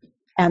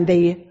 and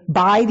they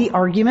buy the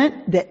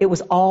argument that it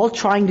was all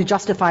trying to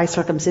justify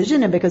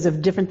circumcision, and because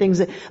of different things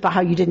about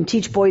how you didn't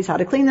teach boys how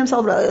to clean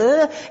themselves,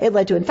 it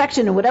led to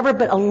infection and whatever,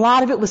 but a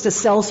lot of it was to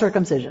sell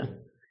circumcision.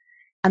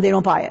 And they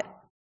don't buy it.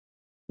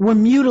 We're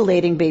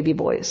mutilating baby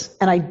boys,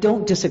 and I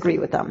don't disagree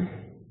with them.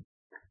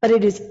 But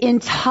it is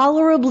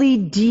intolerably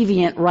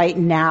deviant right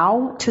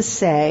now to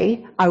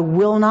say, I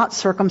will not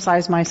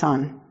circumcise my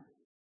son.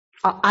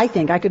 I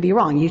think I could be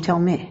wrong. You tell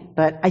me.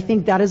 But I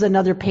think that is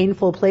another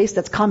painful place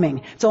that's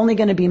coming. It's only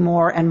going to be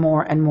more and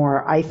more and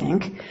more, I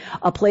think.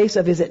 A place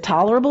of, is it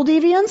tolerable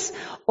deviance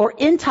or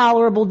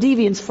intolerable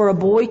deviance for a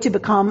boy to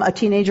become a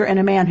teenager and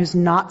a man who's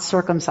not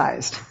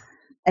circumcised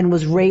and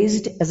was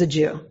raised as a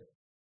Jew?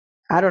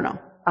 I don't know.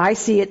 I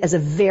see it as a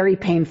very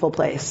painful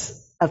place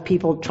of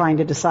people trying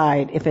to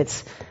decide if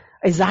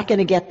is that going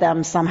to get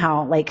them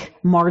somehow like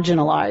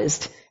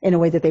marginalized in a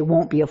way that they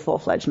won't be a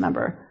full-fledged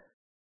member.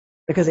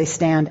 Because they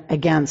stand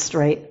against,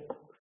 right,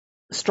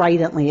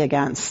 stridently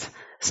against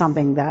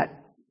something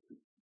that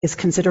is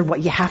considered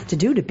what you have to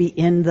do to be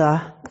in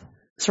the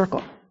circle.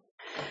 All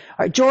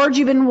right, George,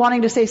 you've been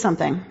wanting to say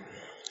something.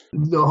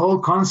 The whole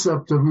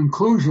concept of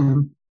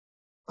inclusion,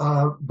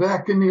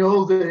 back in the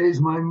old days,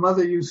 my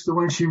mother used to,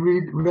 when she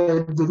read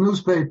the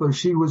newspaper,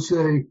 she would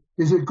say,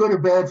 is it good or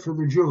bad for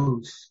the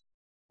Jews?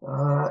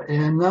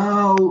 And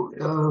now,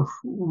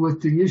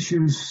 with the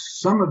issues,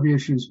 some of the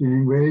issues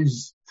being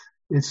raised,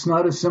 it's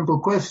not a simple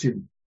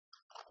question.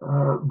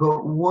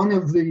 But one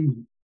of the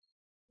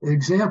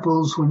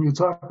examples when you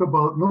talk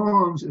about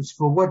norms, it's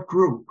for what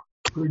group?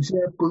 For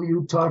example,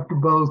 you talked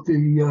about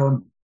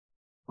the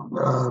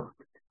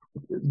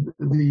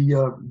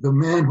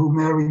man who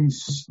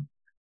marries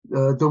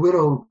the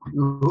widow,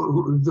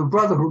 the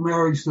brother who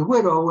marries the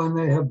widow, and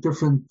they have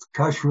different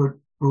kashrut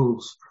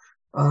rules.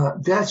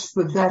 That's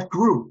for that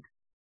group.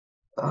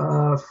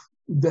 That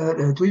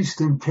at least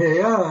in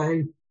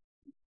KI,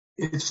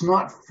 it's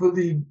not for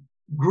the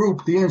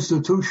group, the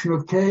institution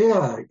of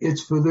KI.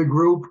 It's for the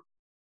group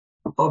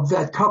of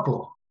that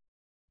couple.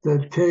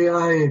 That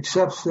KI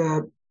accepts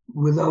that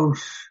without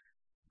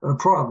a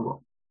problem.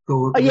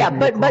 So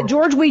but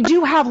George, we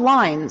do have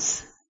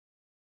lines.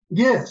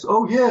 Yes.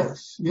 Oh,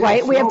 yes.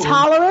 Right? We have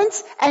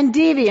tolerance and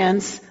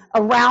deviance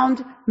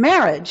around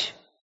marriage.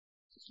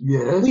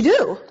 Yes.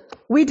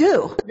 We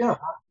do. Yeah.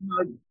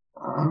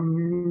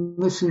 I'm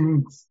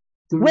listening.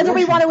 Whether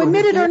we want to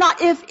admit it or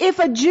not, if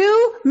a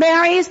Jew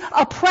marries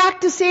a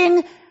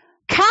practicing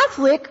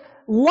Catholic,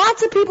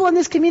 lots of people in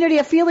this community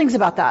have feelings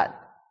about that.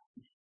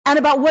 And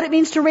about what it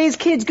means to raise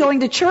kids going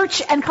to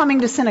church and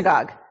coming to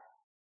synagogue.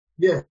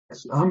 Yes.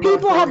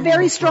 People have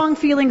very strong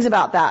feelings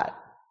about that.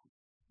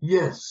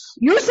 Yes.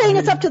 You're saying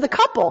it's up to the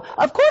couple.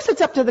 Of course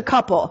it's up to the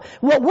couple.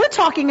 What we're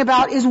talking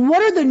about is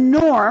what are the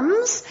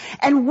norms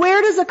and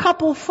where does a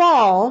couple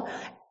fall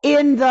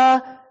in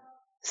the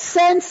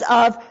sense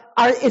of,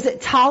 is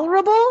it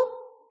tolerable?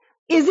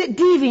 Is it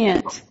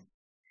deviant?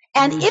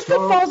 And if it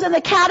falls in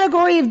the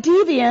category of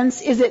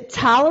deviance, is it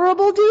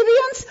tolerable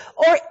deviance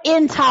or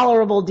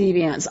intolerable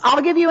deviance?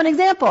 I'll give you an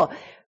example.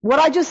 What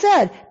I just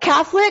said,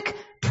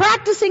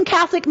 practicing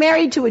Catholic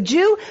married to a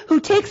Jew who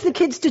takes the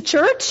kids to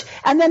church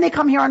and then they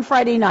come here on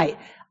Friday night.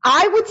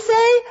 I would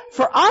say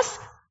for us,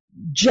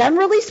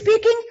 generally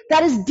speaking,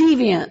 that is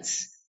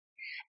deviance.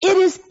 It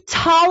is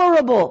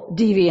tolerable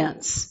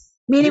deviance,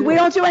 meaning we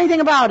don't do anything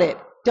about it.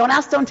 Don't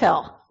ask, don't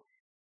tell.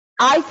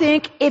 I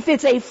think if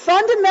it's a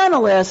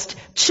fundamentalist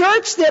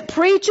church that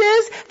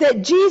preaches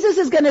that Jesus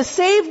is going to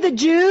save the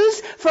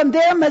Jews from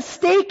their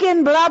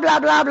mistaken blah,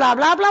 blah, blah, blah,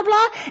 blah, blah,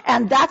 blah,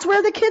 and that's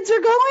where the kids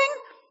are going,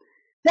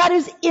 that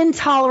is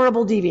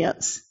intolerable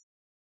deviance.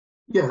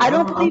 Yeah, I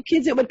don't believe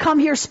kids that would come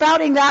here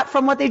spouting that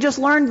from what they just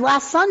learned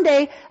last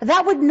Sunday,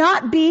 that would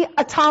not be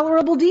a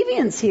tolerable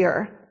deviance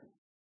here.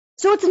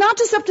 So it's not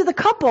just up to the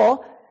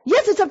couple.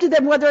 Yes, it's up to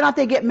them whether or not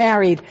they get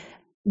married.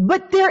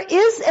 But there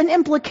is an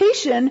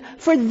implication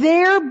for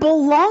their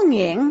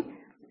belonging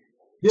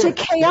to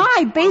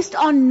KI based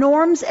on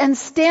norms and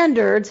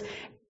standards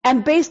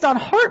and based on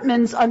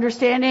Hartman's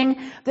understanding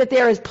that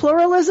there is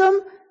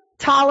pluralism,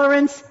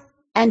 tolerance,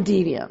 and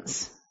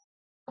deviance.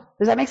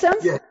 Does that make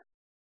sense? Yes.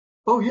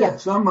 Oh,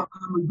 yes. Yeah. I'm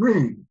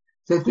agreeing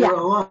that there are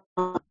a lot.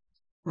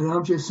 And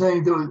I'm just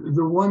saying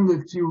the one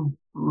that you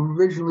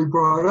originally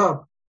brought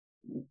up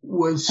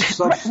was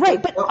such.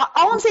 Right, but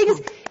all I'm saying is,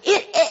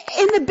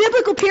 in the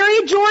biblical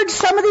period, George,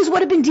 some of these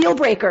would have been deal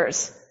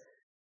breakers.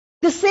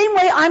 The same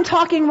way I'm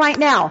talking right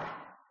now.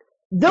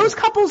 Those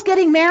couples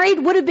getting married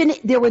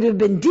there would have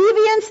been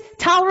deviance,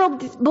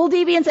 tolerable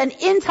deviance, and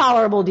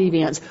intolerable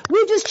deviance.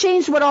 We've just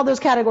changed what all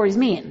those categories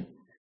mean.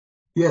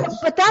 Yes.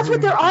 But that's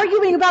what they're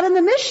arguing about in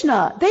the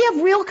Mishnah. They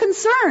have real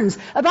concerns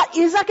about,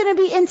 is that going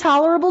to be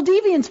intolerable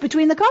deviance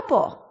between the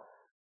couple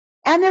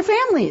and their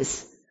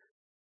families?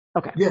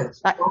 Okay. Yes.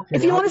 Okay.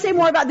 If you want to say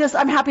more about this,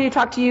 I'm happy to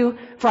talk to you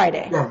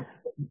Friday. Yeah.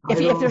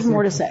 If there's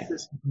more to say.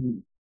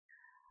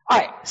 All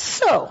right.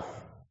 So,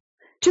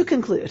 to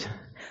conclude,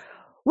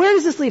 where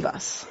does this leave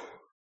us?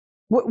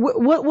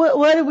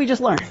 What did we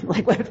just learn?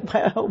 Like,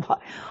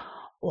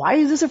 why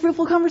is this a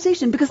fruitful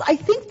conversation? Because I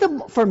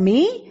think for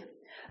me,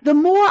 the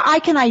more I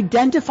can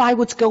identify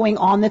what's going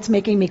on that's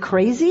making me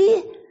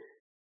crazy,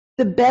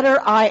 the better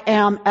I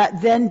am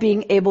at then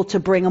being able to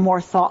bring a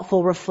more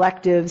thoughtful,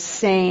 reflective,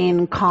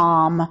 sane,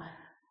 calm,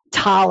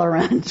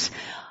 tolerant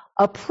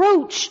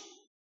approach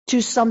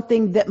to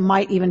something that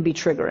might even be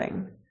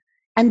triggering.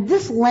 And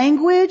this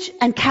language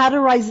and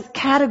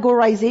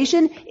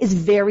categorization is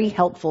very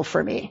helpful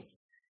for me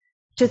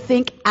to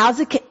think as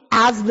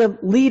the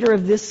leader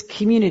of this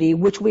community,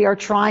 which we are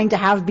trying to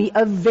have be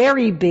a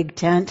very big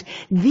tent.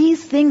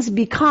 These things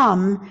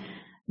become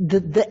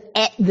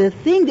the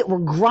thing that we're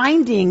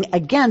grinding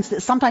against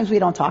that sometimes we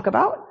don't talk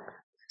about.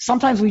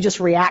 Sometimes we just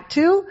react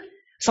to.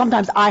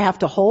 Sometimes I have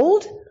to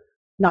hold,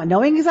 not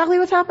knowing exactly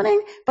what's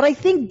happening. But I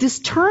think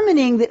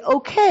determining that,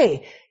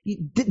 okay,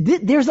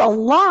 there's a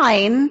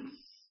line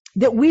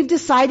that we've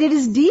decided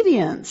is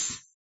deviance.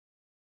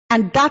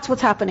 And that's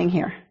what's happening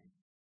here.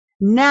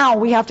 Now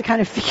we have to kind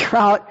of figure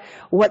out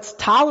what's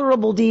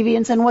tolerable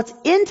deviance and what's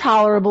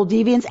intolerable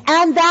deviance,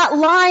 and that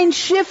line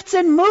shifts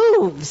and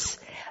moves.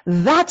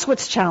 That's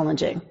what's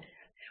challenging.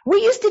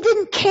 We used to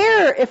didn't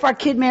care if our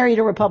kid married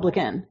a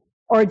Republican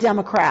or a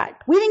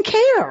Democrat. We didn't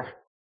care.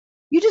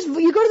 You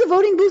go to the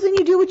voting booth and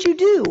you do what you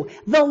do.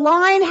 The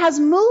line has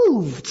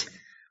moved,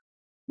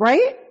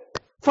 right?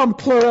 From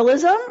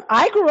pluralism.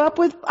 I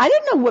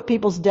didn't know what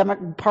people's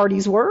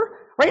parties were,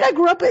 right? I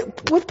grew up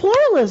with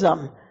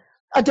pluralism.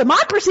 A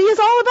democracy is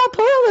all about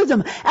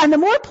pluralism. And the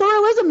more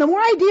pluralism, the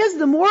more ideas,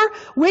 the more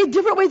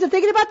different ways of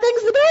thinking about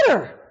things, the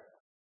better.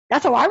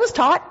 That's how I was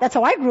taught. That's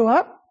how I grew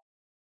up.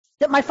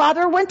 That my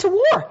father went to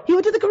war. He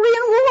went to the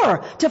Korean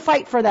War to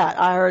fight for that.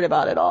 I heard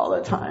about it all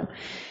the time.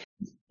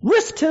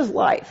 Risked his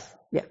life.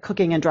 Yeah,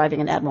 cooking and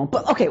driving an Admiral.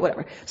 But okay,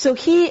 whatever. So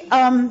he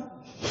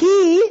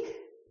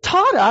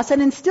taught us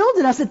and instilled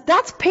in us that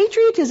that's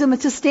patriotism.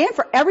 It's to stand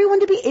for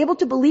everyone to be able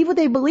to believe what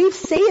they believe,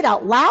 say it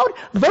out loud,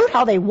 vote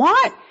how they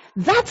want.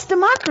 That's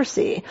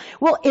democracy.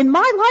 Well, in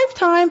my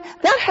lifetime,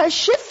 that has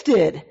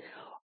shifted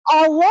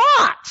a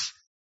lot.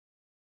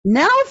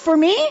 Now, for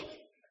me,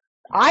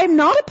 I'm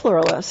not a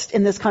pluralist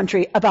in this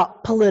country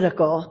about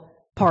political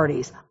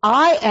parties.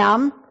 I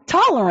am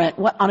tolerant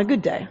on a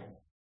good day.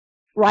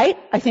 Right?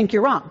 I think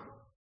you're wrong.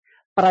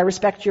 But I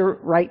respect your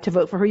right to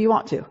vote for who you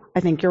want to.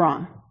 I think you're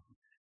wrong.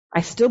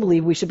 I still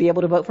believe we should be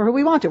able to vote for who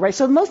we want to, right?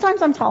 So most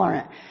times I'm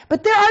tolerant.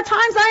 But there are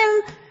times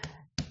I am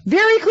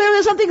very clear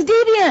that something's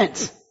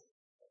deviant.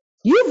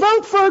 You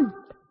vote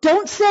for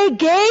don't say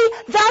gay,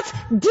 that's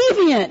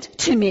deviant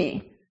to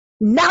me.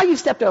 Now you've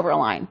stepped over a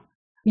line.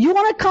 You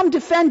want to come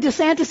defend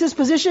DeSantis'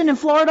 position in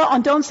Florida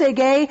on don't say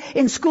gay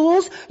in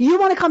schools? You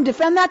want to come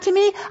defend that to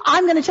me?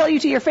 I'm going to tell you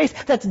to your face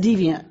that's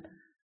deviant.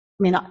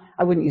 I mean,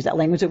 I wouldn't use that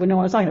language. I wouldn't know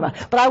what I was talking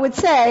about. But I would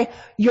say,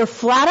 you're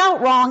flat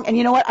out wrong, and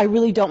you know what? I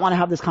really don't want to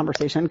have this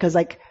conversation, because,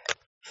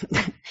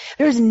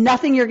 there's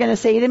nothing you're going to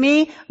say to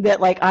me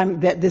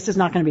that this is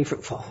not going to be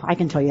fruitful. I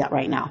can tell you that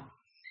right now.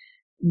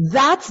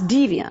 That's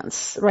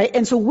deviance, right?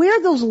 And so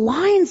where those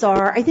lines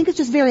are, I think it's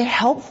just very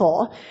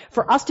helpful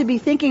for us to be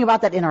thinking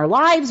about that in our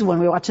lives when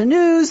we watch the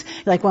news,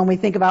 when we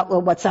think about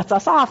what sets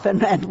us off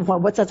and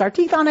what sets our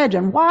teeth on edge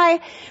and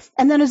why.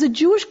 And then as a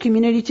Jewish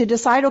community to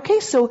decide, okay,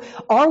 so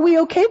are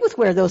we okay with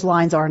where those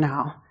lines are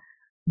now?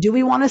 Do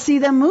we want to see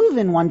them move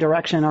in one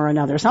direction or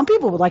another? Some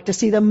people would like to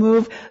see them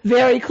move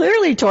very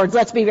clearly towards,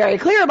 let's be very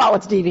clear about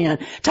what's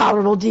deviant,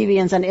 tolerable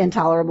deviance and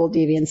intolerable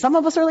deviance. Some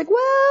of us are like,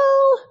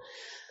 well,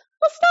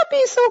 let's not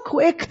be so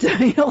quick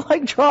to,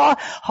 draw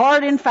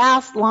hard and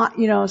fast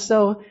line,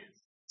 so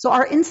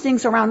our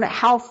instincts around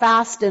how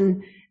fast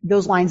and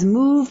those lines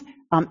move,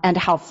 and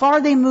how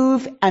far they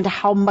move and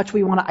how much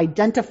we want to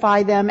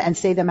identify them and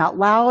say them out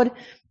loud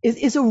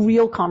is a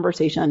real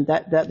conversation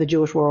that the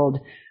Jewish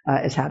world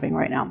is having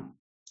right now.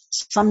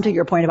 Some to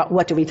your point about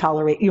what do we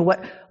tolerate,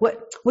 what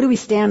do we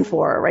stand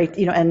for, right?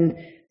 And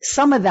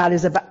some of that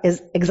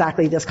is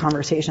exactly this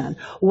conversation.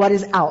 What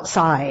is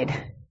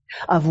outside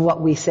of what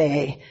we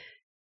say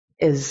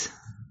is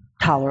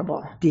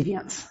tolerable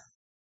deviance?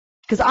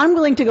 Because I'm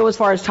willing to go as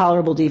far as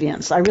tolerable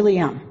deviance. I really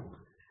am.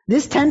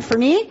 This tent for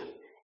me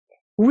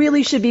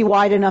really should be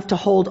wide enough to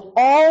hold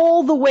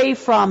all the way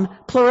from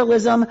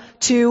pluralism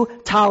to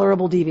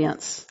tolerable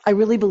deviance. I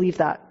really believe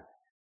that.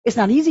 It's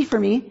not easy for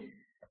me,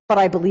 but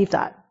I believe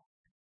that.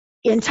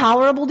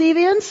 Intolerable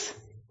deviance,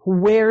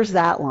 where's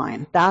that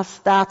line? That's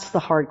the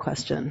hard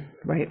question,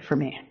 right, for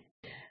me.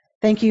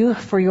 Thank you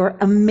for your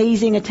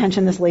amazing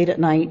attention this late at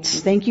night.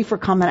 Thank you for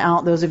coming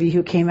out, those of you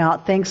who came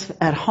out. Thanks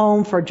at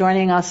home for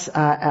joining us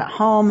at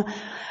home.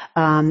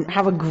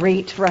 Have a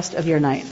great rest of your night.